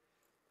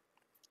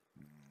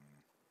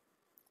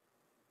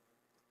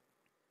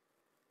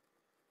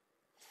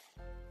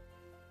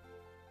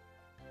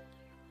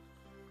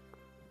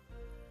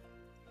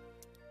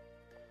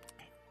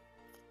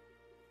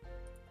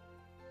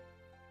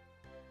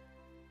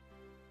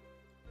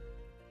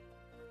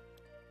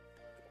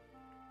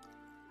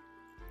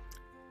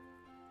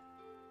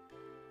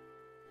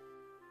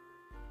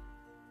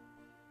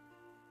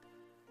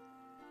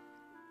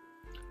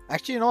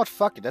 Actually, you know what?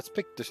 Fuck it. Let's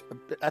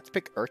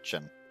pick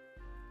Urchin.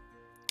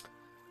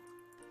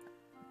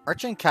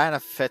 Urchin kind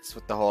of fits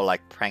with the whole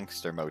like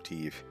prankster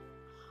motif.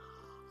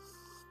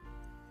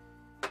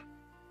 So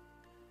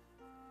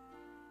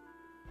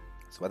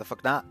why the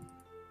fuck not?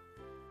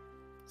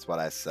 That's what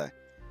I say.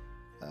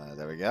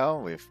 There we go.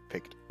 We've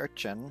picked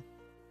Urchin.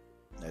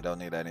 I don't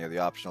need any of the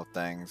optional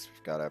things.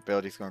 We've got our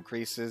ability score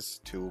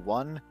increases to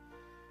 1.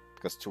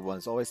 Because 2-1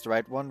 is always the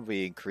right one,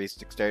 we increase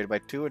dexterity by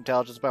 2,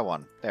 intelligence by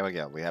 1. There we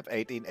go. We have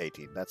 18.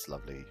 That's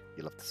lovely.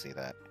 You love to see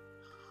that.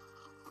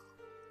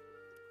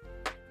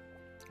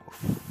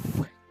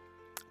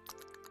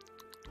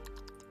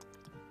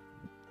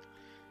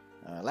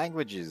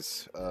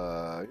 Languages. You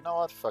know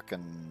what?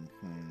 Fucking...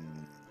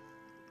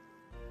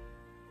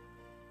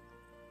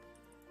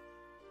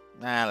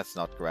 Nah, let's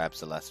not grab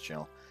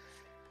Celestial.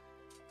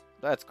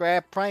 Let's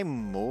grab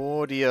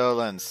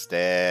Primordial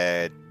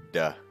instead.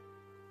 Because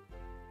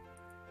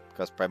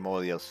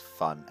Primordial's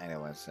fun.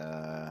 Anyways,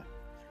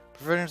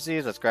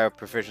 proficiencies. Let's grab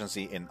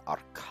proficiency in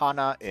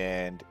Arcana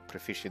and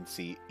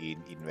proficiency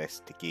in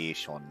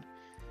Investigation.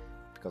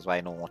 Because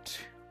why not?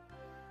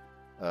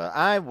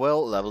 I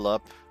will level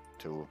up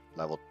to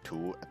level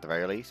 2 at the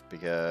very least,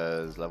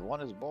 because level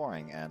 1 is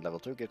boring, and level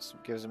 2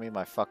 gives me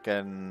my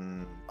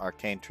fucking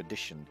Arcane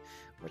Tradition,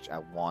 which I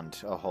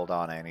want. Oh, hold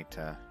on, I need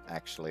to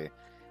actually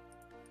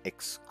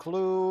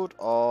exclude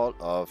all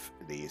of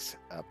these.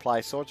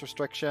 Apply Swords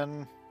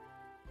Restriction.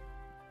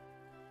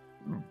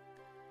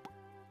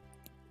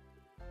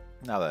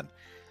 Now then,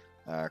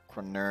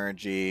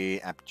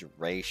 Chronergy,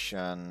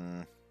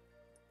 Abjuration,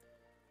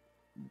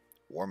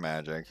 War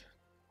Magic.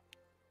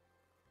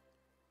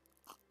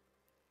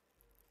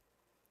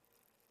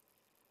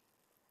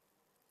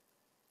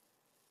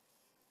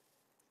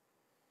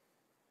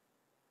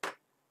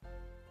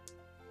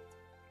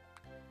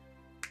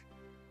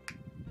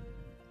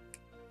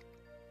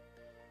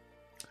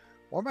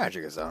 War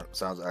Magic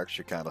sounds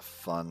actually kind of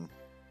fun.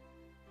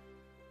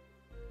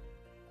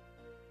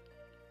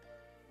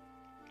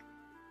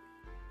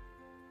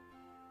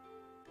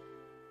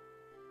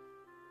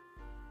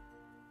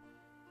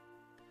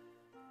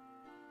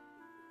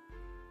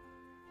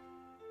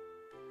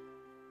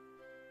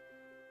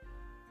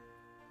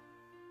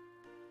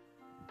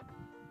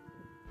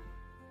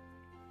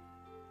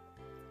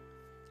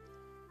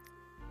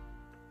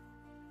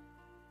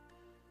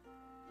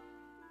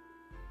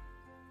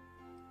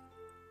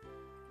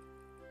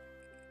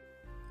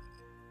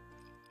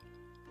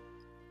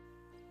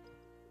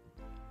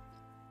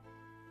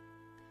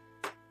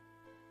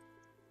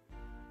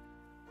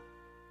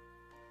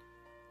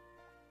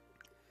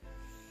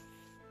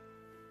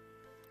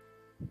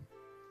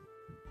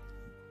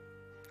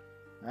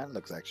 That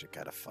looks actually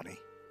kind of funny.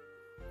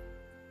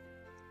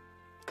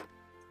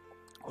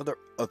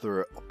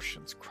 Other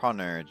options.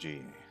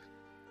 Chronergy.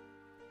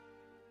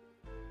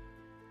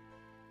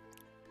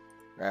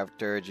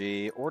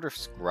 Graviturgy. Order of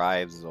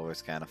Scribes is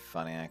always kind of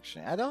funny,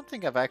 actually. I don't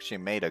think I've actually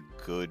made a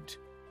good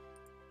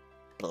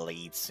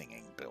blade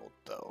singing build,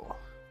 though.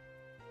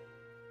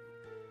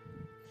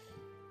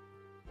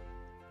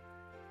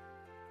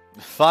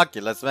 Fuck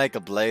it, let's make a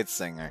blade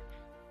singer.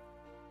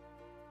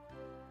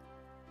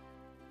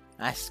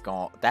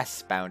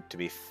 That's bound to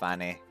be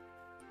funny.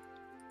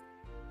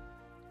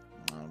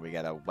 We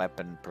got a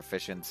weapon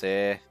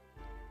proficiency.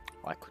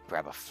 Oh, I could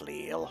grab a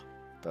flail,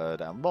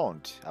 but I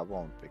won't. I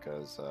won't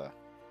because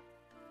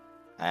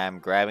I am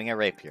grabbing a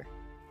rapier.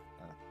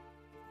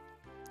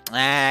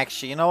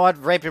 Actually, you know what?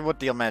 Rapier would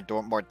deal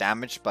more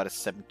damage, but a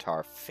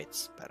scimitar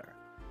fits better.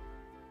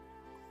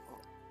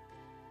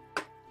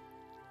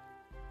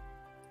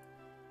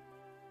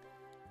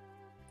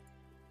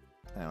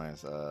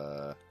 Anyways,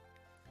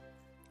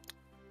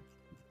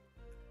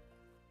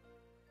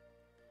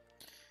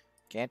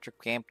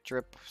 cantrip,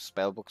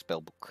 spellbook,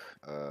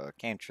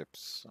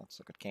 cantrips. Let's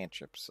look at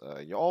cantrips.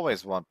 You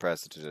always want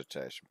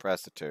prestidigitation.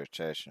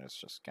 Prestidigitation is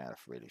just kind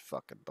of really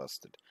fucking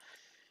busted.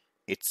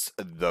 It's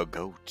the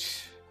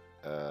goat.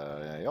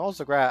 I'm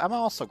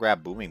also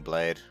grab Booming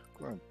Blade.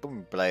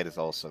 Booming Blade is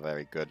also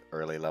very good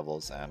early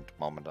levels, and the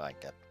moment I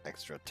get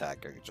extra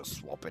attack, I can just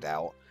swap it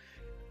out.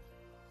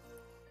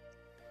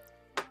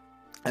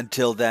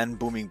 Until then,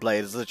 Booming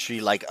Blade is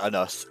literally like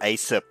a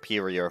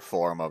superior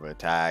form of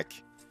attack.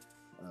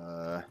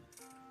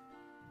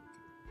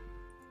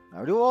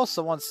 I do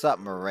also want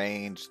something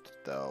arranged,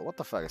 though. What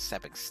the fuck is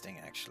Sapping Sting,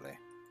 actually?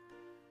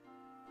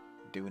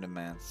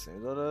 Dunamancy.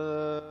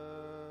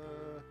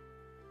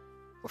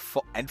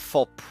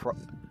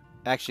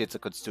 Actually, it's a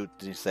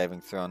Constitution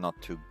saving throw,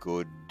 not too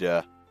good.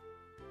 You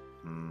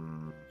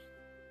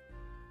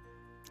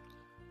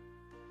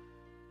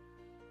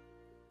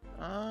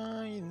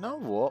know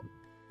what?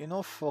 You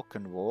know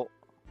fucking what?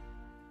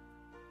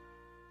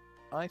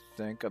 I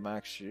think I'm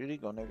actually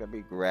gonna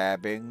be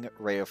grabbing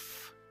Ray of...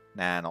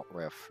 Nah, not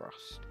Ray of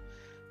Frost.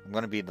 I'm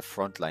gonna be in the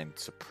front line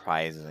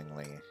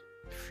surprisingly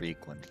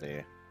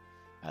frequently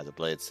as a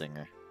Blade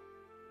Singer.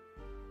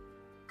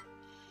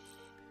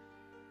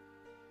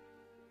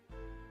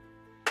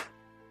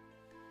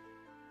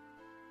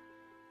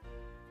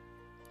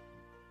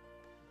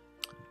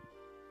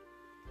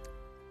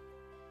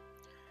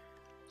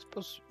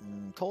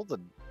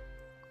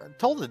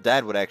 Told the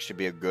Dead would actually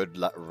be a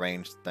good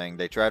ranged thing.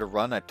 They try to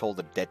run, I told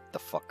the Dead the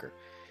fucker.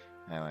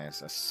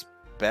 Anyways,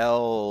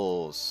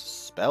 spells.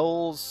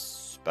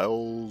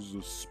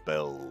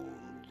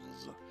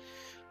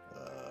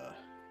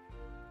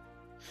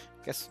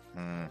 Guess.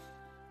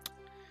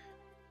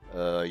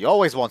 You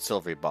always want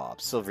Silvery Bob.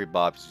 Silvery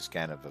Bob is just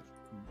kind of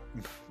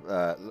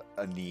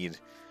a need.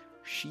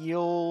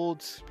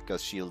 Shield,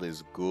 because shield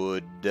is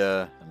good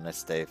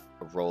unless they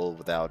roll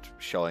without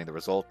showing the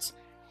results.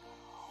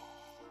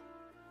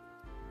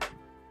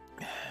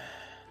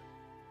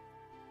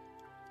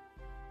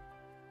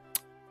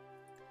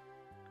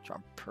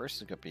 Charm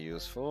Person could be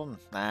useful.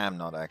 Nah, I'm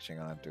not actually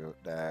gonna do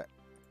that.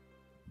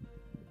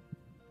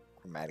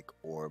 Chromatic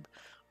Orb.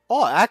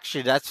 Oh,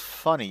 actually, that's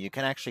funny. You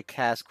can actually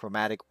cast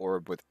Chromatic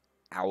Orb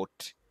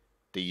without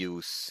the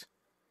use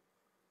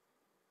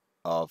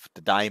of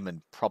the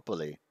diamond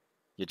properly.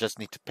 You just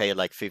need to pay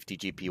like 50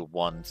 GP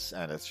once,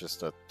 and it's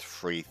just a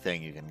free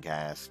thing you can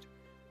cast.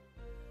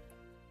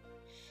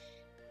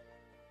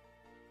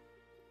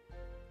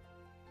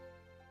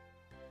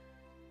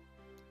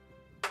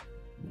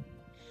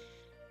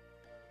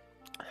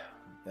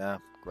 Yeah,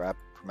 grab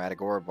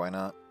Chromatic Orb, why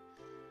not?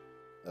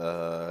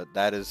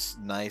 That is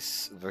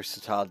nice,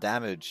 versatile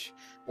damage.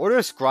 Order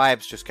of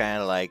Scribes just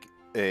kind of like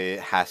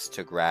has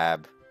to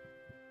grab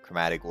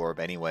Chromatic Orb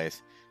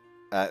anyways.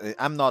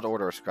 I'm not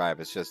Order of Scribe,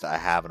 it's just I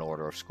have an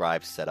Order of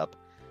Scribes set up.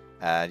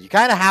 You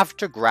kind of have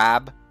to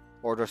grab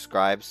Order of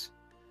Scribes.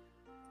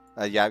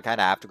 Yeah, I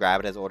kind of have to grab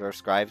it as Order of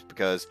Scribes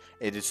because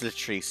it is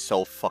literally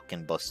so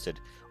fucking busted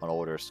on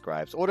Order of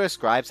Scribes. Order of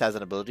Scribes has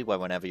an ability where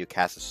whenever you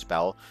cast a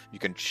spell, you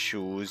can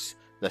choose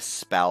the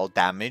spell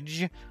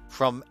damage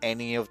from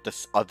any of the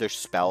other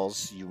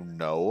spells you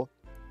know.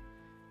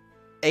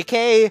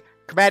 AKA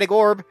Chromatic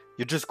Orb,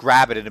 you just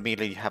grab it and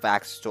immediately have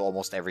access to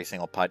almost every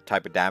single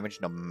type of damage,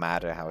 no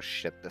matter how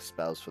shit the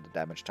spells for the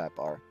damage type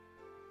are.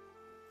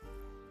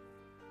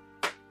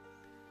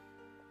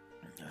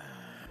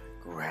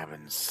 Grab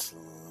and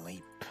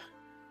sleep.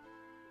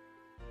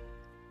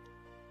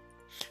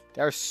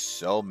 There are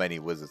so many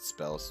wizard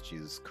spells,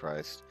 Jesus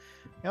Christ.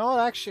 You know what,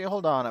 actually,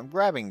 hold on, I'm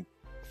grabbing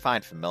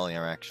Find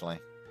Familiar, actually.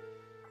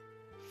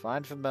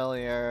 Find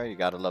Familiar, you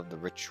gotta love the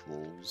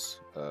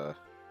rituals.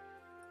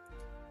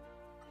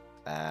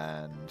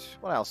 And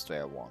what else do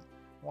I want?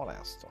 What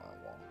else do I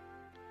want?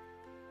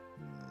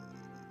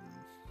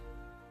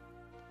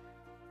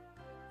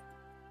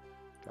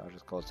 God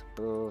just calls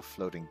it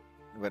floating.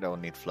 We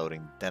don't need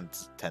floating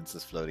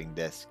tenses, floating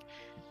disc.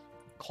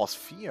 Cause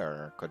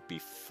fear could be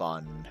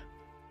fun.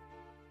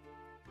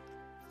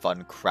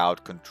 Fun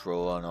crowd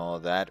control and all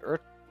that.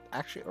 Earth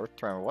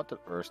Tremor. What did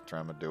Earth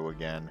Tremor do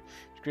again?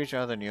 Creature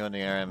other new in the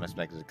area must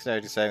make a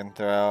dexterity saving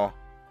throw.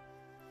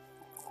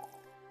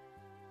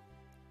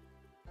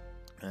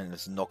 And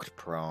it's knocked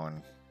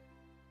prone.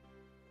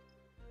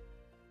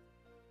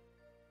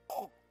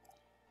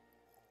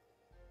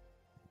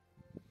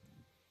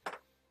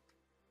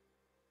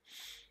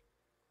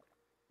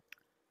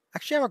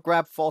 Actually, I'm gonna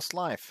grab False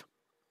Life.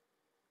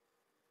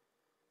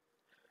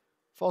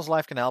 False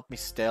Life can help me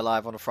stay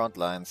alive on the front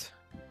lines.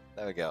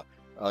 There we go.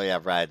 Oh yeah,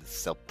 right, it's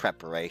still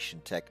preparation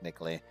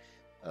technically.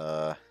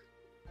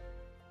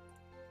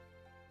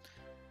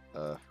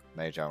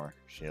 Mage Armor,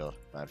 Shield,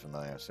 Find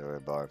Familiar, Silver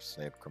Barb,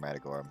 Sleep,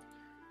 Chromatic Orb.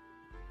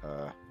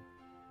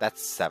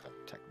 That's 7,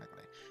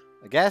 technically.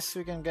 I guess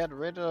we can get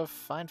rid of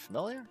Find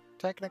Familiar,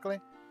 technically.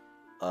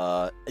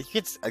 Can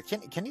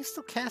you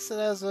still cast it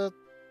as a...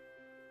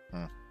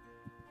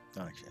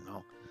 Don't actually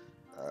know.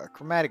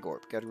 Chromatic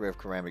Orb. Get rid of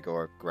Chromatic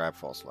Orb, grab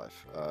False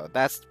Life.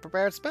 That's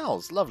prepared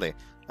spells. Lovely.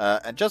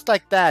 And just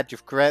like that,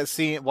 you've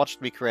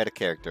watched me create a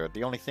character.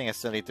 The only thing I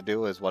still need to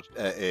do is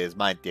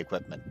mind the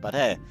equipment. But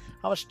hey,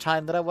 how much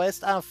time did I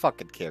waste? I don't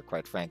fucking care,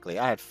 quite frankly.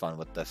 I had fun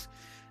with this.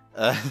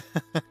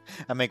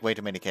 I make way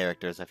too many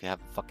characters if you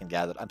haven't fucking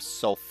gathered. I'm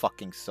so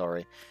fucking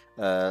sorry.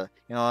 You know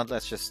what,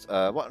 let's just,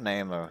 what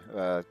name,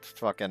 what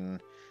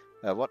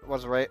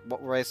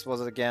race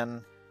was it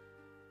again?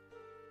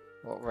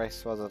 What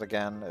race was it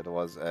again? It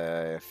was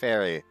a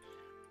fairy.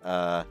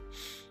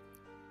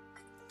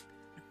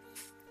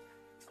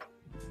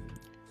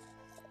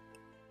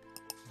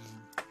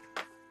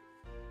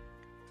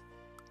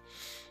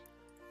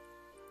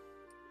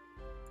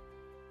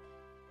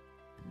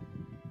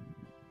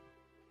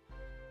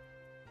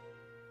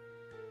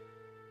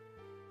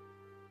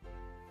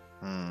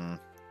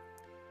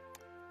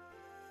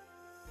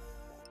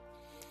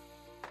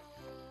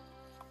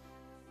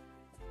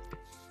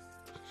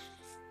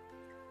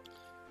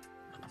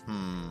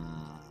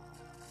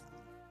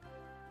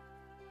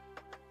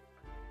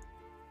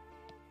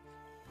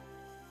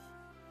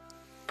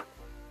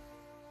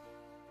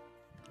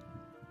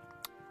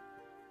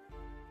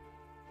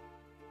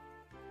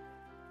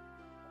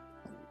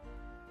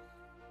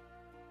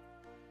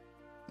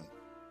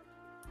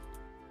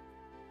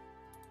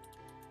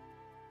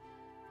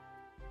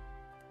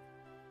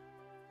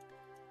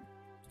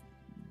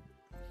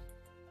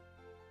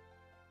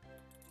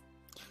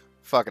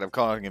 Fuck it, I'm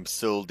calling him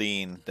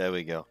Sildine. There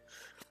we go.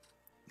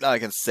 Now I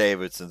can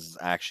save it since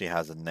it actually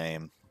has a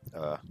name.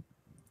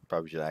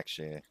 Probably should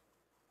actually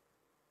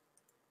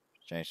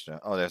change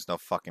the... Oh, there's no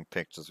fucking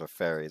pictures of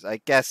fairies.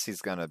 I guess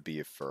he's gonna be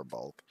a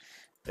furbolg.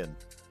 In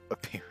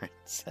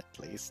appearance, at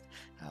least.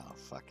 I don't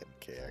fucking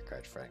care,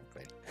 quite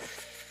frankly.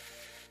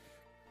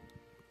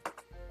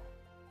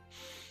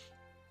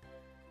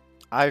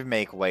 I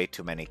make way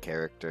too many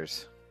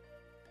characters.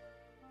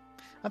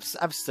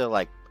 I'm still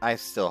like, I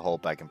still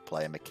hope I can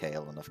play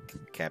Mikhail in a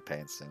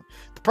campaign soon.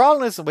 The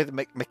problem is with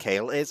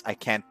Mikhail is I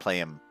can't play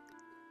him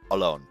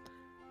alone.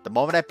 The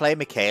moment I play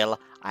Mikhail,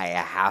 I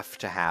have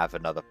to have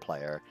another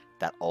player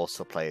that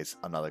also plays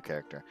another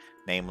character,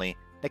 namely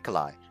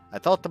Nikolai. I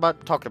talked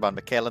about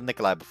Mikhail and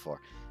Nikolai before.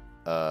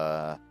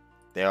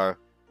 They are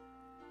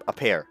a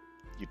pair.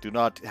 You do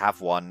not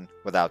have one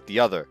without the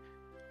other.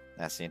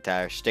 That's the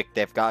entire shtick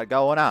they've got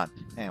going on.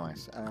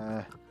 Anyways, すご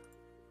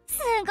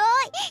い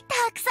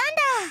たくさん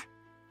だ。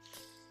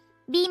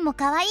瓶も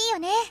可愛いよ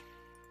ね。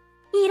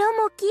色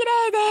も綺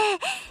麗で、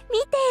見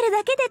ている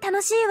だけで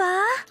楽しい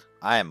わ。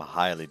I am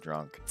highly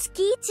drunk.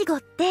 月イチゴ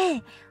っ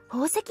て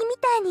宝石み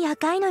たいに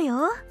赤いの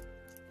よ。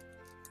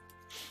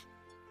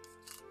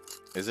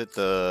Is it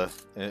the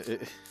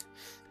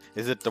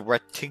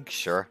red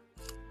tincture?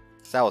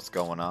 Is that what's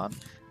going on?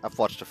 I've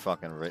watched a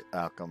fucking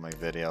alchemy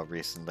video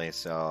recently,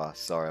 so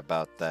sorry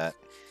about that.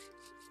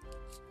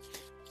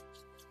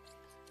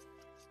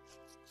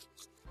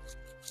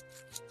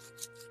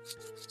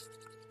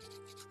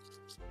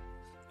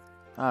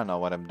 I don't know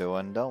what I'm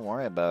doing. Don't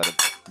worry about it,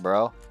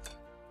 bro.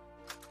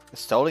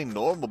 It's totally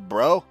normal,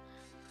 bro.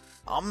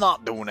 I'm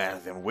not doing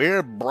anything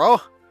weird,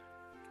 bro.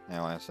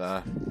 Anyways,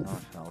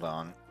 hold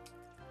on.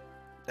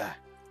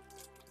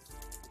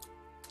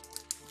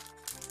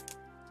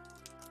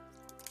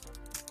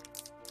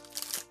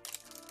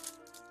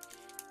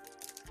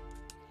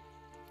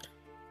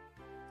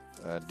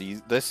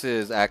 This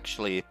is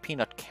actually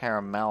peanut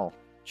caramel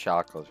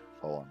chocolate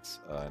ones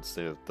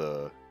instead of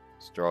the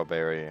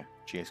strawberry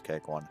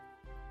cheesecake one.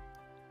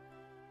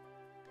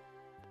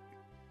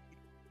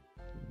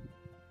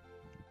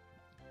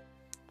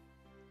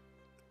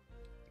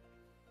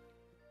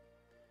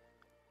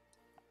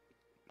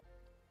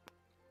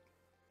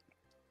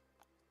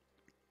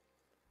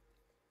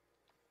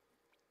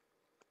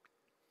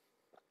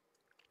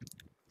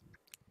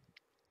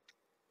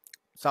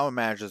 Someone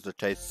manages to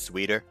taste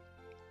sweeter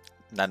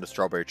than the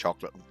strawberry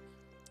chocolate.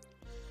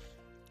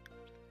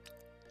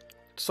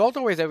 Salt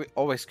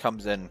always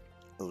comes in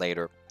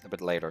later, a bit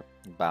later,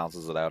 and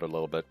balances it out a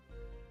little bit.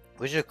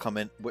 We should come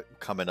in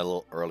a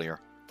little earlier.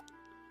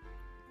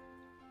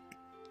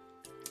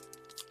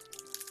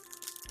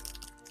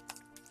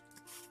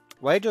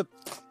 Way to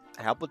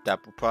help with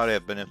that would probably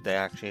have been if they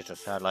actually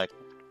just had like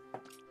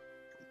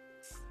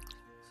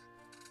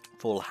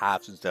full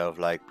halves instead of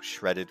like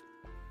shredded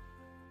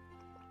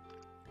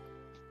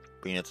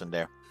peanuts in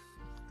there.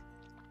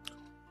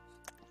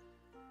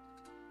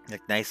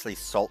 Like nicely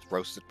salt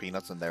roasted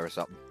peanuts in there or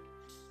something.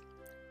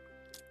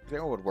 I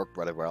think it would work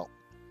really well.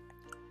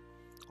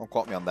 Don't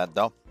quote me on that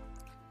though.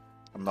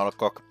 I'm not a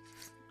cook.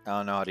 I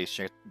don't know how this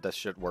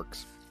shit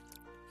works.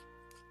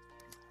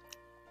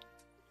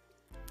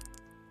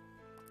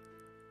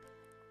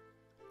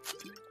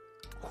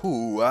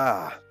 Ooh,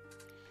 ah.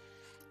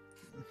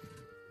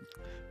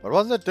 But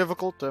wasn't it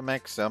difficult to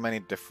make so many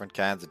different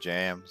kinds of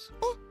jams?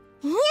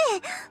 いえ、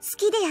好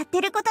きでやっ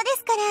てることで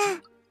すか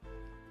ら。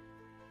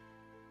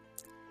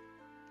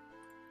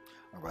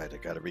Alright, I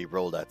gotta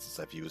re-roll that since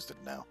I've used it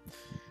now.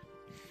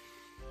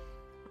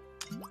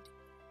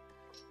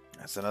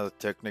 That's another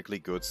technically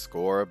good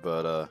score,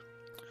 but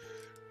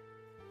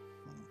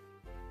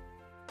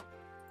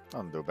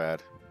not too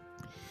bad.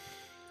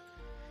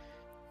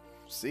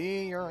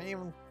 See, you're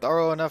even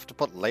thorough enough to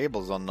put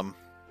labels on them.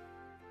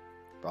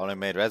 Probably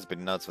made recipe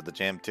notes for the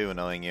jam too,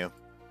 knowing you.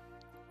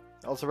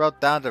 Also wrote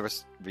down the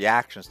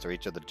reactions to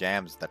each of the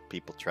jams that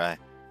people try. なん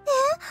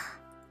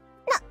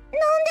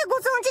でご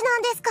存知な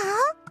んですか？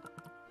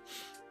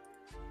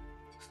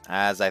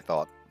 As I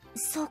thought.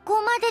 そ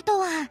こまでと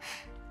は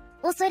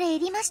恐れ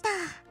入りました。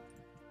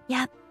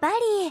やっぱ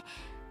り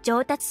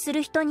上達す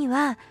る人に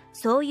は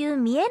そういう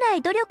見えな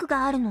い努力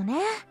があるの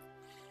ね。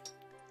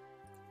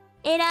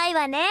偉い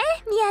わね、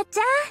ミヤち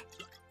ゃん。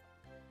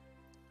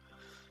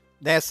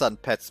Their son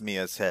pets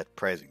Mia's head,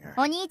 praising her.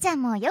 お兄ちゃ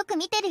んもよく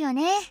見てるよ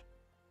ね。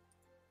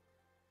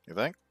You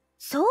think?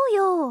 そう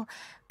よ。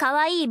可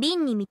愛い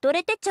瓶に見と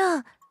れてちゃ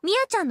ミ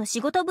ヤちゃんの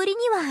仕事ぶり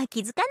には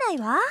気づかない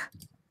わ。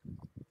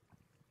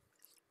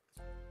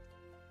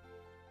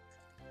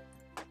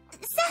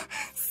さ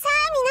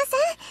あ皆さん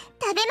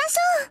食べまし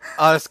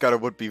ょう。 Honest God,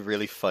 it would be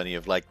really funny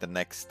if like the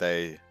next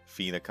day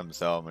Fina comes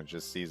home and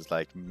just sees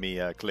like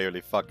Mia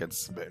clearly fucking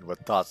smitten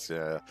with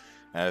Tasya,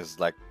 and it's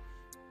like,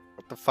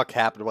 what the fuck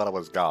happened while I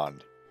was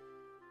gone?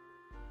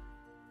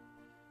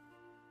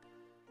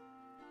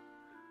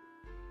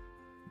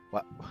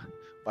 What?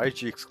 Why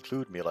did you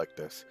exclude me like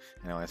this?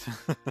 Anyways.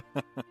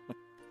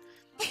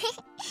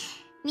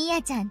 ミ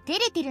ヤちゃん照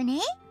れてる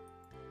ね。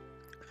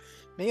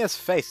 Mia's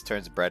face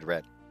turns bright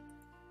red.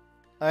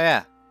 Oh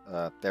yeah,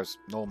 there's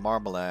no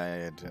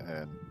marmalade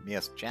in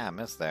Mia's jam,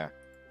 is there?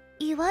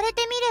 言われ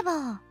てみれ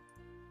ば。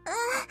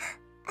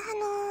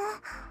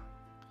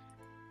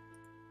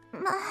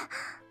マ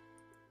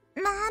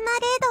ーマ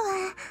レード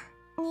は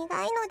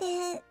苦いの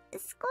で少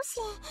し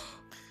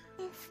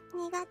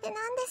苦手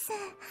なんです。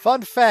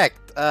 Fun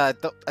fact, I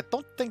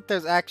don't think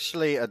there's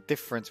actually a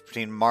difference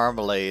between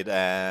marmalade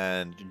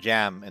and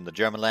jam in the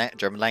German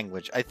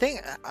language. I think,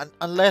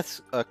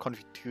 unless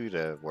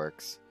Konfitüre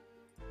works.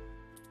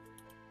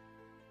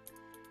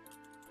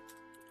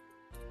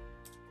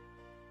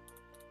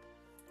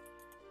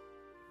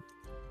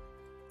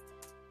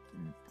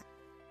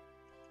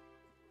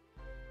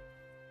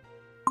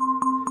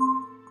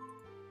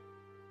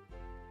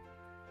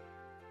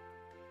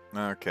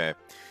 Okay.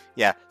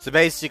 Yeah, so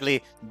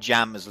basically,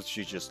 jam is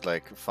literally just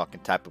like a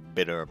fucking type of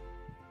bitter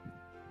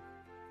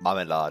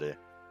marmelade.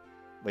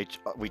 Which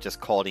we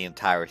just call the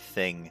entire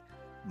thing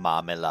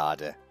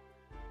marmelade.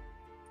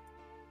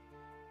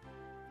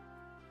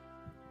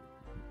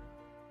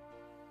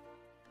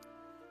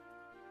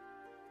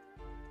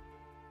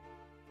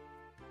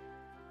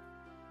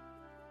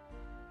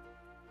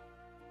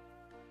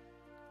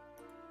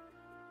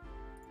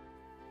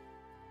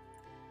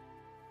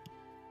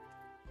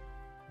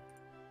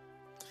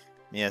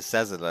 Mia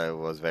says it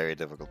was very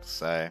difficult to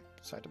say.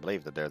 It's hard to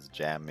believe that there's a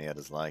jam Mia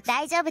dislikes.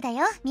 大丈夫だ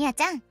よ、ミヤ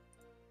ちゃん。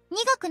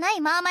苦くない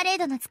マーマレー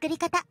ドの作り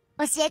方、教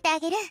えてあ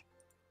げる。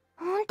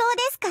本当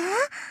ですか？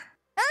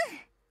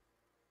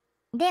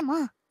うん。で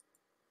も。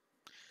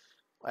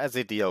Let's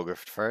eat the yogurt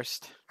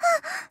first.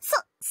 そ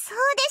う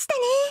でした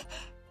ね。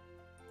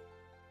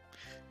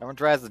Everyone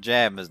tries the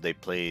jam as they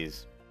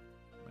please.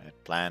 I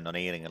had planned on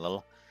eating a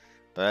little,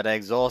 but I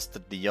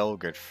exhausted the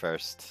yogurt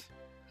first.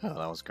 Oh,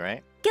 that was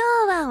great. 今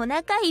日はお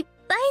腹いっ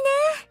ぱいね。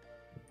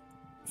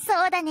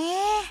そうだね。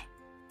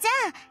じゃ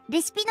あ、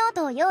レシピノー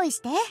トを用意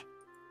して。はい。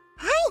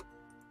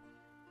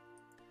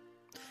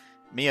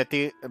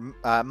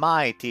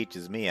Mai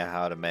teaches Mia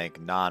how to make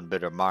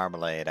non-bitter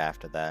marmalade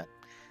after that.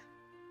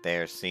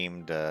 There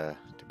seemed to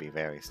be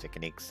various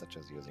techniques, such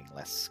as using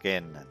less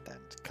skin and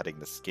then cutting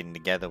the skin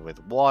together with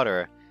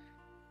water,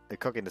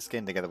 cooking the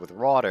skin together with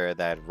water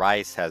that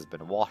rice has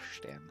been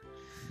washed in.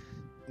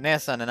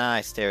 Nessan and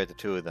I stare at the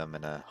two of them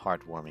in a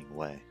heartwarming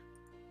way.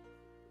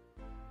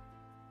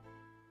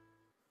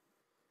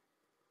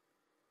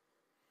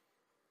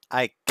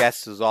 I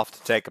guess is off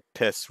to take a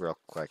piss real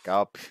quick.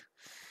 Hold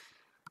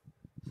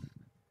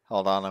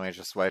on, let me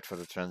just wait for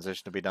the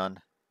transition to be done.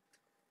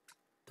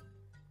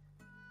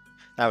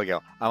 There we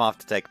go. I'm off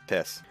to take a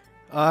piss.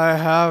 I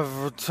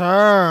have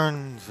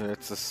returned.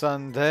 It's a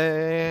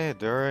Sunday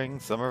during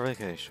summer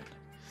vacation.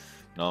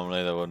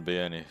 Normally there wouldn't be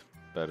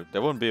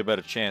a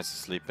better chance to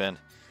sleep in.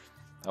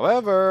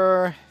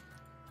 However,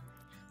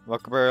 I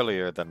woke up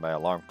earlier than my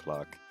alarm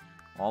clock.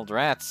 Old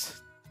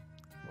rats.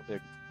 It'll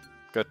be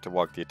good to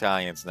walk the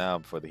Italians now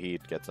before the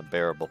heat gets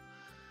unbearable.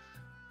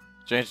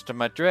 Change to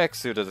my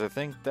tracksuit as I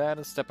think that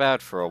and step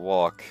out for a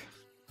walk.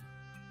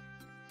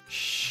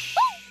 Shh.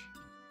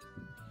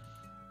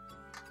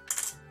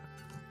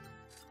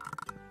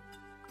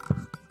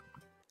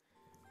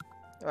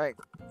 Alright.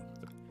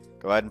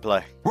 Go ahead and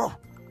play.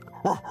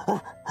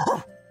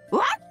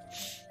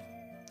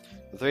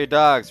 The three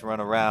dogs run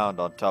around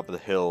on top of the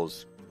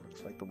hills.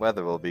 Looks like the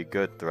weather will be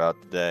good throughout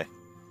the day.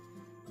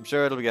 I'm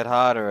sure it'll get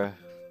hotter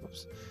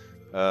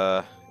if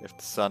the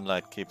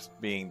sunlight keeps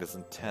being this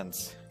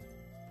intense.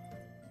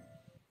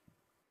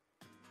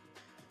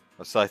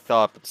 Or so I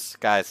thought, but the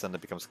sky suddenly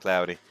becomes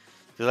cloudy.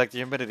 Feels like the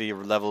humidity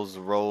level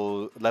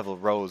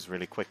rose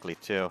really quickly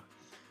too.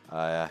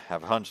 I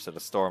have a hunch that a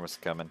storm is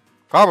coming.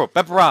 Carbo,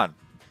 Pepperon!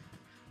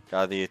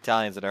 Got the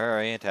Italians in a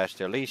hurry, attach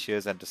their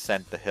leashes, and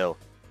descend the hill.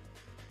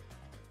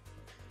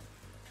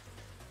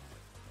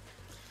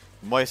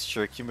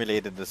 Moisture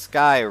accumulated in the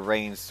sky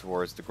rains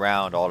towards the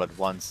ground all at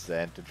once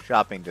and into the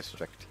shopping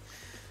district.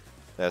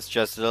 There's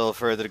just a little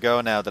further to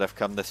go now that I've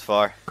come this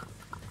far.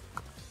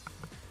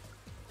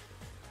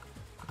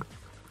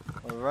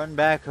 We'll run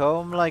back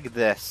home like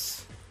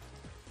this.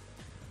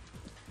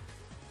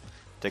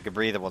 Take a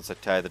breather once I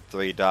tie the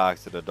three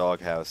dogs to the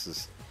dog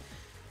houses.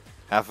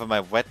 Half of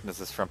my wetness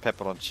is from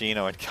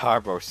Pepperoncino and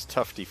Carbo's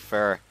tufty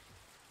fur.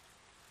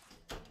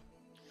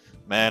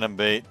 Man, I'm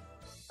beat.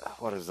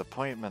 What a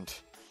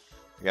disappointment.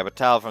 I grab a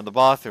towel from the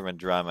bathroom and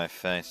dry my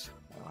face.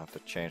 I'll have to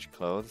change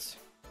clothes.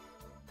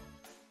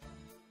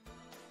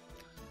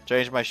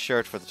 Change my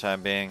shirt for the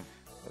time being.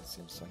 It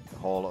seems like the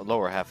whole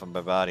lower half of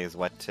my body is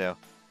wet too.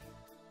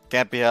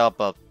 Can't be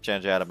helped, I'll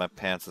change out of my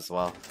pants as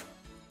well.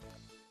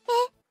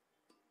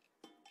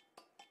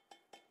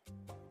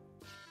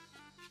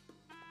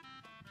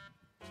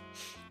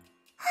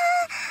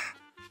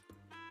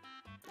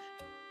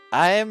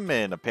 I'm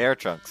in a pair of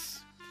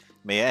trunks.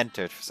 Mia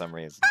entered for some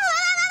reason.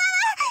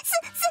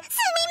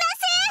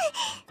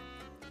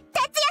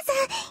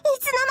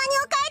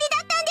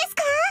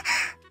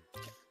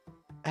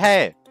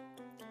 Hey,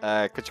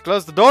 could you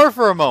close the door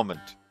for a moment?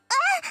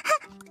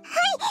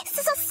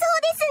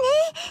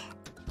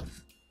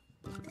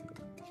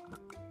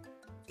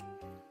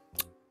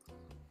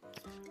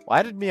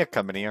 Why did Mia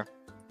come in here?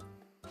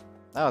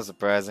 That was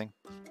surprising.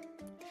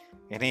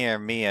 You can hear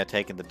Mia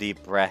taking the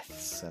deep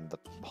breaths in the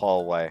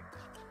hallway.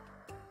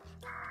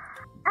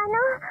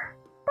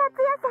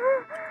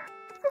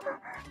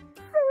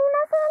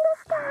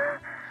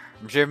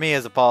 I'm sure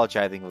Mia's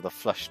apologizing with a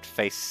flushed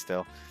face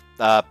still.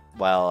 In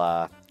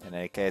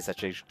any case, I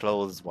changed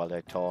clothes while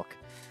I talk.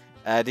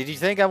 Did you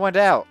think I went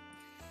out?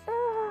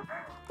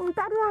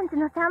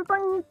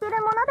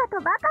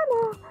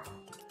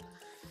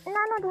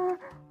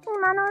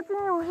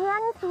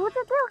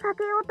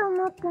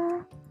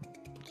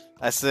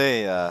 I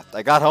see,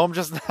 I got home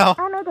just now.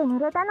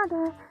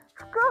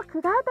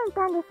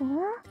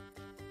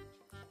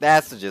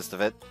 That's the gist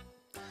of it.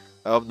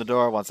 I opened the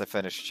door once I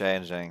finished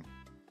changing.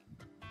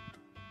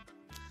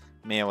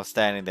 Mia was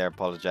standing there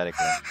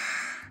apologetically.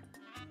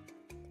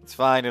 It's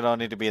fine, you don't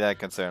need to be that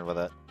concerned with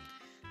it.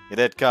 You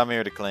did come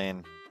here to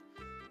clean.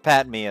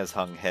 Pat Mia's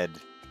hung head.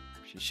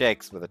 She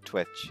shakes with a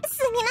twitch.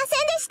 すみません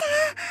でした。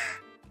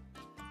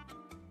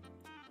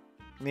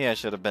 Mia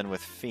should have been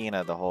with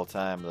Fina the whole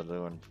time at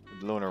the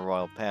Lunar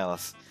Royal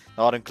Palace.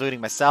 Not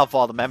including myself,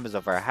 all the members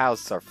of our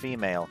house are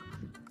female.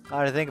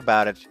 Now to think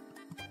about it,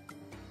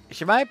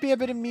 she might be a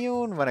bit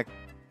immune when it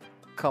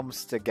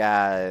comes to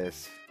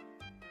guys.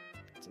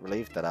 It's a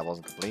relief that I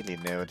wasn't completely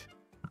nude.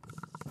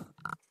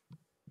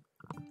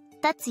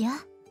 達也、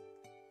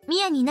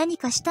ミアに何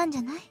かしたんじ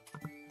ゃない？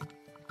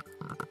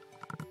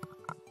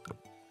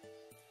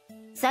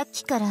さっ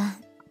きから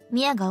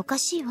ミアがおか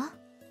しいわ。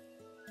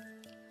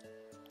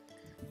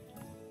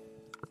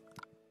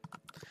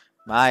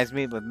My eyes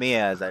meet with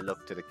Mia as I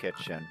look to the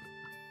kitchen.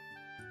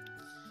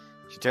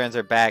 She turns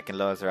her back and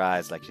lowers her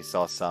eyes like she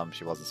saw some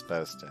she wasn't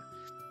supposed to.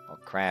 Oh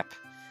crap.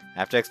 I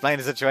have to explain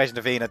the situation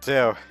to Fina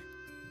too.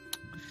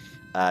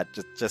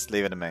 Just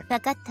leave it to me. わ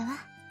かったわ。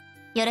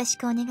よろし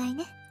くお願い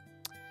ね。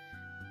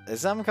 If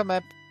something come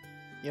up,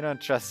 you don't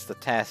trust the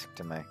task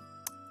to me.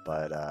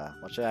 But,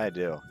 what should I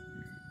do?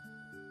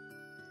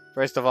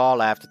 First of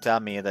all, I have to tell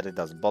Mia that it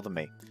doesn't bother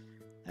me.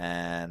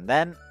 And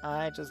then,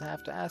 I just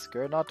have to ask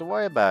her not to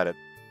worry about it.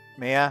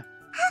 Mia?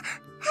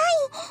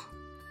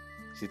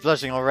 She's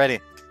blushing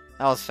already.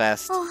 That was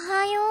fast. お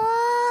はよ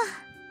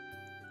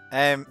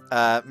Hey,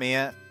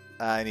 Mia,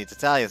 I need to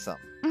tell you something.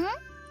 う。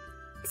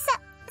さ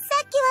っ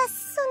きは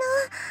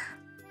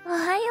お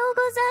はよう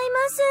ござい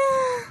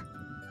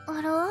ます。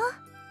あら？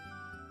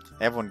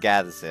 Everyone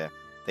gathers here.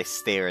 They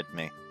stare at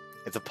me.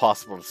 It's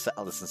impossible to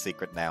settle this in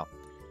secret now.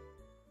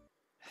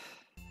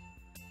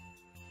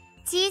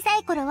 小さ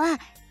い頃は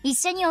一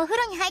緒にお風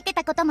呂に入って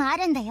たこともあ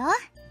るんだよ。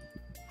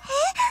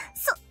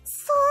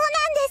そう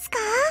なんですか？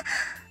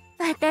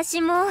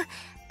私も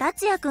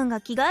達也くんが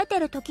着替えて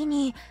る時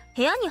に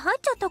部屋に入っ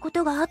ちゃったこ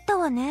とがあった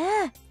わ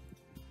ね。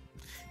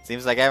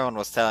 Seems like everyone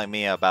was telling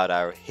me about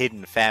our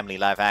hidden family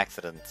life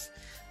accidents.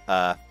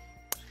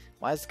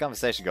 Why is the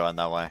conversation going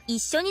that way? 一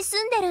緒に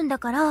住んでるんだ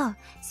から、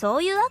そ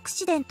ういうアク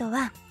シデント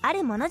はあ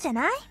るものじゃ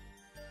ない？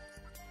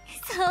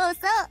そう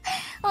そ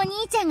う。お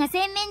兄ちゃんが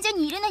洗面所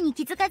にいるのに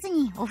気づかず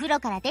にお風呂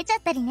から出ちゃ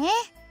ったりね。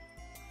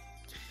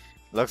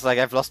Looks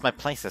like I've lost my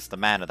place as the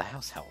man of the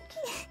household.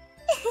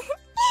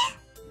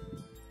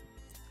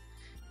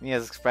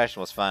 Mia's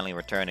expression was finally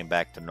returning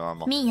back to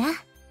normal. ミア、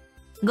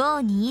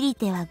郷に入り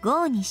ては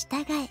郷に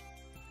従え。そうで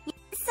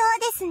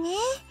すね。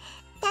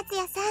達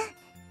也さん、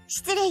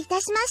失礼いた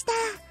しました。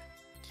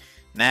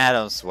Nah,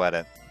 don't sweat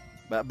it.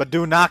 But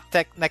do knock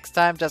next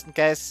time, just in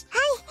case.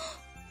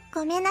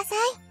 ごめんなさい。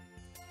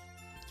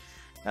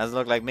Doesn't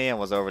look like Mia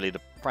was overly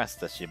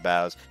depressed as she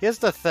bows. Here's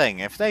the thing,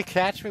 if they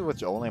catch me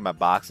with only my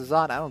boxes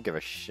on, I don't give a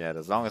shit,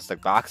 as long as the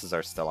boxes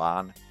are still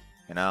on,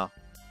 you know?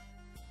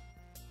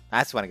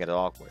 That's when I get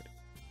awkward.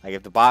 Like,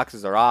 if the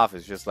boxes are off,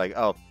 it's just like,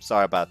 oh,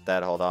 sorry about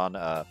that, hold on,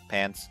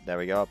 pants, there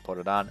we go, put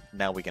it on,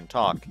 now we can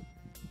talk.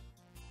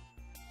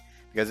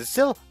 Because it's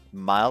still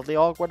mildly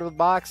awkward with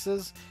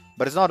boxes,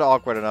 but it's not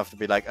awkward enough to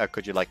be like,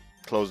 could you, like,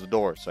 close the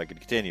door so I can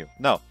continue?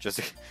 No, just,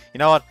 you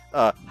know what,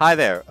 hi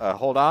there,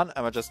 hold on,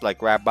 I'm gonna just, like,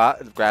 grab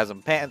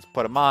some pants,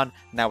 put them on,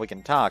 now we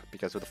can talk,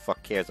 because who the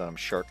fuck cares when I'm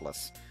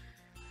shirtless?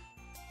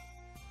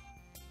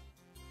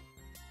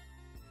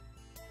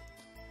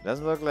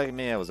 Doesn't look like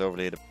Mia was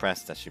overly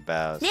depressed as she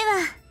bows. では、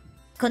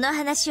この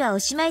話はお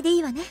しまいでい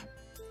いわね。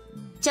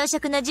朝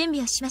食の準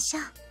備をしましょ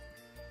う。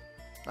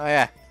Oh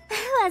yeah.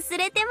 忘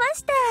れてま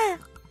した。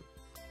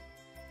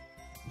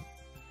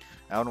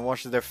 Everyone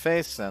washes their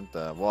face and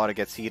the water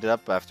gets heated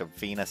up after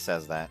Fina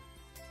says that.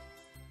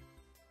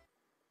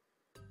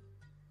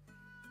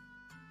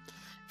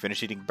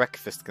 Finish eating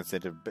breakfast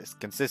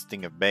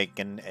consisting of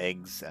bacon,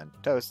 eggs, and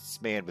toast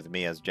smeared with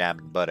Mia's jam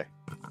and butter.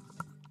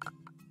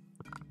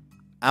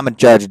 I'm a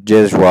judge of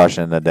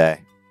dishwashing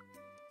today.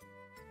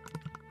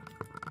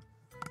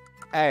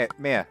 Hey,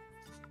 Mia.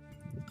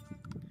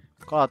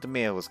 Call out to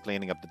Mia who was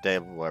cleaning up the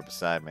tableware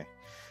beside me.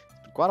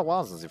 It's been quite a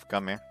while since you've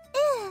come here.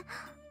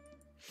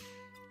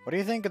 What do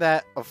you think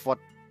of what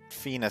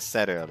Fina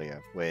said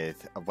earlier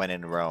with when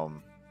in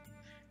Rome?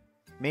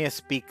 Mia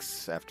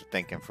speaks after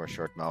thinking for a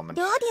short moment.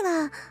 料理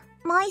は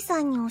マイさ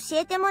んに教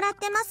えてもらっ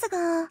てます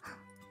が、あ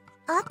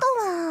と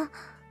は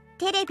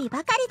テレビ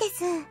ばかりで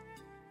す。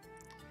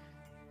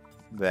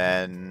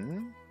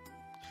 Then,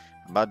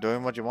 about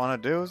doing what you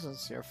want to do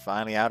since you're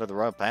finally out of the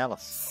royal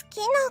palace. 好き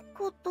な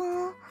こと。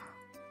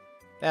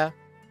 Yeah,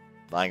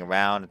 lying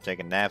around and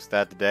taking naps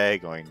throughout the day,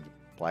 going to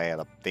play at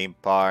a theme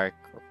park,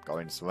 or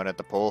going to swim at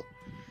the pool.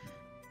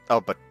 Oh,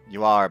 but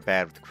you are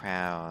bad with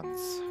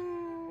crowds.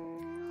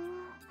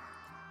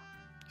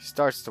 She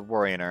starts to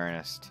worry in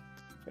earnest.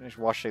 Finish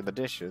washing the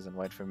dishes and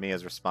wait for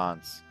Mia's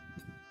response.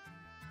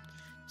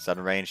 The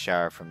sudden rain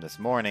shower from this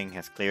morning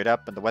has cleared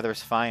up and the weather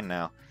is fine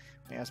now.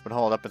 Mia's been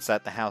holed up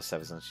inside the house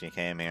ever since she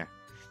came here.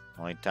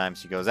 The only times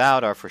she goes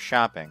out are for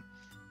shopping.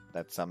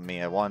 That's something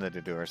Mia wanted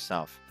to do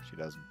herself. She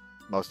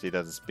mostly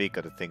doesn't speak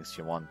of the things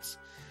she wants.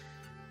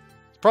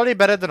 It's probably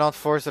better to not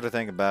force her to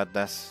think about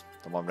this.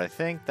 The moment I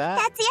think that...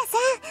 達也さ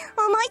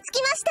ん、思いつ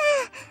きまし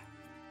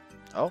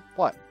た。 Oh,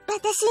 what?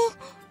 私、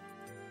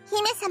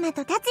姫様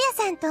と達也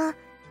さんと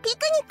ピク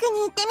ニック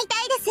に行ってみ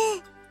たいで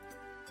す。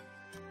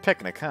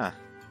 Picnic, huh?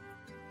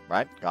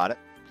 Right, got it.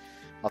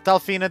 I'll tell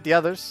Fina and the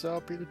others,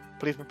 so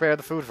please prepare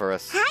the food for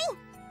us. はい。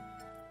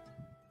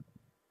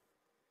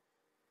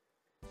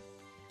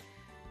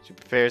 She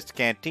prepares the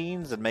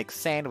canteens and makes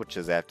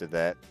sandwiches after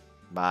that.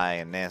 Mai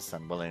and Ness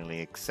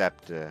unwillingly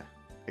accept at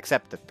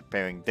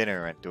preparing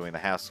dinner and doing the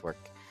housework.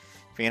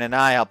 Fina and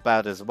I help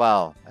out as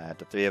well.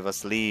 The three of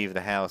us leave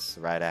the house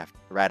right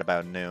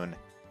about noon.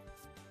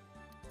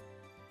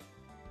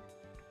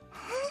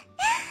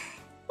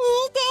 い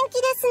い天気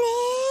です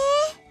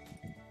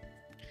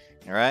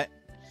ね。 Alright?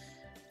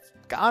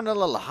 It's gotten a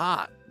little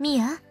hot. ミ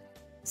ア、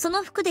そ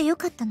の服でよ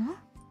かったの？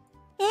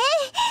ええ、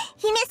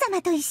姫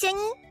様と一緒に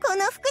こ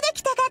の服で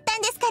着たかった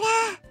んですから。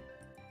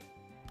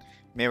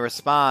 Mia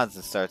responds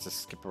and starts to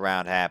skip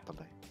around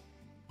happily.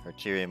 Her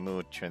cheery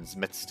mood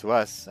transmits to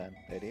us, and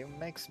it even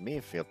makes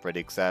me feel pretty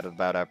excited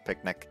about our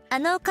picnic. あ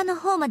の丘の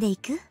方まで行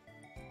く？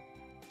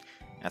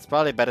 It's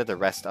probably better to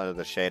rest under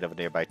the shade of a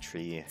nearby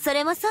tree. そ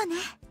れもそうね。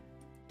で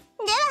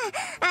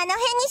は、あの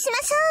辺にしま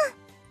しょ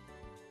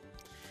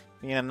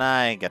う。 Mia and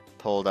I get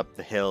pulled up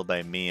the hill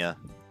by Mia. 姫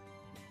様！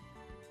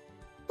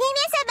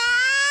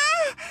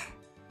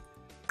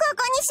こ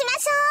こにしま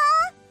し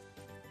ょ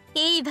う。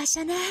いい場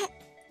所ね。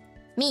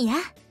ミア、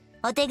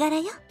お手柄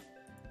よ。はい、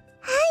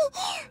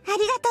あ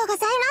りがとうご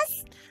ざいま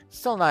す。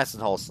 Still nice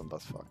and wholesome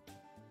thus far.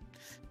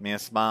 Mia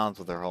smiles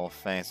with her whole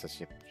face as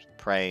she's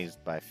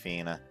praised by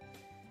Fina.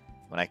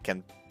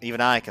 Even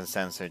I can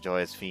sense her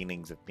joyous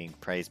feelings of being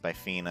praised by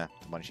Fina,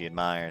 the one she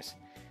admires.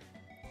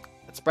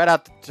 Let's spread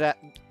out the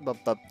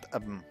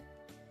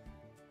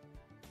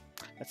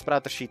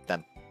sheet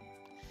then.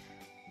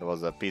 There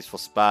was a peaceful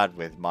spot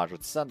with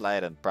moderate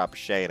sunlight and proper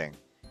shading.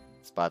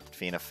 The spot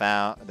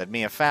that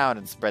Mia found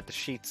and spread the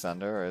sheets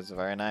under is a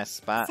very nice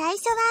spot. 最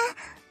初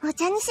はお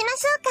茶にしま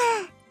しょう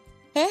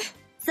か。え、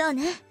そう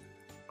ね。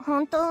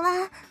本当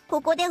は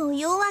ここでお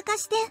湯を沸か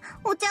して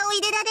お茶を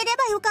入れられれ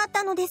ばよかっ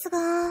たのです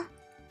が。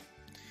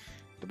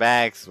 The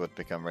bags would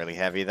become really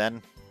heavy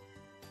then.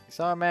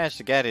 So I managed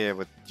to get here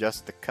with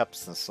just the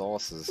cups and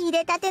saucers. 入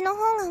れたての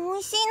方が美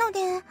味しいの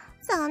で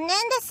残念で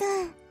す。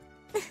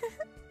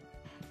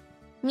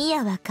ミ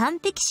アは完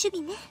璧主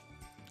義ね。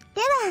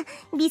で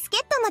はビスケ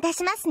ットも出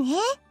しますね。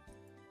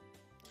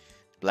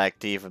 Black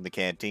tea from the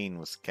canteen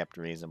was kept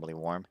reasonably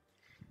warm.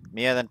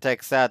 Mia then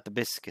takes out the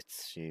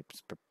biscuits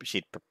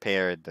she'd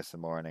prepared this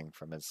morning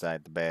from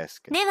inside the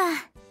basket. で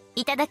は、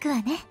いただくわ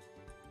ね。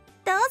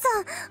どうぞ、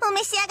お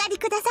召し上がり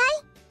ください。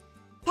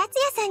達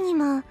也さんに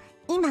も、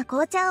今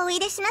紅茶をお入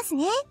れします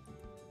ね。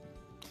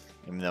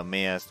 Even though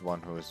Mia is the one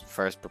who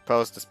first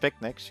proposed this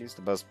picnic, she's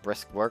the most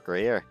brisk worker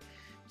here.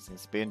 She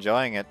seems to be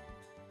enjoying it.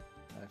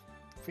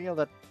 I feel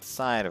that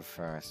side of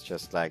her is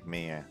just like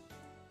Mia.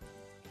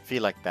 I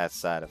feel like that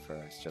side of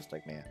her is just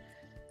like Mia.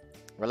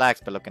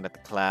 Relaxed by looking at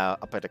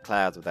up at the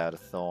clouds without a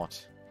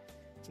thought.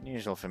 It's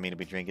unusual for me to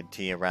be drinking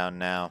tea around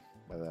now,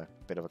 with a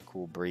bit of a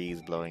cool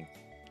breeze blowing.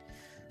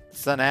 The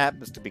sun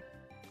happens to be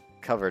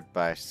covered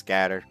by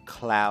scattered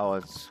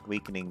clouds,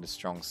 weakening the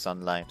strong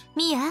sunlight.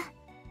 ミア、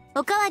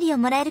おかわりを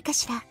もらえるか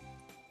しら。はい、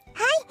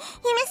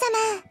姫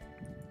様。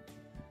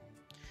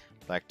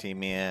 Black tea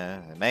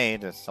Mia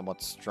made is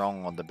somewhat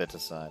strong on the bitter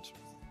side.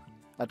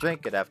 I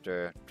drink it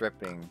after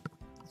dripping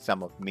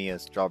some of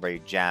Mia's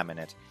strawberry jam in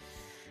it.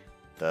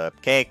 The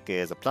cake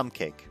is a plum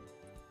cake.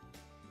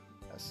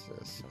 This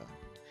is,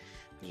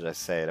 how should I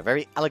say it? A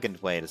very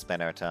elegant way to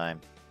spend our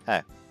time.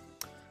 Hey,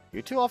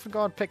 you two often go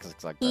on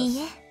picnics like this? いい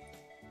え、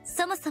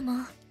そもそ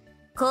も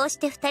こうし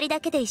て二人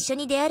だけで一緒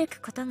に出歩く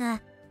こと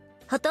が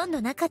ほとん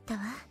どなかった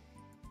わ。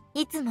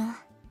いつも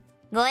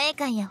護衛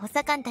官や補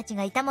佐官たち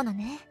がいたもの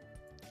ね。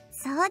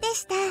そうで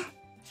した。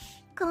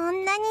こ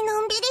んなに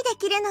のんびりで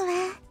きるのは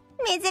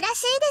珍しいで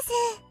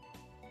す。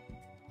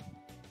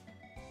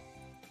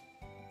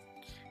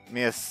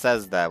 Mia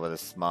says that with a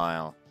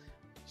smile.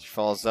 She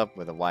falls up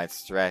with a wide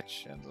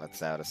stretch and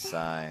lets out a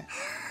sigh.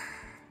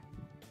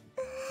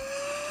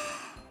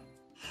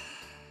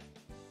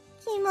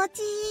 気持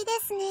ちいいで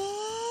すね。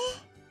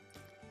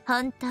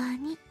本当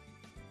に。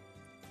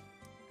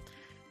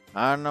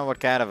 I don't know what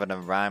kind of an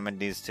environment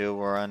these two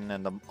were in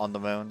on the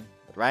moon,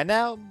 but right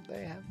now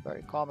they have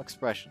very calm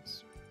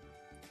expressions.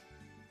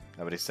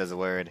 Nobody says a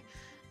word.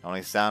 The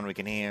only sound we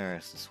can hear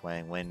is the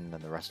swaying wind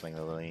and the rustling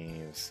of the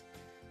leaves.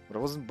 But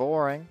it wasn't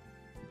boring.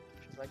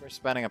 Feels like we're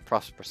spending a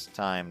prosperous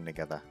time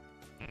together.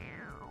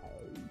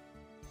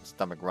 The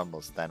stomach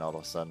rumbles then all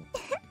of a sudden.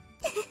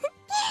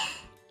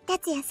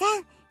 達也さ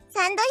ん、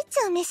サンドイッ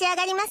チを召し上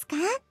がりますか？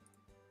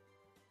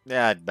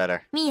 Yeah, I'd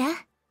better. ミア、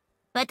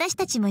私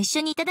たちも一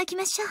緒にいただき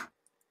ましょう。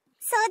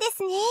そうで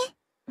すね。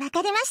わ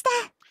かりました。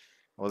 It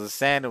was a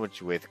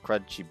sandwich with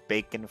crunchy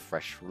bacon,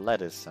 fresh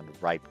lettuce, and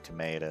ripe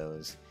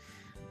tomatoes.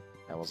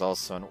 There was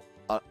also an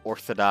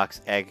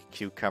orthodox egg,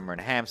 cucumber,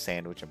 and ham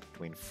sandwich in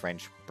between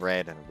French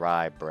bread and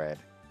rye bread.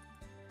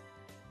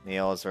 He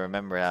also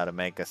remembered how to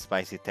make a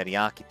spicy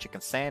teriyaki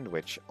chicken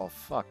sandwich. Oh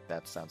fuck,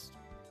 that sounds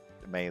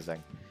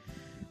amazing.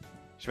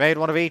 She made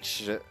one of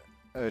each.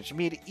 She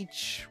made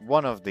each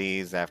one of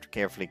these after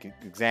carefully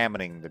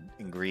examining the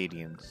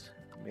ingredients.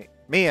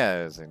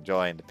 Mia is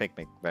enjoying the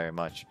picnic very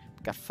much.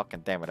 God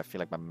fucking damn it, I feel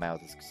like my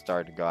mouth is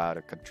starting to go out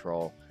of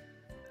control.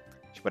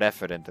 She put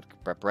effort into the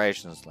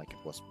preparations like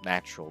it was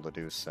natural to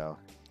do so.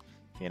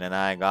 Fiona and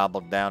I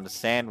gobbled down the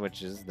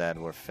sandwiches that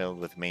were filled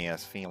with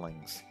Mia's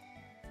feelings.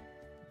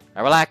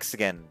 I relaxed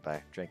again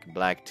by drinking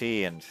black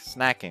tea and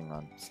snacking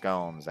on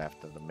scones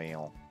after the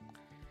meal.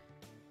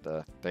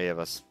 The three of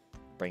us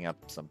bring up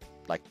some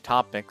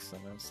topics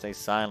and then stay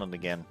silent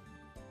again.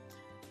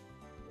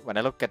 When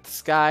I look at the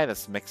sky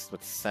that's mixed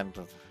with the scent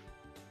of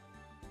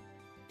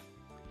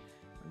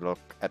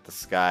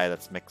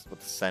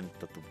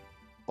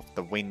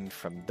the wind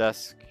from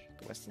dusk,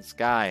 the western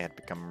sky had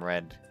become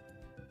red.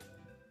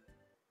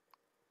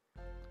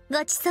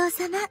 ごちそう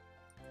さま。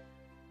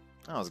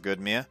 That was good,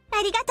 Mia.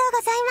 ありがとう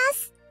ございま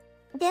す。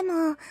で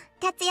も、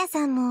達也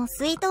さんも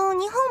水筒を2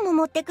本も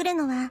持ってくる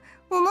のは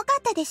重か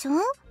ったでしょ？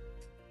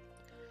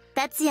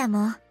達也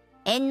も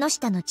縁の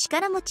下の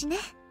力持ちね。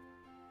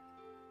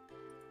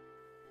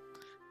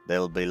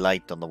They'll be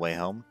light on the way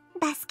home.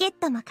 バスケッ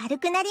トも軽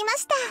くなりま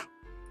した。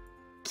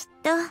きっ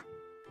と、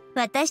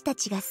私た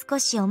ちが少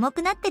し重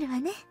くなってるわ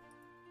ね。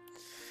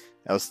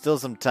There's still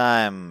some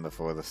time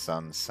before the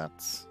sun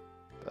sets,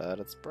 but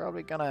it's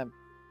probably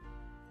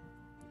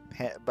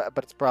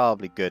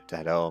good to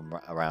head home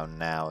around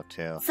now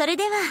too. それ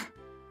では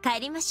帰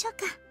りましょう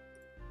か。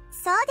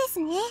そうです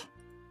ね。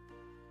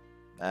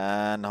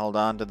And hold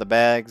on to the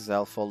bags.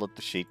 I'll fold up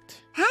the sheet.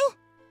 はい。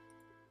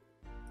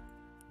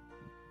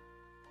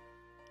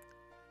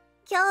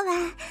今日は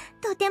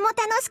とても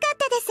楽しかっ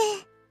たです。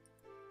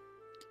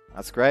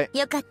 That's great.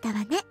 よかったわ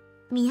ね、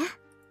ミア。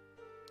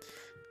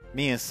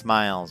 Mia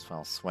smiles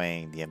while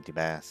swaying the empty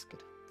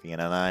basket.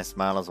 Fiona and I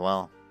smile as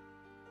well.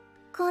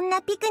 こん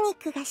なピクニッ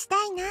クがし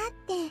たいなっ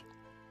て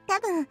多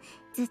分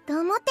ずっと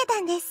思って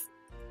たんです。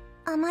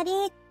あまり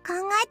考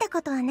えた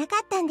ことはなか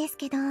ったんです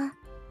けど、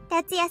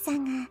達也さ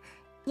んが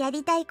や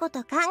りたいこ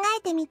と考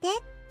えてみてっ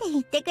て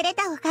言ってくれ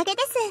たおかげ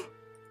で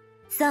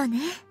す。そうね。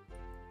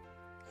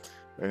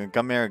 We can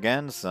come here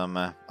again some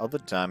other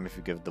time if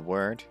you give the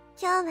word.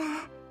 今日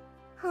は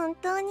本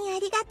当にあ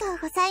りがとう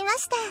ございま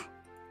した。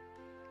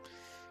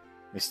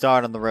 We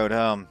start on the road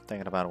home,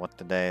 thinking about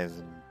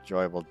today's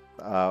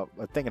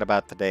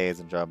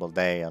enjoyable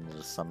day under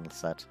the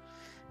sunset.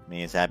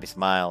 Mia's happy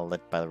smile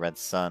lit by the red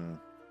sun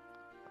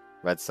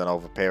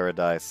over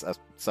paradise.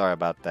 Sorry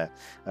about that.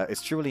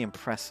 It's truly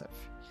impressive.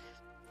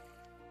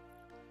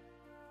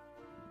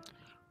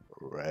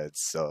 Red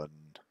sun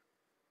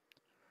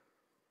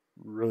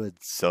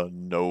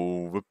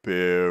over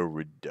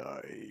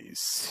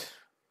paradise.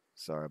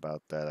 Sorry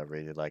about that. I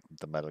really like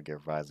the Metal Gear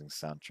Rising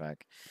soundtrack.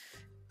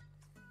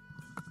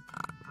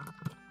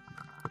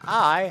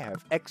 I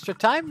have extra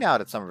time now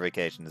that summer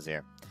vacation is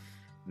here.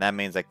 And that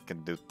means I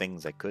can do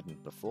things I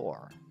couldn't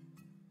before.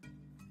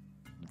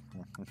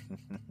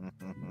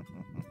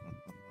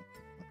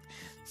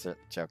 So,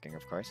 joking,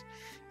 of course.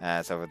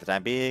 So for the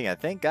time being, I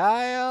think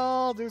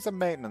I'll do some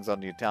maintenance on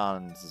the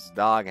Italians'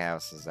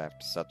 doghouses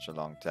after such a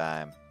long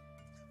time.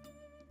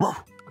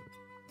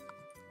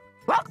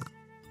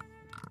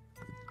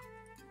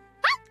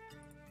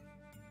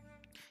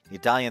 The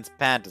Italians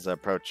pant as I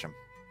approach him.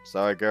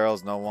 Sorry,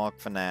 girls, no walk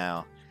for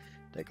now.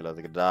 Take a look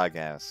at the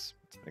doghouse.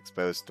 It's been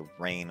exposed to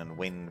rain and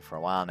wind for a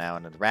while now,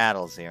 and it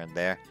rattles here and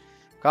there.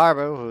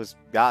 Carbo, who's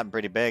gotten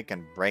pretty big,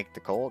 can break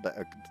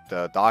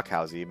the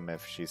doghouse even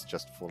if she's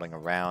just fooling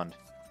around.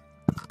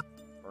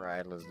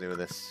 Right, let's do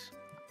this.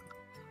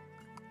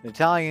 The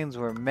Italians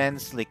were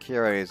immensely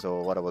curious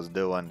over what I was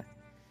doing.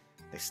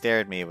 They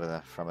stared at me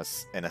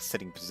in a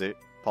sitting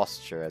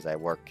posture as I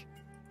work.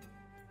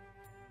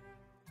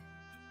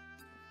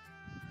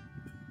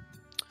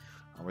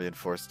 I'll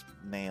reinforced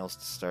nails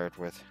to start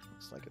with.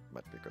 Looks like it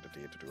might be a good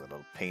idea to do a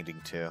little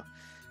painting too.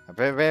 I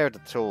prepared the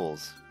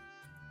tools.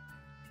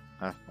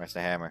 Huh? Where's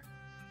the hammer?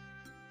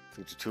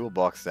 Took the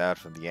toolbox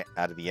out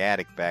of the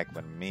attic back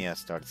when Mia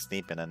started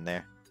sleeping in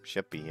there.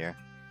 Should be here.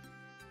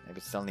 Maybe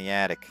it's still in the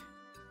attic.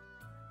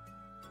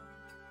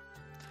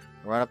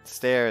 Run up the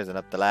stairs and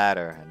up the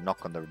ladder and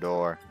knock on the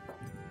door.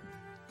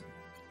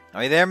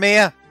 Are you there,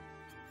 Mia?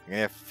 You can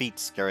hear feet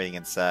scurrying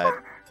inside.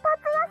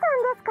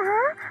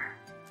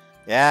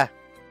 Yeah.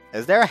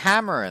 Is there a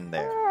hammer in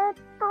there? You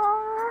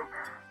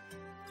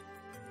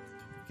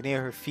can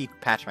hear her feet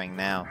pattering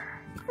now.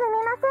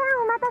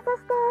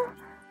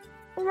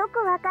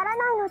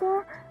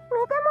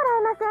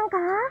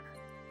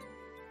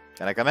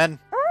 Can I come in?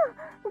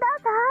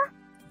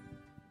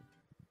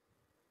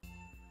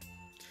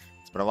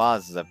 It's been a while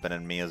since I've been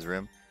in Mia's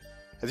room.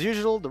 As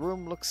usual, the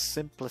room looks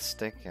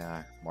simplistic.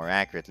 More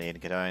accurately,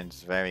 it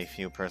contains very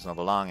few personal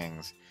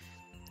belongings.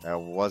 There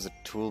was a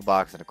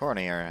toolbox in the corner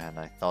here, and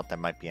I thought there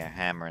might be a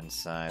hammer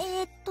inside.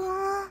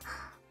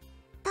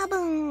 多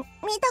分見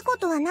たこ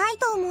とはない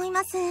と思い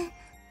ます。Let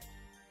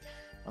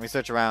me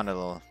search around a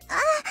little. 達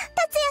也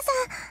さ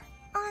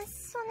ん、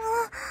その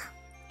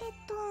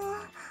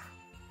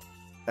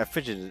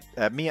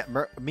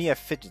Mia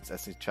fidgets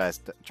as he tries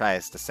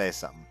to say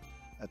something.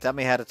 Tell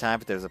me ahead of time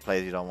if there's a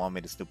place you don't want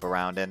me to snoop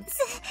around in. す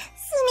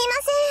み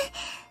ま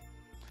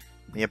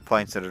せん。 Mia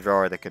points to the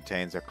drawer that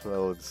contains her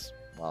clothes.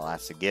 Well,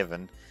 that's a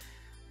given.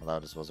 Although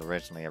this was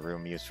originally a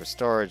room used for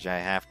storage, I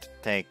have to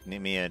take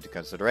Mia into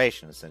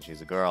consideration since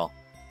she's a girl.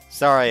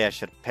 Sorry, I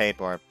should have paid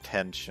more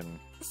attention.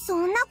 そ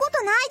んなこ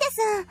とないで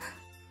す。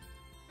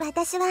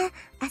私は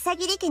朝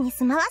霧家に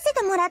住まわせ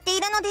てもらって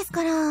いるのです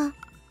から。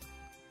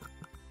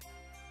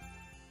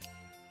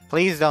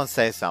 Please don't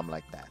say something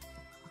like that.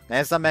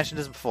 As I mentioned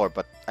this before,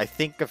 but I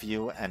think of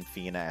you and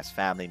Fina as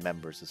family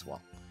members as well.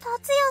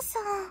 達也さ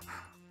ん、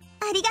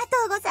ありが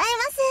とうございま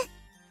す。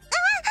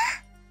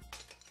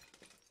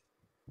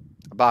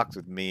 A box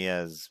with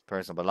Mia's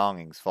personal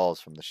belongings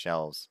falls from the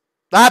shelves.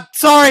 Ah,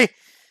 sorry!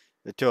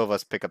 The two of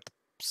us pick up the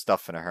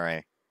stuff in a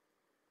hurry.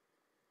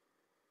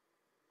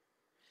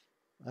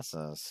 That's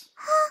us.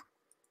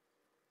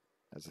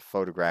 There's a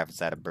photograph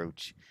inside a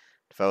brooch.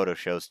 The photo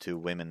shows two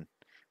women.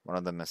 One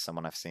of them is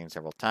someone I've seen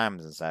several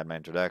times inside my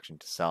introduction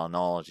to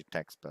Selenology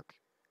textbook,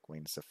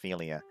 Queen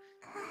Sophelia.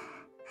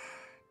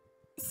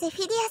 セフ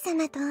ィリア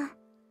様と母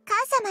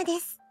様で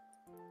す。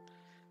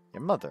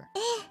 Your mother?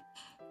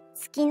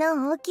 月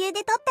の王宮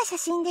で撮った写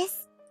真で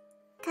す。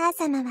母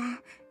様は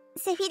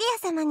セフィリ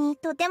ア様に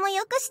とても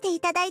よくしてい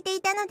ただいて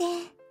いたので。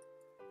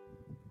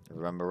 If I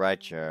remember right,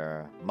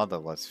 your mother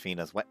was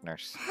Fina's wet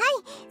nurse. は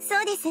い、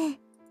そうです。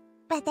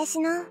私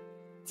の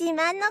自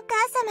慢の母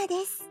様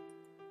です。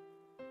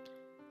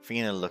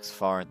 Fina looks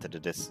far into the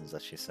distance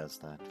as she says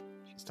that.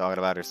 She's talking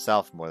about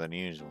herself more than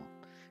usual.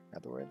 In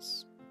other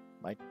words,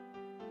 might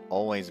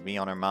always be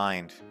on her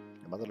mind.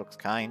 Your mother looks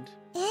kind.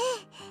 え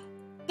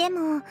え。で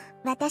も、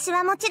私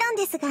はもちろん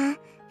ですが、フィー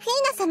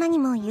ナ様に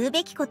も言う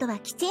べきことは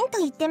きちんと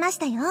言ってまし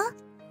たよ。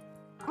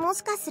も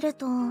しかする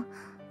と、フ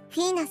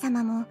ィーナ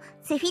様も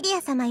セフィリ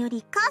ア様よ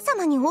り母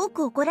様に多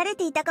く怒られ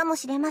ていたかも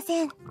しれま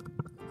せん。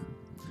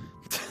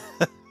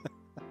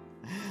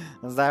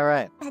Is that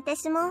right?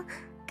 私も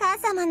母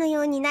様の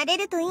ようになれ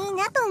るといい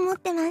なと思っ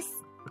てます。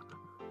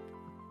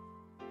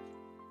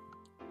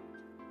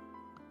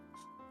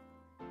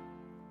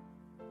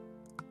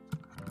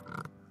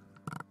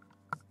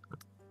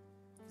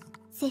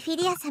セフィ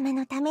リア様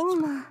のために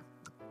も。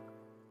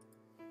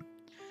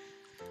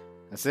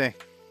I see.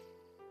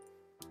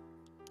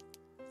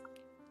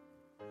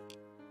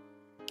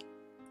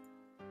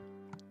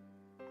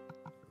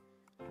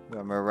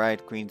 Am I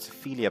right? Queen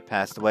Sophelia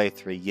passed away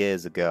 3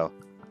 years ago.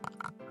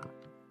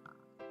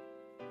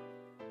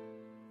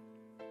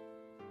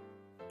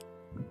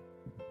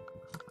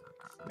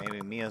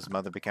 Maybe Mia's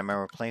mother became a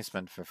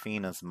replacement for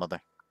Fina's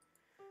mother.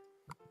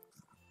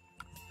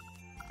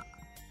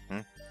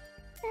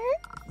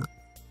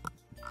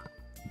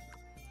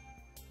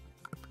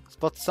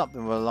 Spot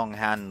something with a long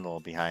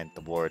handle behind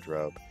the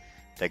wardrobe.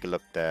 Take a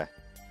look there.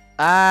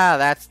 Ah,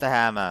 that's the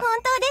hammer. 本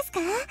当ですか？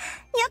よか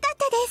っ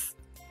たです。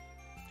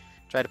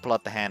 Try to pull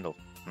out the handle.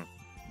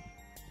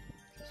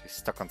 She's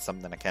stuck on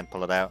something. I can't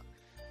pull it out.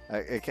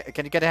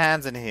 Can you get your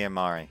hands in here,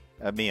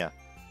 Mia?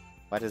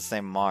 Why does it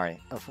say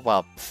Mari?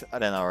 Well, I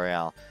don't know,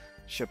 Real.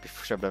 Should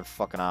have been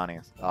fucking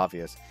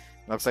obvious.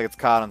 Looks like it's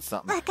caught on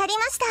something. わかり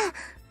まし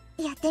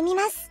た。やってみ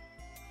ます。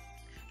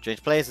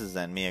 Change places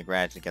then. Mia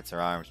gradually gets her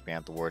arms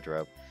behind the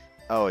wardrobe.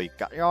 Oh, you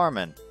got your arm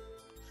in. The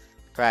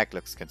crack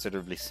looks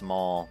considerably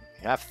small.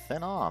 You have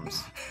thin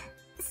arms.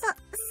 そう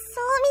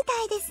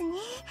みたいですね。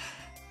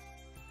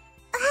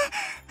あ、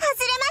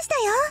外れました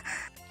よ。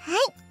はい、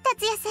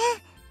達也さん、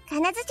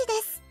金槌で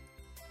す。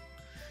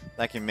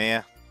 Thank you,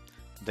 Mia.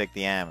 Take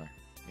the hammer.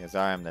 His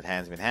arm that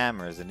hands me the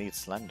hammer is indeed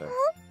slender.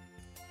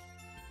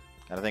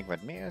 Gotta think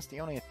about Mia is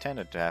the only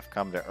attendant to have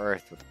come to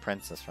Earth with the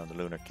princess from the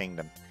Lunar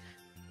Kingdom.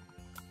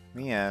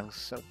 Mia was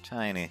so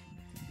tiny.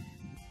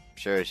 I'm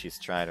sure she's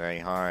tried very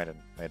hard and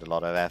made a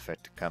lot of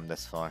effort to come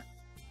this far.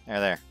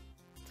 There.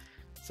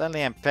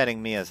 Suddenly I'm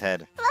petting Mia's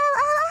head.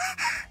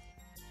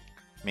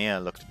 Mia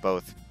looked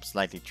both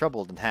slightly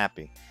troubled and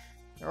happy.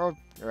 You're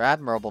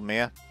admirable,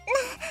 Mia.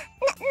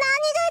 何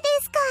が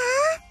ですか？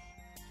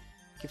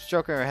 Keep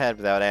stroking her head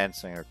without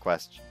answering her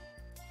question.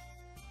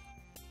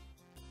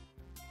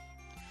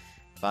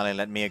 Finally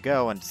let Mia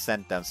go and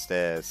descend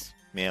downstairs.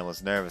 Mia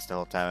was nervous the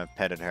whole time I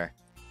petted her.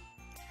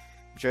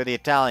 I'm sure the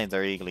Italians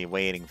are eagerly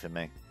waiting for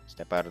me.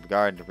 Step out of the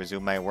garden to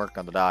resume my work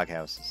on the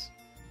doghouses.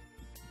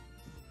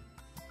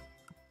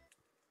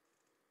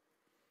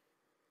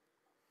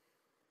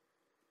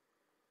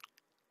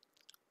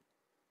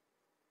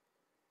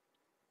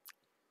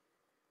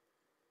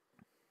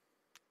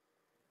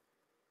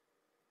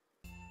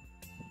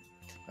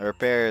 The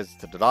repairs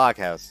to the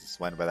doghouses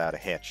went without a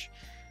hitch.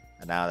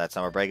 And now that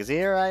summer break is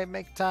here, I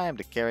make time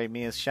to carry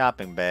Mia's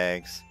shopping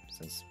bags.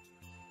 Since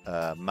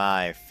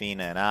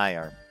Fina and I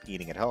are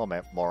eating at home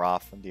more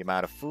often, the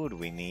amount of food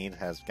we need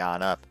has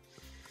gone up.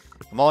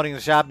 I'm holding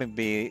the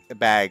shopping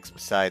bags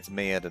besides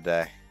Mia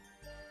today.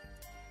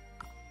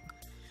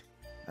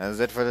 That's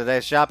it for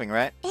today's shopping,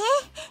 right?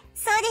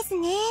 そうです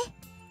ね。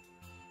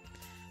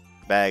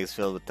bags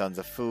filled with tons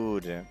of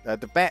food.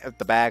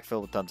 The bag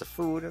filled with tons of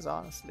food is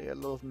honestly a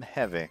little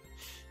heavy.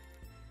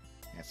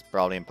 It's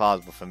probably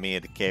impossible for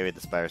Mia to carry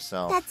this by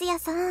herself. 達也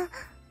さん、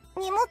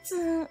荷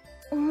物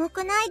重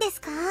くないで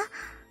すか？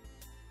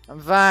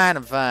 I'm fine,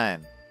 I'm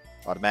fine.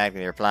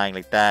 Automatically replying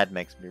like that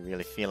makes me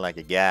really feel like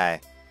a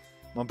guy.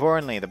 More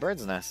importantly, the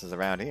bird's nest is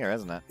around here,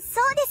 isn't it? そ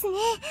うですね。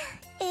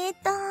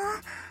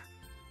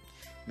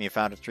Mia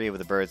found a tree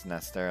with a bird's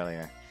nest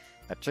earlier.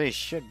 That tree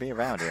should be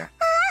around here.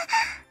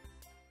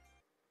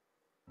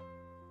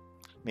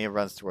 Mia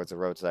runs towards a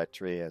roadside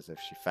tree as if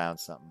she found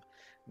something.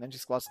 And then she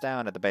squats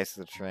down at the base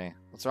of the tree.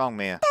 What's wrong,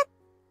 Mia?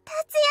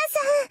 達也さ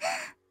ん、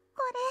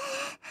こ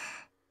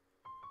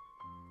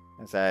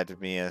れ。 Inside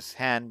Mia's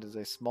hand is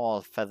a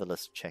small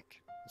featherless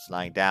chick. It's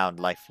lying down,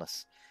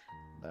 lifeless.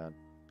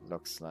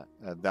 Looks like,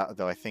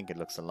 though I think it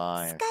looks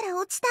alive. から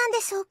落ちたんで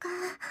しょうか？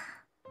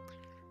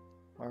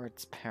 Or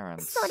its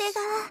parents. それ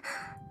が、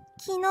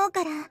昨日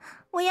から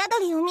親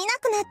鳥を見な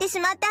くなってし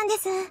まったんで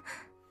す。 I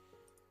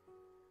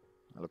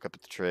look up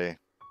at the tree.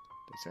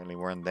 They certainly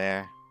weren't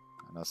there.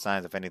 No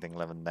signs of anything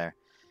living there.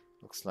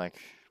 Looks like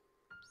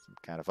some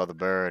kind of other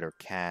bird or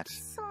cat.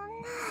 そん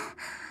な。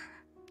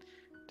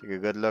 Take a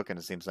good look and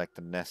it seems like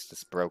the nest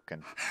is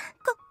broken.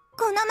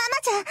 このまま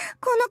じゃ、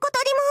この小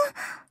鳥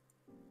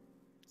も。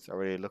 It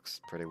already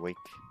looks pretty weak.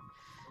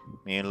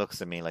 Mia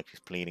looks at me like she's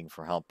pleading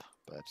for help,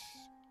 but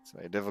it's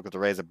very difficult to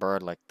raise a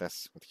bird like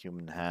this with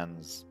human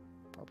hands.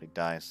 Probably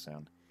die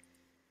soon.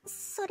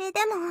 それ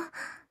でも、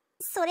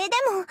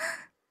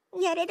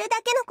やれる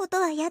だけのこと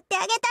はやって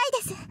あげたい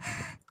です。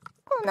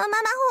このまま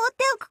放っ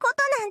ておくこ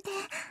となんてで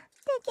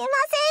きま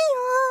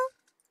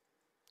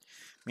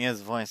せんよ。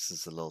 Mia's voice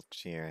is a little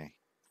cheery.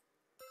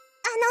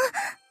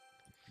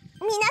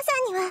 皆さ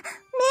んには迷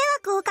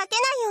惑をかけ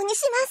ないように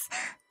します。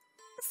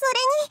そ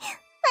れに、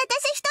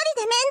私一人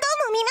で面倒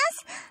も見ま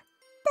す。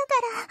だか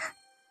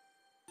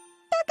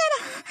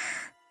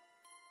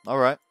ら。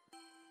Alright.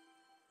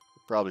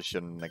 Probably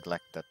shouldn't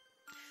neglect that.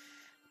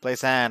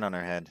 Place a hand on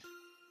her head.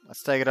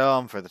 Let's take it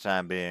home for the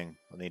time being.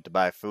 We'll need to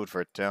buy food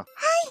for it too.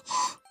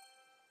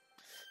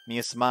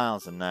 Mia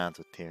smiles and nods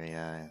with teary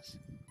eyes.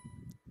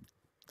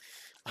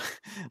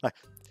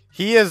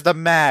 He is the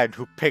man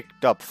who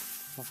picked up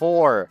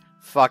 4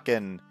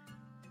 fucking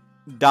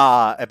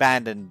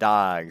abandoned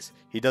dogs.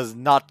 He does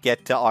not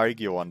get to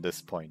argue on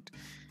this point.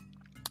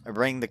 I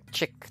bring the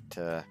chick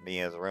to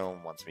Mia's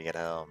room once we get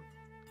home.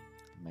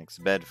 Makes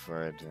a bed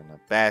for it in a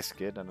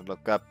basket and I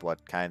look up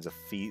what kinds of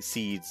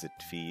seeds to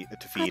feed こ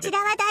it. ちら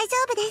は大丈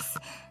夫です。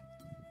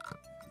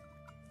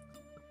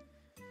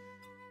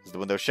 Is the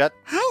window shut?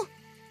 はい。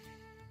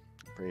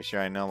 Pretty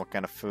sure I know what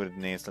kind of food it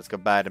needs. Let's go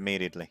buy it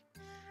immediately.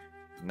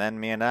 And then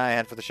me and I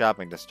head for the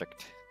shopping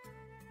district.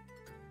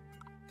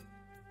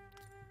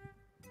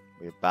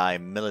 We buy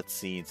millet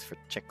seeds for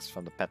chicks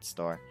from the pet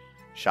store.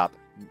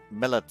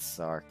 Millets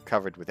are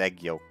covered with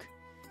egg yolk.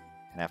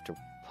 And after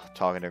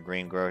talking to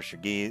Green Grocer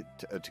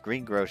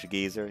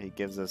Geezer, he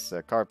gives us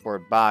a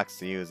cardboard box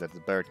to use as a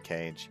bird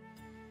cage.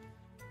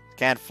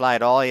 Can't fly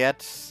at all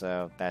yet,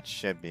 so that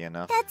should be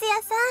enough. 達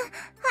也さん、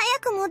早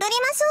く戻り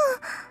ましょ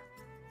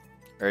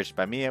う。 Urged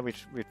by Mia, we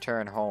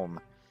return home.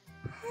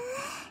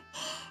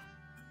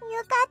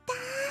 よかった。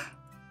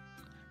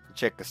 The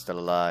chick is still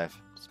alive.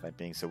 Despite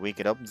being so weak,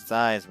 it opens its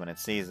eyes when it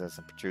sees us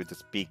and protrudes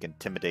its beak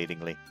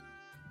intimidatingly.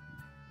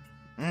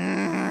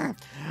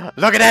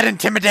 Look at that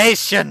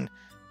intimidation!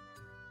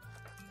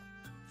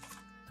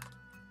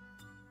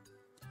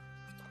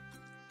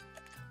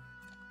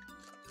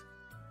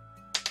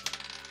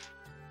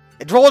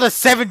 It rolled a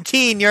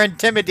 17! You're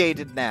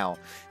intimidated now!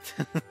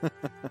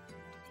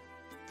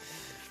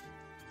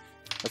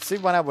 Let's see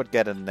when I would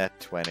get a net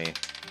 20.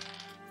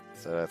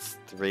 So that's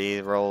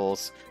 3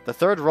 rolls. The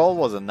third roll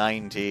was a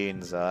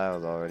 19, so that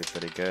was already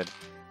pretty good.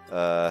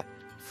 4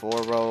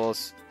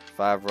 rolls,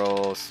 5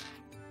 rolls,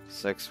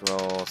 6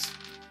 rolls,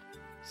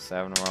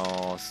 7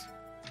 rolls,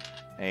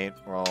 8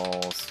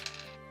 rolls,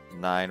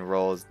 9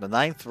 rolls. The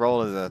 9th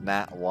roll is a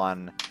nat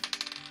 1.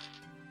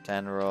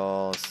 10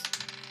 rolls,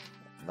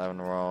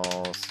 11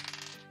 rolls,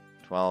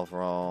 12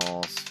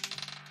 rolls,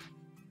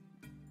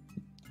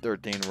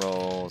 13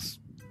 rolls,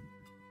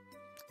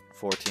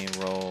 14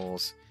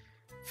 rolls,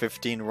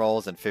 15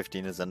 rolls, and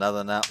 15 is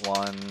another nat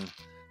 1,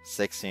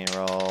 16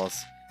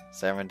 rolls,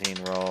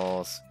 17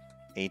 rolls,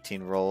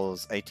 18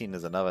 rolls, 18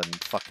 is another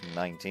fucking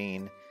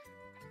 19,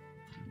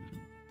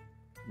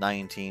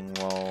 19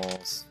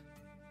 rolls,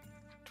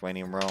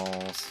 20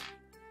 rolls,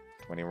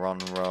 21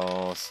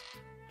 rolls,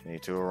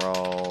 22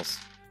 rolls,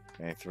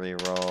 23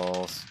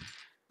 rolls,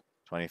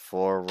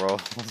 24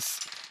 rolls,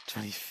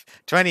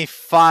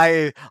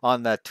 25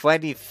 on the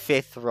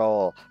 25th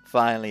roll.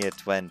 Finally a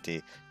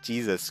 20.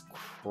 Jesus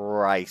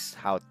Christ,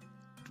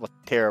 what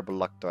terrible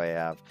luck do I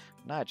have?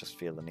 Now I just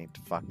feel the need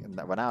to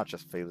now I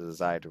just feel the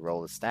desire to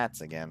roll the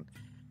stats again.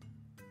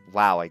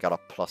 Wow, I got a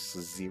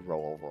 +0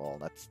 overall.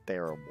 That's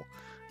terrible.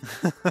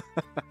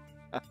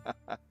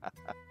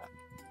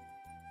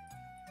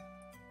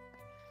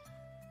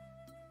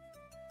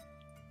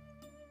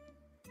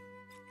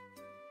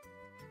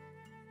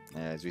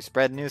 as we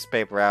spread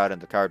newspaper out in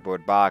the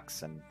cardboard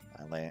box and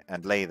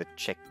lay the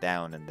chick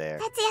down in there.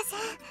 達也さん、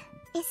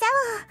餌を。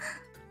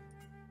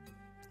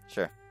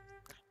 Sure.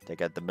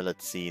 Take out the millet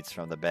seeds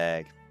from the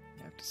bag.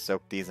 You have to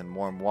soak these in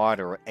warm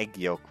water or egg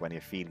yolk when you're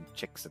feeding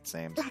chicks, it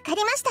seems. わか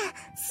りました。す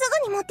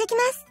ぐに持ってき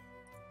ます。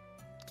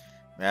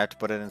 We have to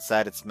put it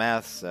inside its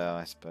mouth, so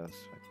I suppose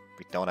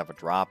we don't have a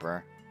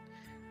dropper.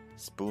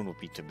 Spoon would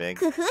be too big.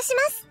 工夫し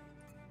ます。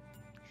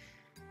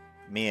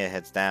 Mia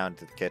heads down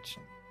to the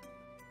kitchen.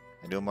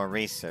 I do more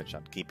research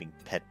on keeping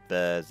pet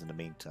birds in the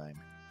meantime.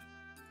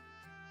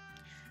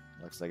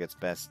 Looks like it's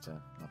best to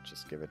not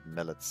just give it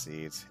millet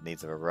seeds. It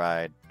needs a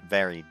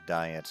varied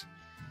diet.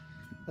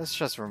 This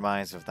just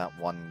reminds me of that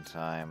one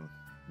time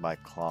my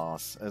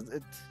class.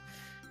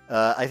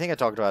 I think I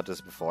talked about this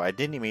before. I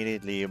didn't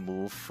immediately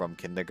move from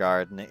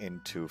kindergarten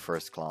into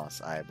first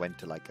class. I went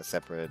to like a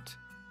separate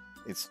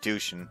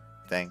institution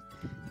thing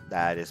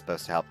that is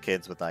supposed to help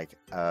kids with like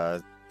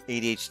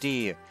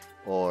ADHD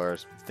or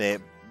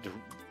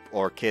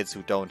kids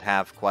who don't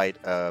have quite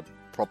a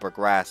proper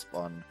grasp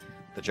on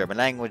the German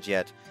language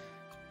yet.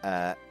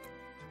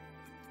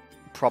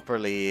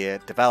 Properly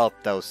develop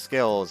those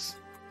skills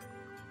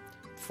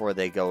before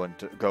they go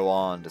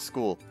on to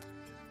school.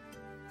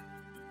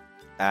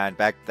 And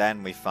back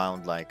then we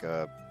found like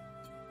a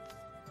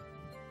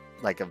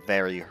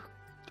very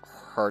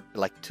hurt,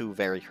 like two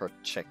very hurt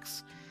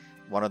chicks.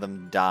 One of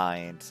them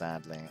died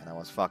sadly, and I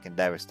was fucking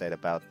devastated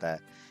about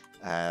that.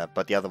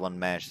 But the other one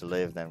managed to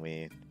live. Then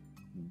we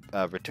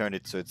returned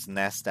it to its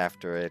nest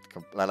after it.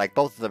 Like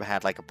both of them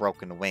had like a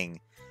broken wing.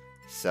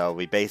 So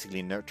we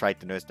basically tried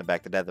to nurse them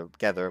back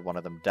together. One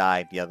of them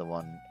died, the other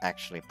one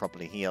actually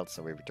properly healed,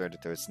 so we returned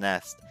it to its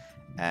nest.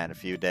 And a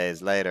few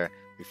days later,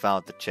 we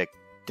found the chick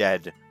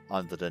dead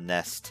under the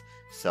nest.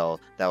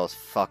 So that was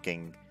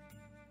fucking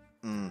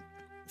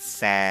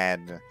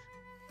sad.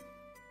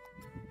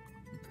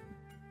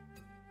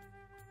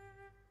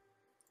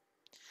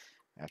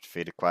 You have to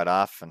feed it quite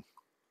often.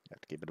 You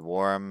have to keep it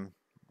warm.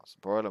 Most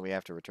importantly, we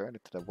have to return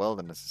it to the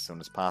wilderness as soon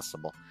as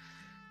possible.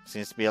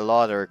 Seems to be a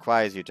law that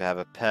requires you to have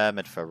a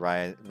permit for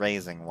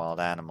raising wild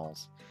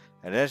animals.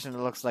 In addition, it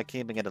looks like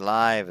keeping it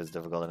alive is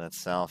difficult in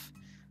itself.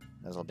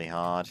 This will be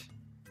hard.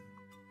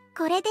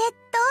 これでどう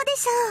で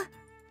しょう?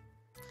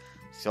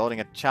 She's holding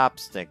a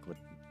chopstick with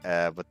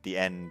the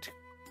end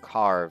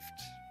carved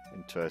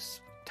into a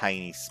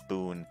tiny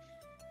spoon.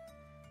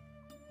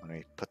 When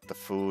we put the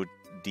food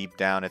deep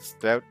down its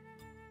throat,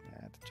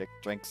 the chick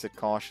drinks it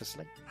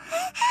cautiously. 食べま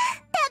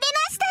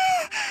した!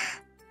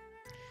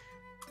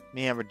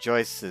 Mia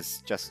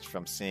rejoices just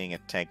from seeing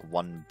it take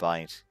one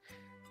bite.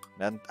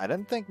 I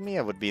didn't think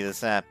Mia would be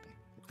this happy.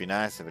 It'd be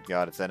nice if it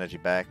got its energy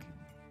back.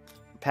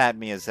 I pat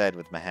Mia's head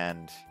with my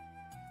hand.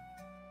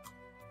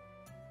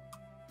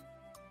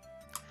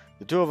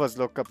 The two of us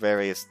look up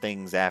various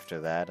things after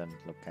that and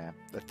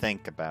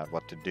think about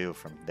what to do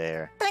from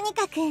there. とに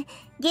かく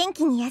元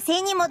気に野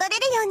生に戻れる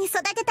ように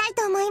育てたい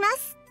と思いま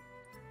す。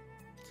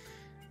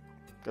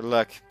 Good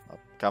luck. I'll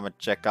come and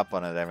check up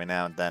on it every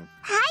now and then.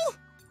 はい。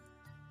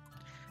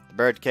 The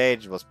bird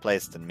cage was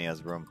placed in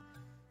Mia's room.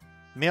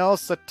 Mia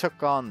also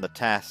took on the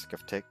task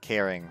of taking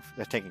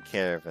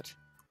care of it.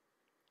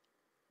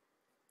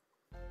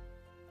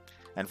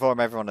 I inform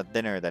everyone at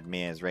dinner that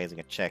Mia is raising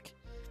a chick,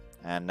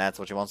 and that's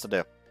what she wants to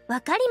do. わ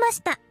かりま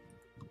した。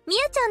ミ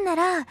ヤちゃんな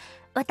ら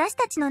私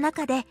たちの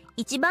中で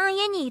一番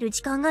家にいる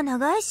時間が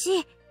長い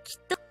し、きっ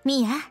と。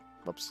ミヤ、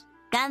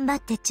頑張っ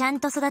てちゃ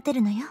んと育て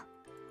るのよ。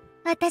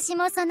私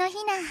もその日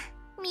な、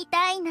見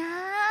たいな。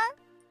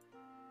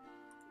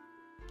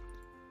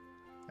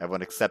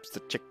 Everyone accepts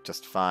the chick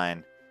just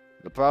fine.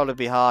 It'll probably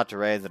be hard to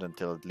raise it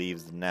until it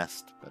leaves the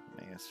nest, but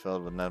Mia's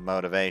filled with no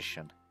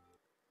motivation.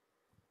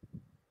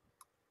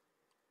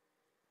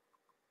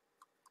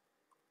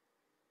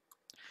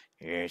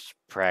 It's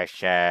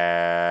precious.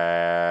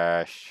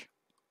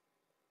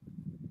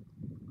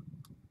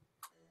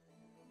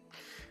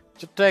 It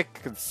should take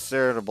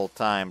considerable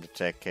time to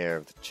take care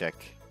of the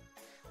chick.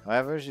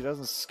 However, she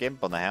doesn't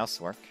skimp on the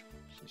housework.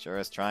 She sure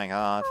is trying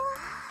hard.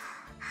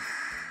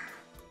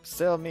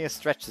 Still, Mia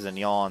stretches and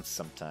yawns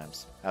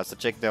sometimes. How's the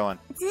chick doing?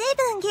 ずい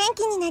ぶん元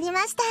気になり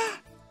ました。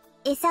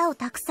餌を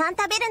たくさん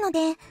食べるの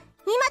で、今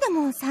で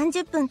も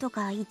30分と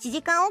か1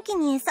時間おき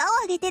に餌を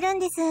あげてるん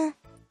です。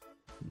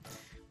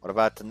What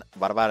about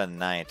at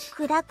night?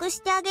 暗く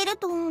してあげる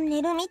と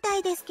寝るみた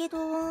いですけど、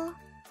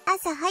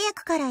朝早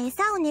くから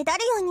餌をねだ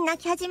るように鳴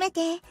き始め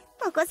て、起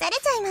こされ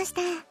ちゃいました。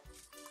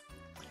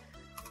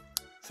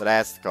So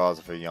that's the cause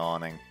of her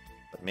yawning.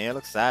 But Mia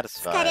looks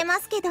satisfied. 疲れま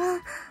すけど、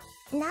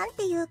なん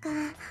ていうか、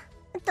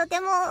とて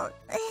も、う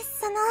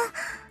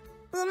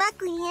ま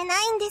く言え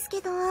ないんです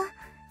けど、可愛いんで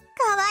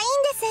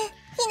す、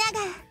ひ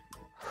なが。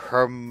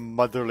Her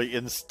motherly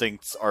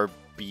instincts are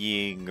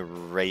being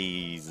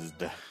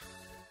raised.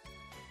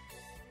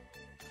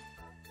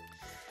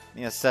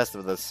 Mia says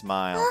with a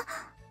smile.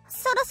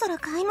 そろそろ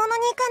買い物に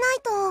行かな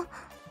い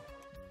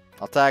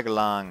と。 I'll tag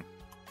along.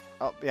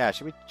 Oh, yeah,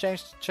 should we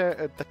change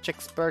the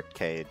chick's bird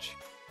cage?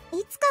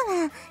 いつか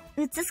は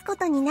移すこ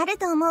とになる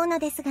と思うの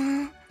ですが。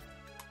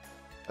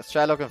Let's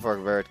try looking for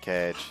a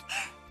birdcage.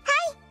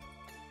 Hi.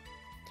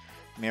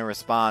 Mia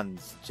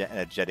responds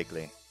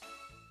energetically.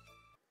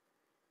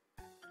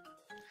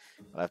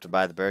 We'll have to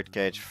buy the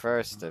birdcage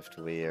first if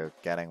we are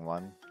getting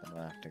one. Then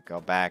we'll have to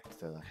go back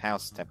to the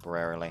house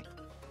temporarily.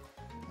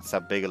 That's how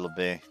big it'll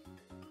be.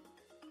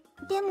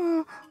 で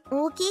も、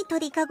大きい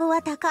鳥かご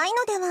は高い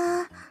ので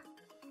は。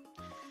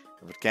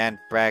If it can't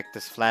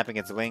practice flapping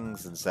its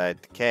wings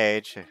inside the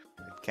cage, it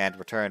can't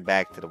return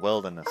back to the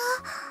wilderness.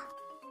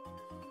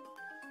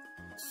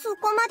 そ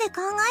こまで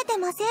考えて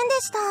ません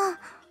でし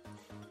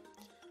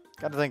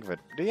た。Gotta think of it.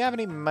 Do you have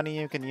any money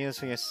you can use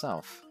for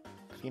yourself?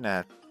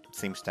 Fina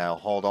seems to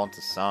hold on to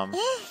some.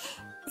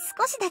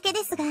 少しだけ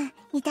ですが、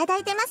いただ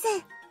いてます。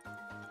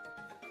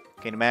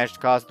Can you manage to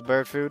cost the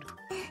bird food?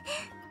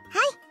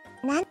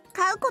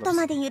 買うこと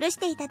まで許し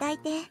ていただい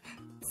て、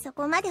そ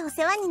こまでお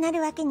世話にな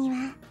るわけに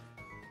は。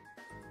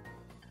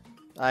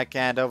I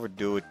can't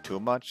overdo it too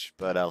much,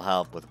 but I'll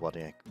help with what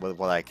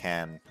I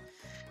can.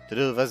 The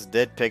two of us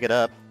did pick it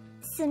up.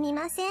 すみ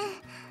ません。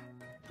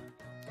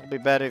It'll be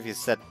better if you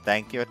said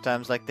thank you at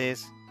times like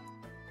these.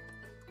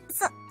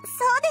 そう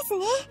です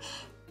ね。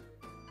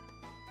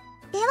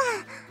では、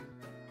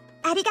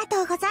ありが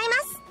とうございま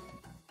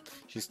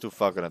す。She's too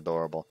fucking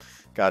adorable.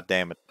 God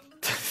damn it.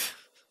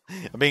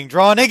 I'm being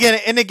drawn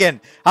in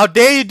again. How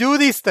dare you do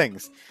these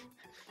things?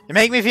 You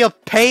make me feel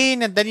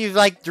pain and then you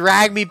like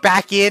drag me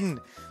back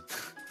in.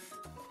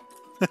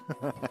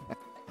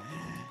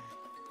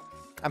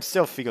 I'm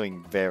still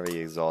feeling very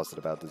exhausted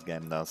about this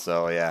game though,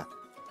 so yeah.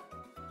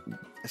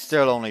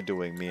 Still only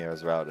doing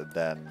mirrors rather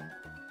than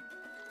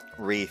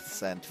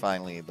wreaths and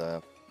finally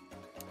the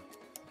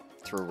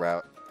through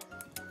route.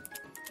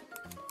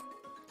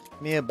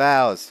 Mia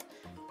bows.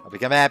 I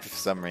become happy for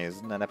some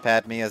reason and I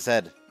pat Mia's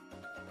head.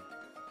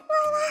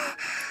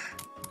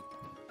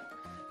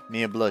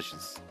 Mia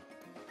blushes.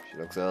 She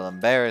looks a little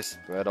embarrassed,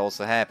 but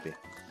also happy.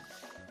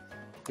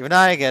 Even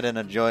I get in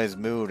a joyous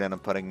mood and I'm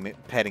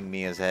petting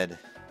Mia's head.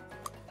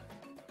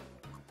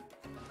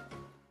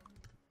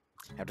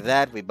 After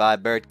that, we buy a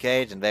bird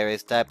cage and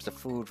various types of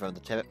food from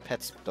the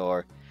pet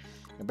store.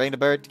 We bring the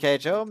bird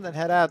cage home, then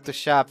head out to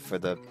shop for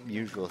the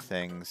usual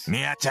things. み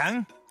やちゃ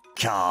ん、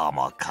今日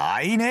も可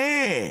愛い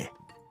ね。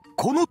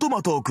このト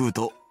マトを食う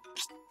と、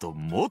きっと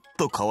もっ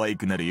と可愛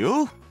くなる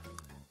よ。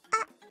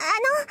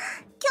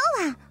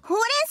今日はほう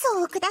れん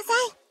草をくださ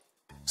い。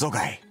そう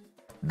かい。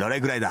どれ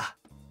ぐらいだ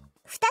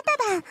2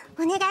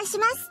束お願いし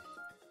ます。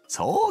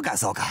そうか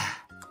そうか。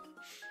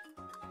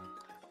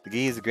The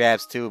geese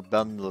grabs 2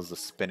 bundles of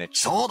spinach.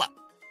 そうだ。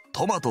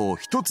トマトを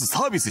一つ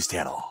サービスして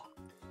やろ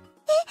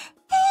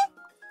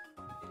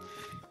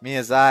う。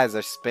Mia's eyes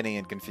are spinning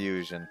in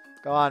confusion.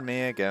 Go on,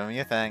 Mia, give me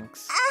your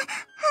thanks. あ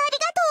り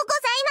がとうご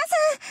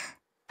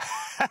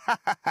ざ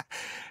います。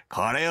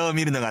これを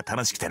見るのが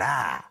楽しくて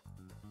な。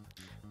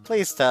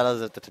Please tell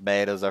us if the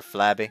tomatoes are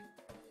flabby.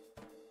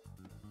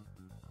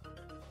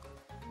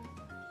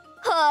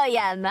 ほ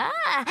やまあ、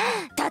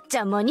たっち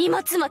ゃんも荷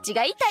物持ち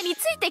が板に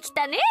ついてき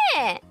たね。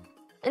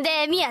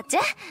で、みやちゃ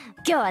ん、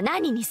今日は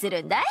何にす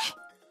るんだい？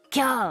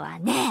今日は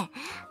ね、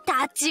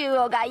タチウ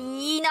オが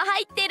いいの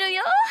入ってる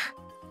よ。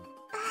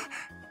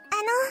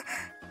今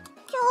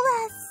日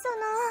は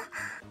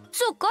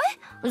そうか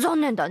い？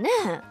残念だね。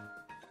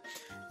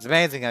It's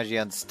amazing how she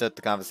understood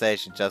the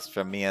conversation just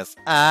from Mia's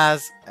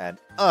ahs and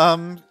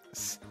ums.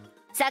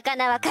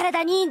 魚は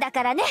体にいいんだ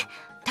からね。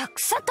たく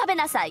さん食べ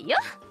なさいよ。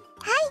はい、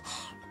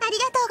あり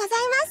がとうござい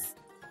ます。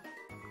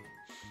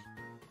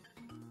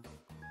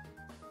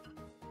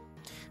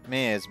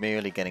Mia is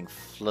merely getting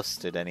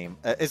flustered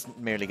isn't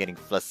merely getting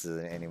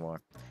flustered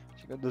anymore.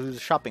 She can do the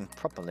shopping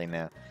properly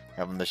now.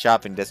 Everyone in the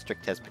shopping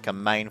district has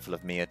become mindful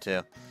of Mia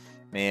too.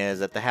 Mia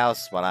is at the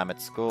house while I'm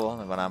at school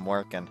and when I'm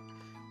working.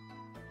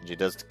 She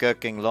does the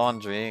cooking,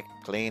 laundry,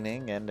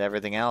 cleaning, and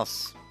everything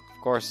else.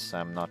 Of course,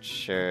 I'm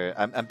sure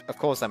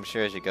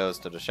she goes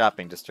to the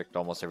shopping district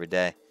almost every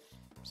day.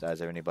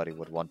 Besides, anybody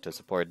would want to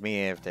support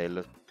Mia if they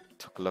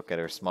took a look at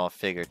her small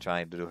figure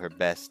trying to do her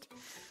best.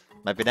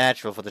 Might be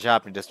natural for the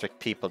shopping district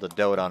people to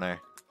dote on her.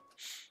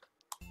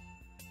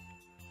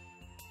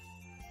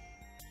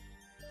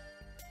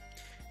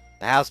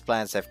 The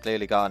houseplants have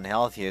clearly gotten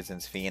healthier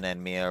since Fina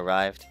and Mia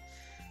arrived.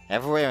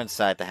 Everywhere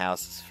inside the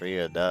house is free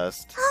of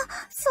dust.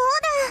 そう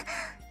だ。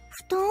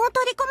布団を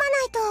取り込ま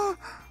ないと。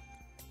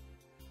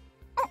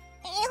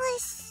よい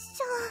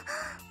し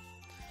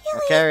ょ。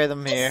 I'll carry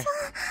them here.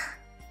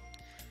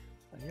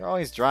 You're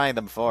always drying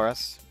them for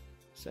us.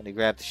 Cindy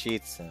grabbed the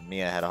sheets and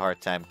Mia had a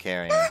hard time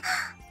carrying them.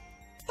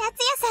 達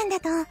也さんだ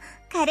と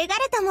軽々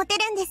と持て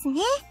るんです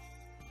ね。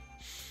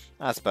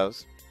I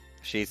suppose.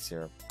 The sheets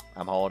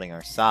I'm holding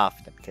are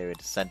soft and carry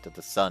the scent of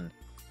the sun.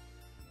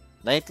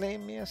 Lately,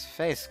 Mia's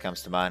face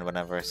comes to mind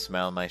whenever I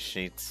smell my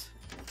sheets.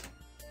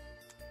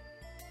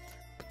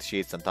 Put the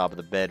sheets on top of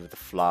the bed with a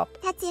flop.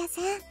 達也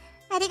さん、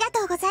ありが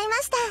とうございま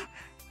した。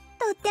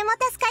とっても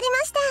助かりま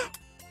した。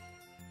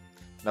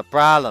No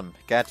problem.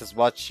 I can't just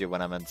watch you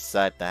when I'm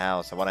inside the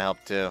house. I want to help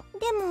too.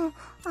 でも、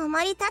あ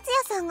まり達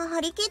也さんが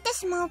張り切って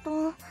しまう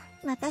と、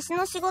私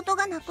の仕事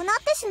がなくなっ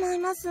てしまい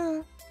ます。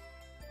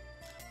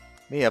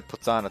Mia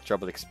puts on a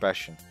troubled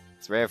expression.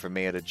 It's rare for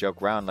Mia to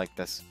joke around like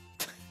this.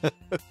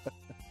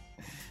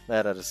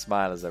 Let out a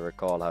smile as I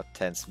recall how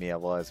tense Mia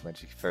was when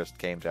she first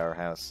came to our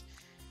house.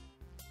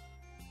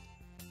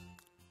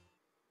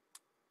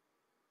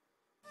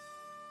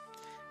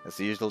 It's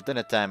the usual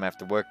dinner time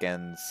after work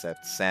ends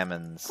at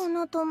Salmon's. こ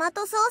のトマ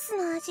トソース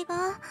の味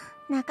が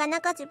なかな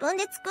か自分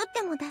で作っ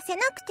ても出せ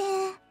なくて。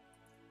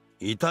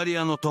イタリ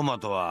アのトマ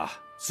トは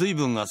水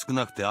分が少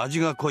なくて味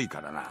が濃い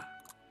からな。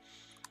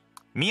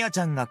ミヤち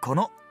ゃんがこ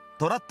の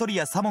トラットリ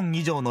アサモン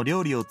以上の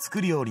料理を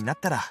作るようになっ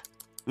たら、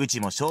うち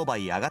も商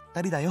売上がっ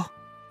たりだよ。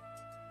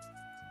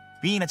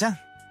ビーナちゃん、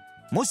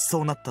もし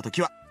そうなった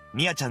時は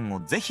ミヤちゃん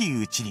をぜひ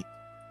うちに。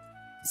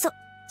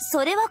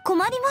それは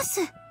困りま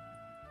す。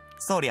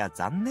そりゃ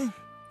残念。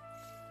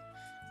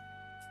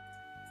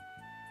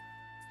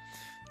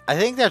I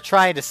think they're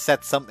trying to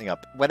set something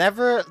up.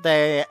 Whenever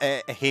they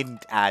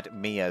hint at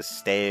Mia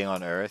staying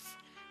on Earth,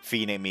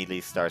 Fina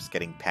immediately starts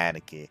getting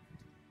panicky.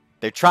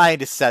 They're trying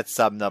to set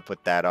something up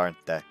with that,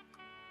 aren't they?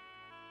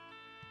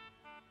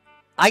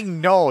 I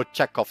know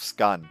Chekhov's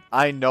gun.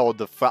 I know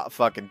the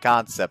fucking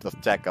concept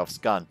of Chekhov's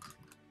gun.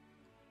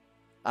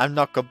 I'm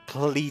not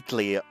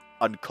completely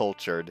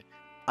uncultured.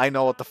 I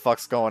know what the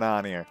fuck's going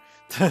on here.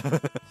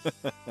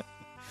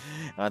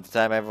 At the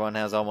time everyone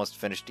has almost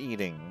finished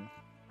eating,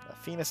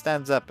 Fina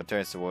stands up and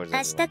turns towards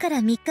everyone. 明日から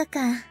3日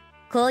間、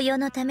紅葉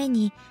のため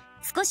に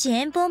少し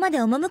遠方まで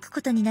赴く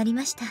ことになり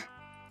ました。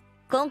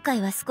今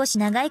回は少し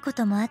長いこ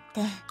ともあっ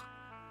て、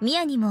ミ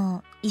ヤに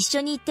も一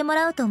緒に行っても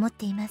らおうと思っ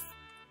ています。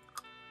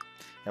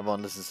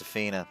Everyone listens to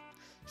Fina.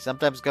 She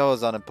sometimes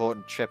goes on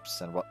important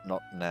trips and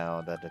whatnot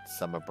now that it's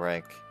summer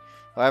break.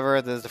 However,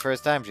 this is the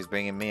first time she's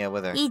bringing Mia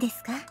with her. いいで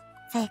すか、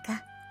さや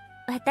か。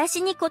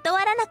私に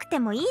断らなくて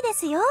もいいで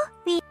すよ。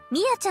ミ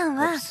ヤちゃん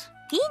はフィー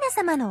ナ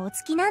様のお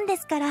付きなんで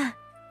すから。うんう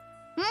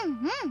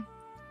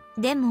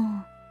ん。で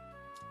も、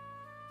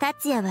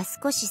達也は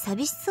少し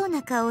寂しそう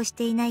な顔をし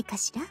ていないか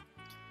しら？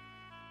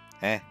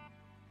 Eh?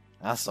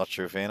 That's not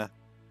true, Fina.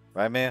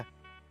 Right, Mia?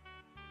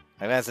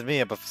 I glanced at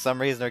Mia, but for some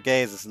reason her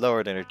gaze is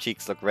lowered and her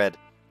cheeks look red.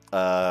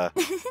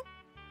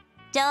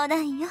 冗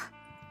談よ。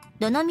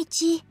どのみ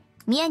ち、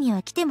ミヤに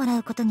は来てもら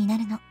うことにな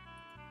るの。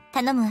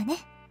頼むわね、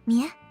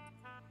ミヤ。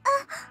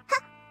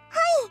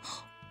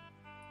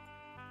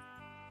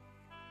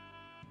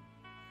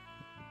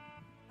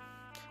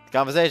The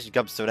conversation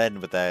comes to an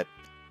end with that,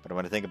 but I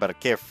want to think about it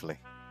carefully.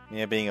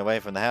 Mia being away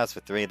from the house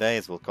for 3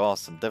 days will cause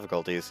some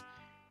difficulties.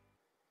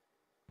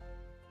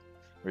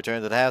 We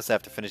return to the house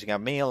after finishing our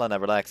meal and I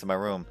relax in my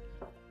room.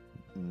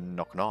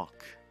 Knock knock.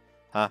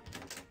 Huh?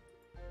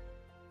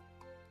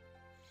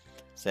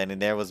 Standing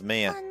there was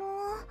Mia.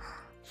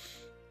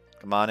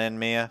 Come on in,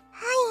 Mia.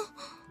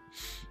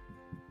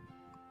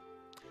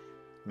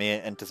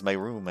 Mia enters my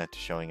room after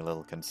showing a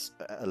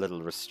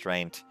little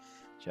restraint.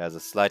 She has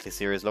a slightly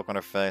serious look on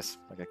her face,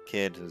 like a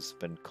kid who's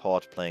been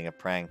caught playing a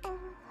prank.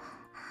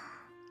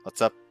 What's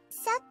up?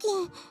 さっき、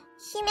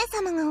姫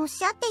様がおっ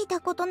しゃっていた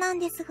ことなん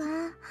ですが。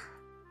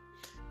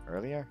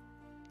Earlier?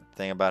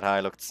 The thing about how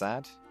I looked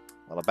sad?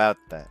 Well, about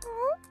that.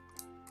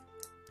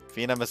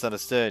 Fina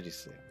misunderstood, you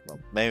see. Well,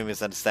 maybe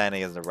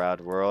misunderstanding isn't a right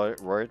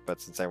word,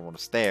 but since everyone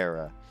was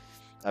there,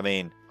 I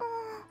mean...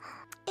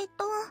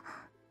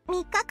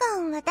 3日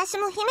間私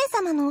も姫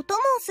様のお供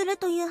をする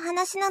という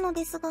話なの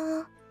です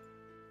が。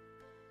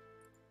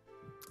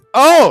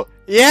Oh!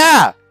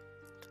 Yeah!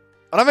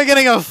 What am I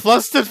getting all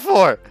flustered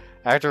for?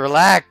 I have to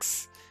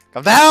relax.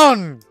 Calm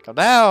down! Calm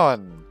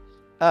down!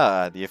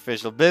 The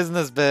official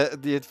business the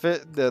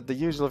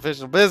usual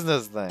official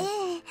business thing.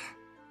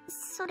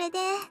 それで、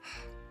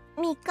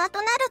3日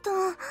となると、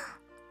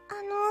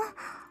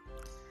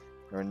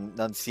Your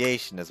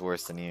enunciation is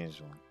worse than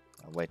usual.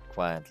 I'll wait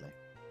quietly.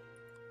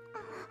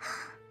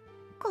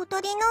 小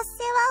鳥の世話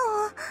を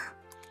お願い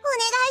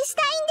し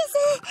たいんで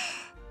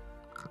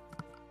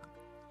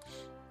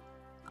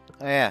す。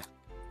Oh yeah.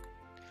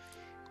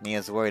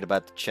 Mia's worried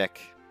about the chick.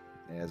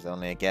 Mia's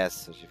only a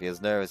guest, so she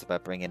feels nervous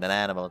about bringing an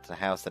animal into the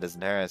house that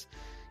isn't hers.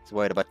 She's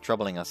worried about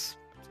troubling us.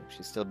 So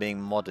she's still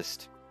being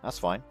modest. That's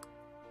fine.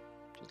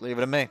 Just leave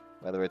it to me,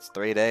 whether it's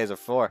 3 days or 4.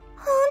 本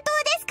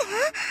当ですか？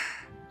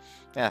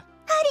 Yeah. ありがと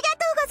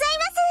うござい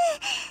ます。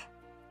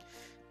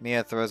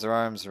Mia throws her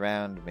arms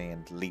around me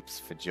and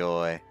leaps for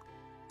joy.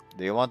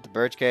 Do you want the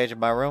birdcage in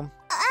my room?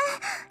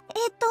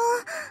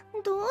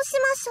 どうし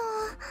ましょう。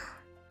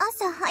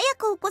朝早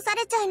く起こさ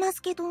れちゃいま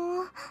すけど。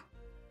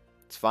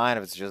It's fine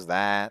if it's just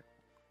that.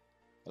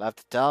 You'll have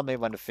to tell me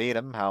when to feed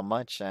him, how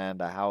much,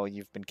 and how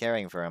you've been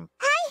caring for him.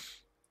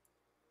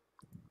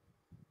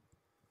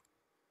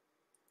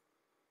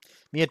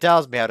 Mia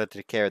tells me how to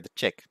take care of the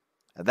chick.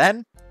 And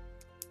then,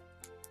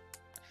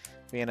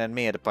 Fina and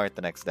Mia depart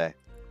the next day.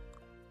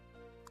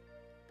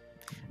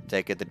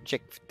 Take care of the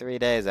chick for 3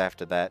 days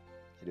after that.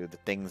 I do the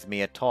things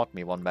Mia taught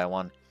me one by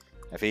one.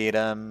 I feed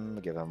him,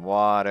 give him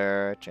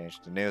water, change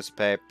the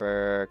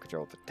newspaper,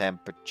 control the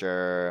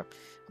temperature.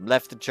 I'm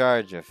left in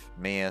charge of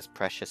Mia's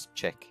precious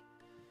chick.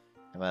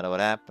 No matter what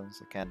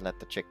happens, I can't let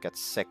the chick get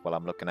sick while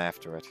I'm looking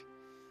after it.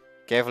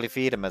 Carefully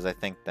feed him as I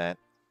think that.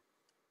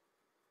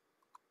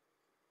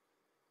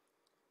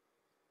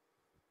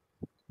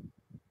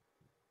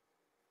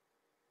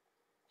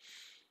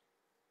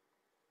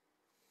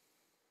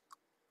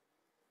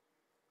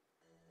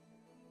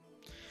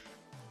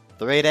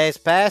 3 days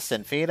pass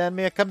and Fina and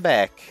Mia come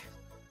back.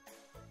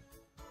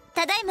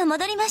 ただいま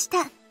戻りました。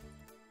ただいま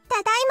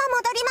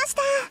戻りまし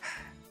た。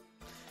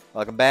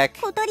 Welcome back.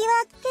 小鳥は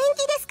元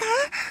気ですか？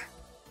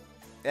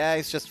 Yeah,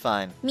 he's just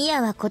fine. ミ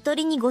アは小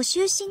鳥にご就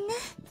寝ね。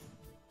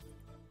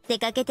出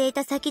かけてい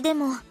た先で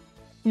も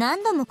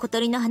何度も小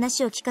鳥の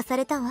話を聞かさ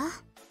れたわ。あ、姫様、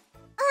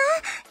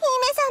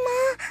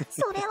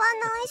それは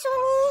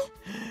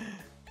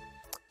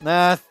内緒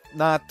に。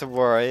Not to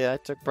worry. I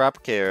took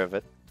proper care of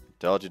it.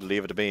 Told you to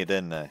leave it to me,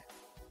 didn't I?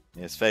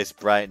 His face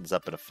brightens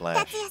up in a flash.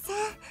 達也さん、あ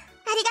り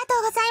がと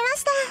うございま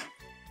した。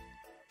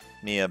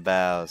 Mia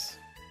bows.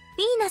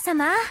 フィーナ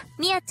様、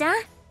ミアちゃん、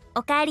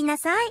おかえりな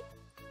さい。お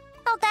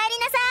かえり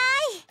なさ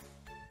い。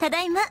た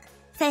だいま、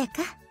さや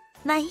か、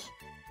マイ。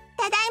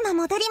ただいま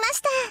戻りま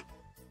し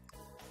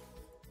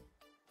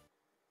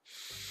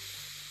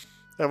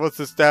た。 I will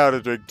sit down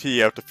and drink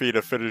tea after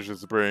Fina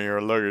finishes bringing her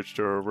luggage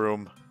to her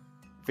room.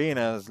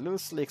 Fina is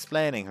loosely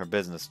explaining her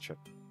business trip.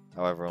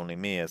 However, only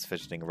Mia is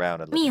fidgeting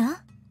around a little. ミ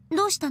ア、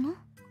どうしたの？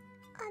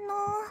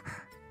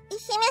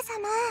姫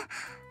様、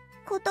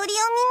小鳥を見に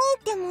行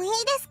ってもいいで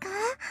すか？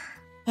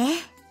え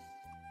え、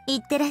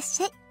行ってらっ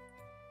しゃい。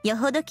よ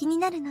ほど気に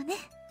なるのね。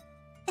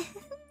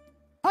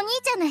お兄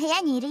ちゃんの部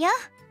屋にいるよ。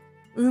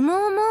羽毛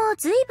も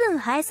ずいぶん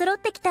生え揃っ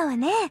てきたわ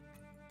ね。そうなんで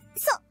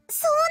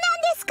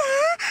すか？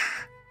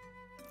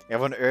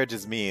 Everyone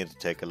urges Mia to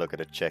take a look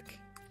at a chick.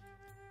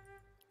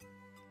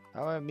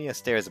 However, Mia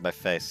stares at my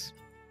face.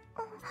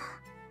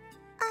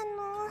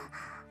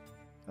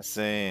 I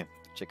see.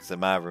 Chick's in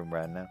my room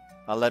right now.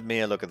 I'll let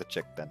Mia look at the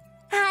chick then.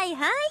 はい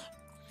はい。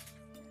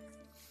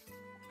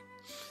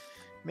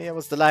 Mia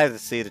was delighted to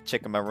see the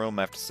chick in my room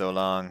after so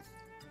long.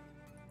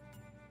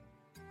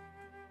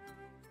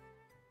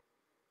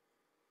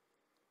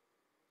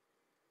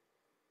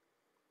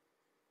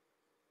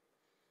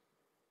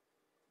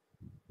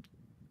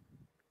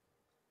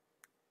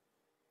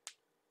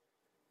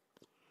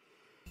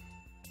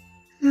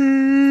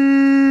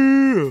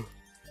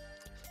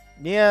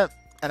 Mia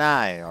and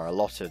I are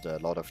allotted a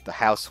lot of the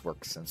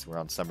housework since we're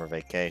on summer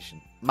vacation.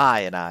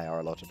 Mai and I are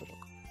allotted a lot.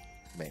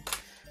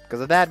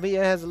 Because of that,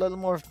 Mia has a little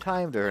more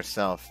time to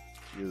herself.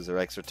 She uses her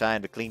extra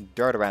time to clean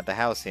dirt around the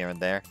house here and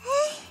there.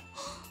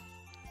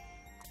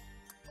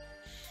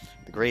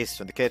 The grease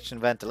from the kitchen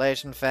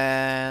ventilation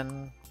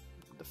fan,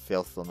 the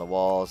filth on the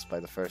walls by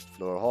the first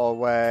floor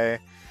hallway.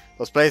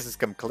 Those places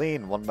become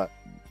clean one by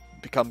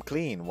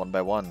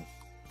one.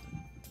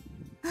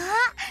 あ、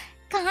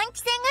換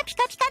気扇がピ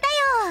カピカだ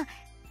よ。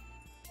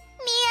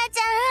ミアち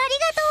ゃん、あり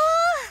がと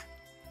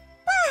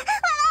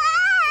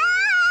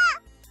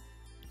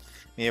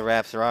う。Mia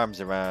wraps her arms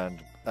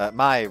around.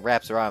 Mai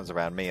wraps her arms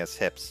around Mia's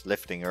hips,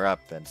 lifting her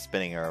up and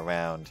spinning her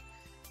around.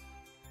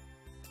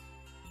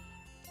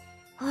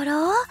 あら、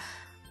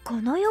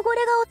この汚れが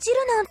落ちる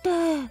なんて。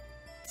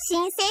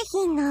新製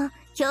品の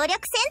強力洗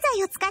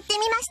剤を使ってみ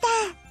ました。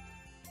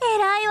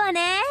偉いわ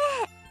ね。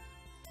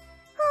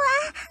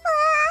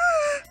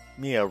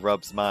Mia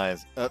rubs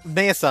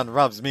Mia-san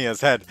rubs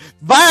Mia's head.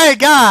 My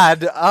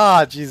God!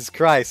 Ah, Jesus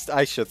Christ!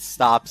 I should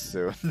stop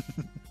soon.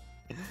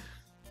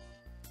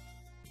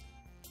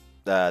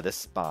 This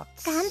spot.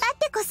 頑張っ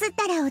てこすっ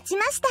たら落ち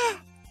ました。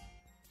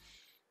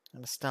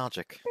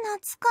 Nostalgic. 懐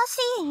かし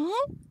い？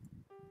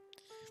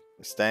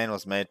 The stain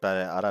was made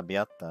by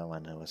Arrabbiata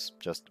when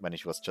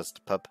she was just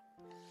a pup.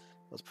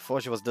 It was before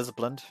she was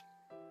disciplined.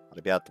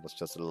 Arrabbiata was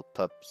just a little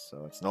pup,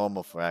 so it's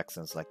normal for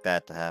accidents like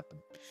that to happen.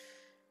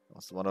 I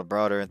was the one who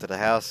brought her into the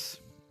house.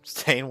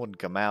 Stain wouldn't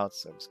come out,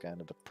 so I was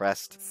kind of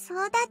depressed. そう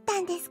だっ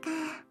たんですか。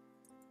 I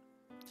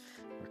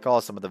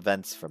recall some of the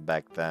events from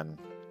back then.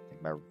 I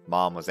think my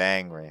mom was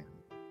angry,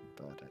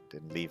 but it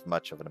didn't leave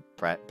much of an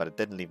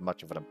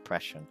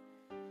impression.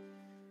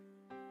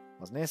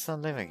 Was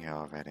Nissan living here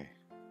already?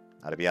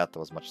 Arrabbiata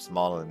was much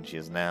smaller than she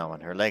is now,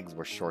 and her legs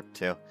were short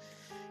too.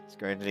 She's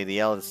currently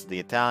the eldest of the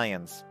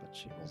Italians, but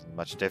she wasn't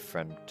much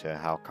different to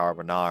how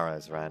Carbonara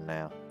is right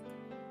now.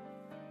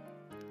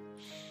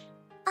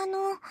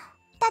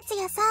 達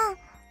也さん、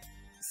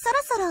そ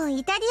ろそろ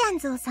イタリアン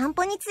ズを散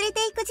歩に連れ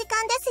て行く時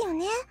間ですよ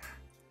ね。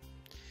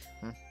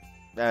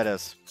There it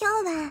is.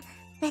 今日は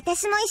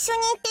私も一緒に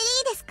行ってい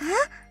いですか？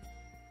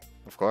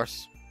 Of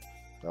course.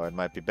 Though it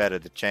might be better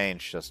to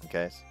change just in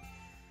case.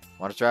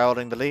 Want to try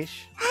holding the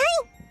leash? はい。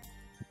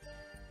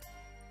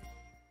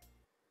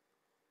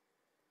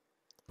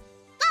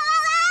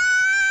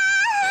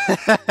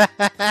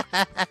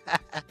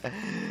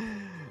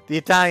 The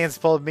Italians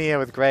pulled Mia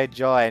with great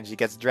joy, and she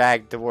gets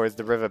dragged towards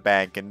the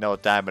riverbank in no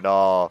time at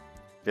all.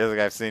 Feels like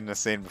I've seen this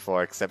scene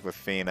before, except with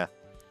Fina.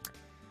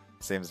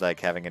 Seems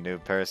like having a new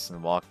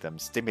person walk them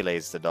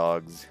stimulates the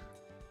dogs.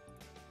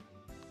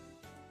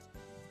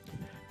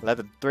 Let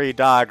the 3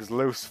 dogs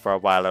loose for a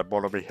while at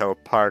Monomy Hill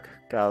Park.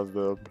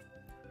 Gather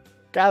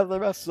the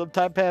rest of them,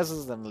 time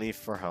passes, and leave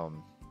for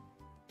home.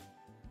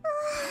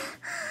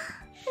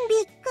 びっく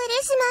り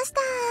しました。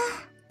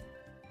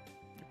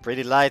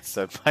 Pretty light,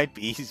 so it might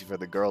be easy for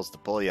the girls to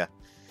pull you.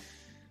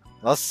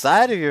 Lost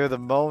sight of you the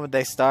moment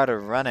they started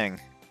running.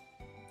 教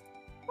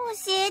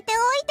えておいて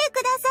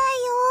ください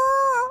よ。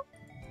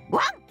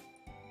ワン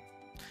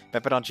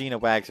Pepperoncina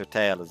wags her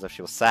tail as if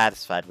she was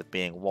satisfied with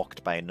being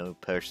walked by a new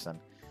person.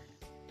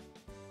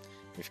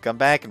 We've come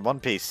back in one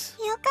piece.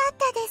 よかっ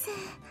たで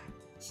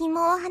す。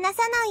紐を離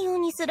さないよう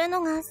にする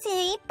のが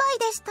精一杯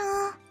でした。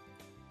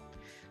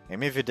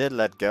Maybe if you did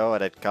let go,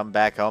 I'd come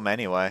back home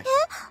anyway.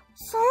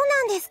 そう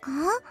なんですか？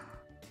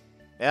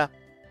 Yeah.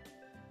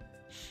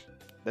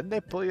 Didn't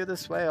they pull you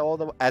this way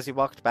as you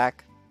walked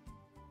back?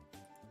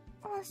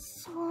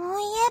 そ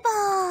ういえ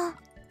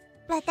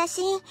ば、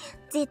私、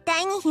絶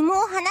対に紐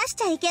を離し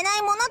ちゃいけな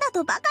いものだ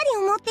とばかり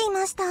思ってい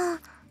ました。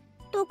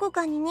どこ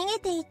かに逃げ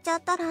ていっちゃ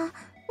ったら、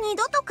二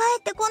度と帰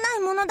ってこない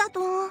ものだと。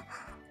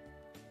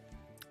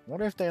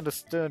Wonder if they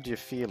understood your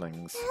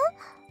feelings.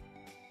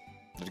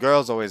 The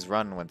girls always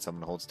run when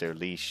someone holds their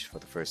leash for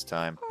the first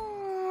time.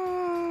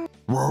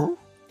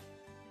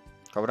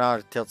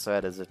 Carbonara tilts her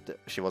head as if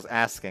she was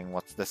asking,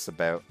 what's this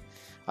about?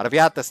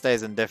 Arrabbiata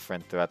stays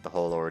indifferent throughout the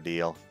whole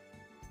ordeal.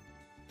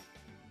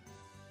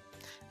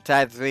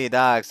 Tied 3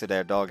 dogs to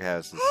their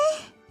doghouses.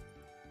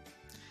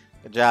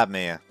 Good job,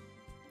 Mia.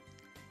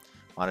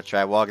 Want to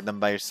try walking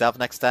them by yourself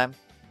next time?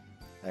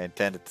 I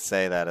intended to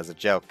say that as a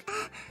joke.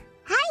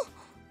 は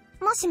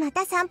い。もしま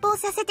た散歩を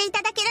させてい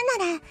ただける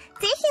なら、ぜ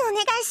ひお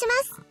願いしま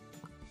す。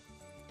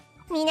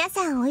皆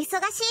さんお忙しい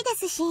で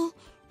すし、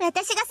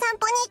私が散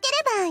歩に行け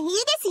ればいいで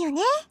すよ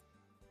ね。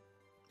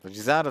But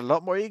you sound a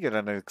lot more eager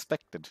than I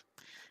expected.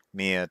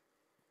 Mia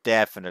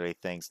definitely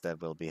thinks that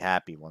we'll be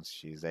happy once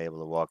she's able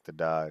to walk the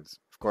dogs.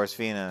 Of course,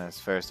 Fina is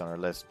first on her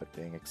list, but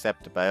being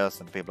accepted by us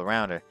and the people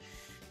around her,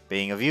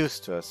 being of use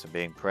to us and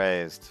being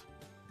praised,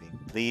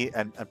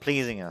 and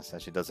pleasing us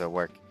as she does her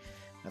work,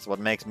 that's what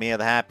makes Mia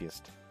the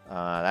happiest.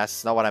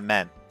 That's not what I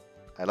meant.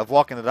 I love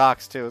walking the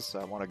dogs too, so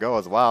I want to go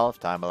as well if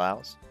time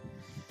allows.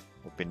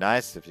 Would be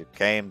nice if you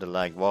came to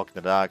like walking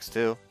the dogs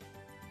too.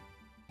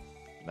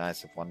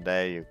 Nice if one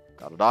day you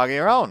got a dog of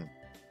your own.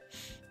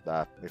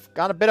 We've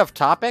got a bit of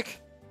topic.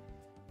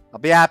 I'll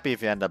be happy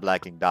if you end up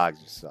liking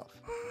dogs yourself.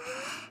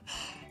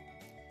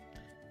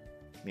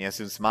 Mia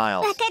soon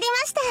smiles. わかり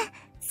ました。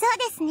そう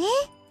ですね。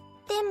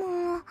で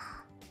も、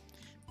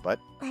But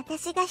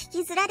私が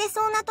引きずられ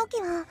そうな時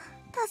は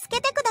助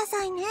けてくだ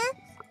さいね。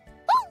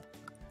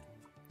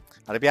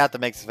Arrabbiata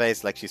makes a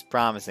face like she's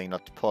promising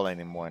not to pull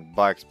anymore and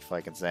barks before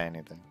I can say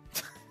anything.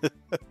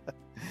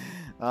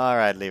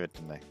 Alright, leave it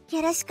to me.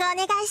 よろしくお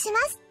願いしま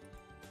す。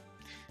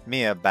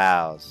 Mia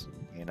bows.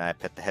 Me and I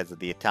pet the heads of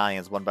the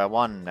Italians one by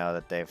one now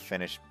that they've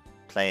finished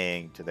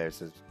playing to their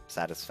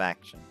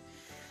satisfaction.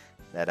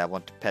 That I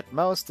want to pet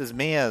most is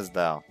Mia's,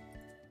 though.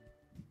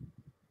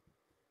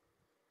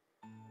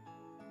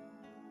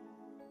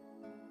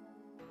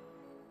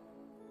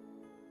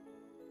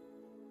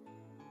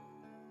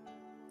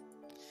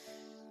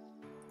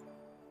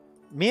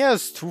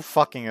 Mia's too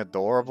fucking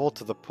adorable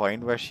to the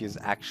point where she's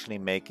actually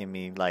making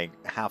me, like,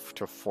 have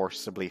to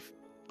forcibly,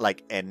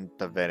 like, end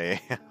the video.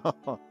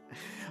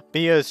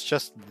 Mia's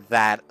just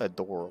that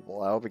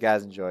adorable. I hope you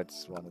guys enjoyed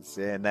this one. I'll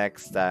see you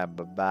next time.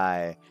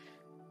 Bye-bye.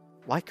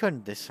 Why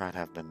couldn't this round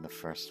have been the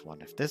first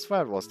one? If this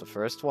round was the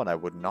first one, I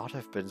would not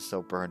have been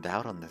so burned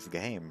out on this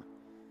game.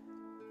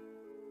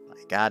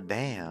 Like,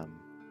 goddamn.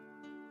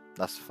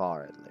 Thus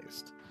far, at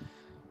least.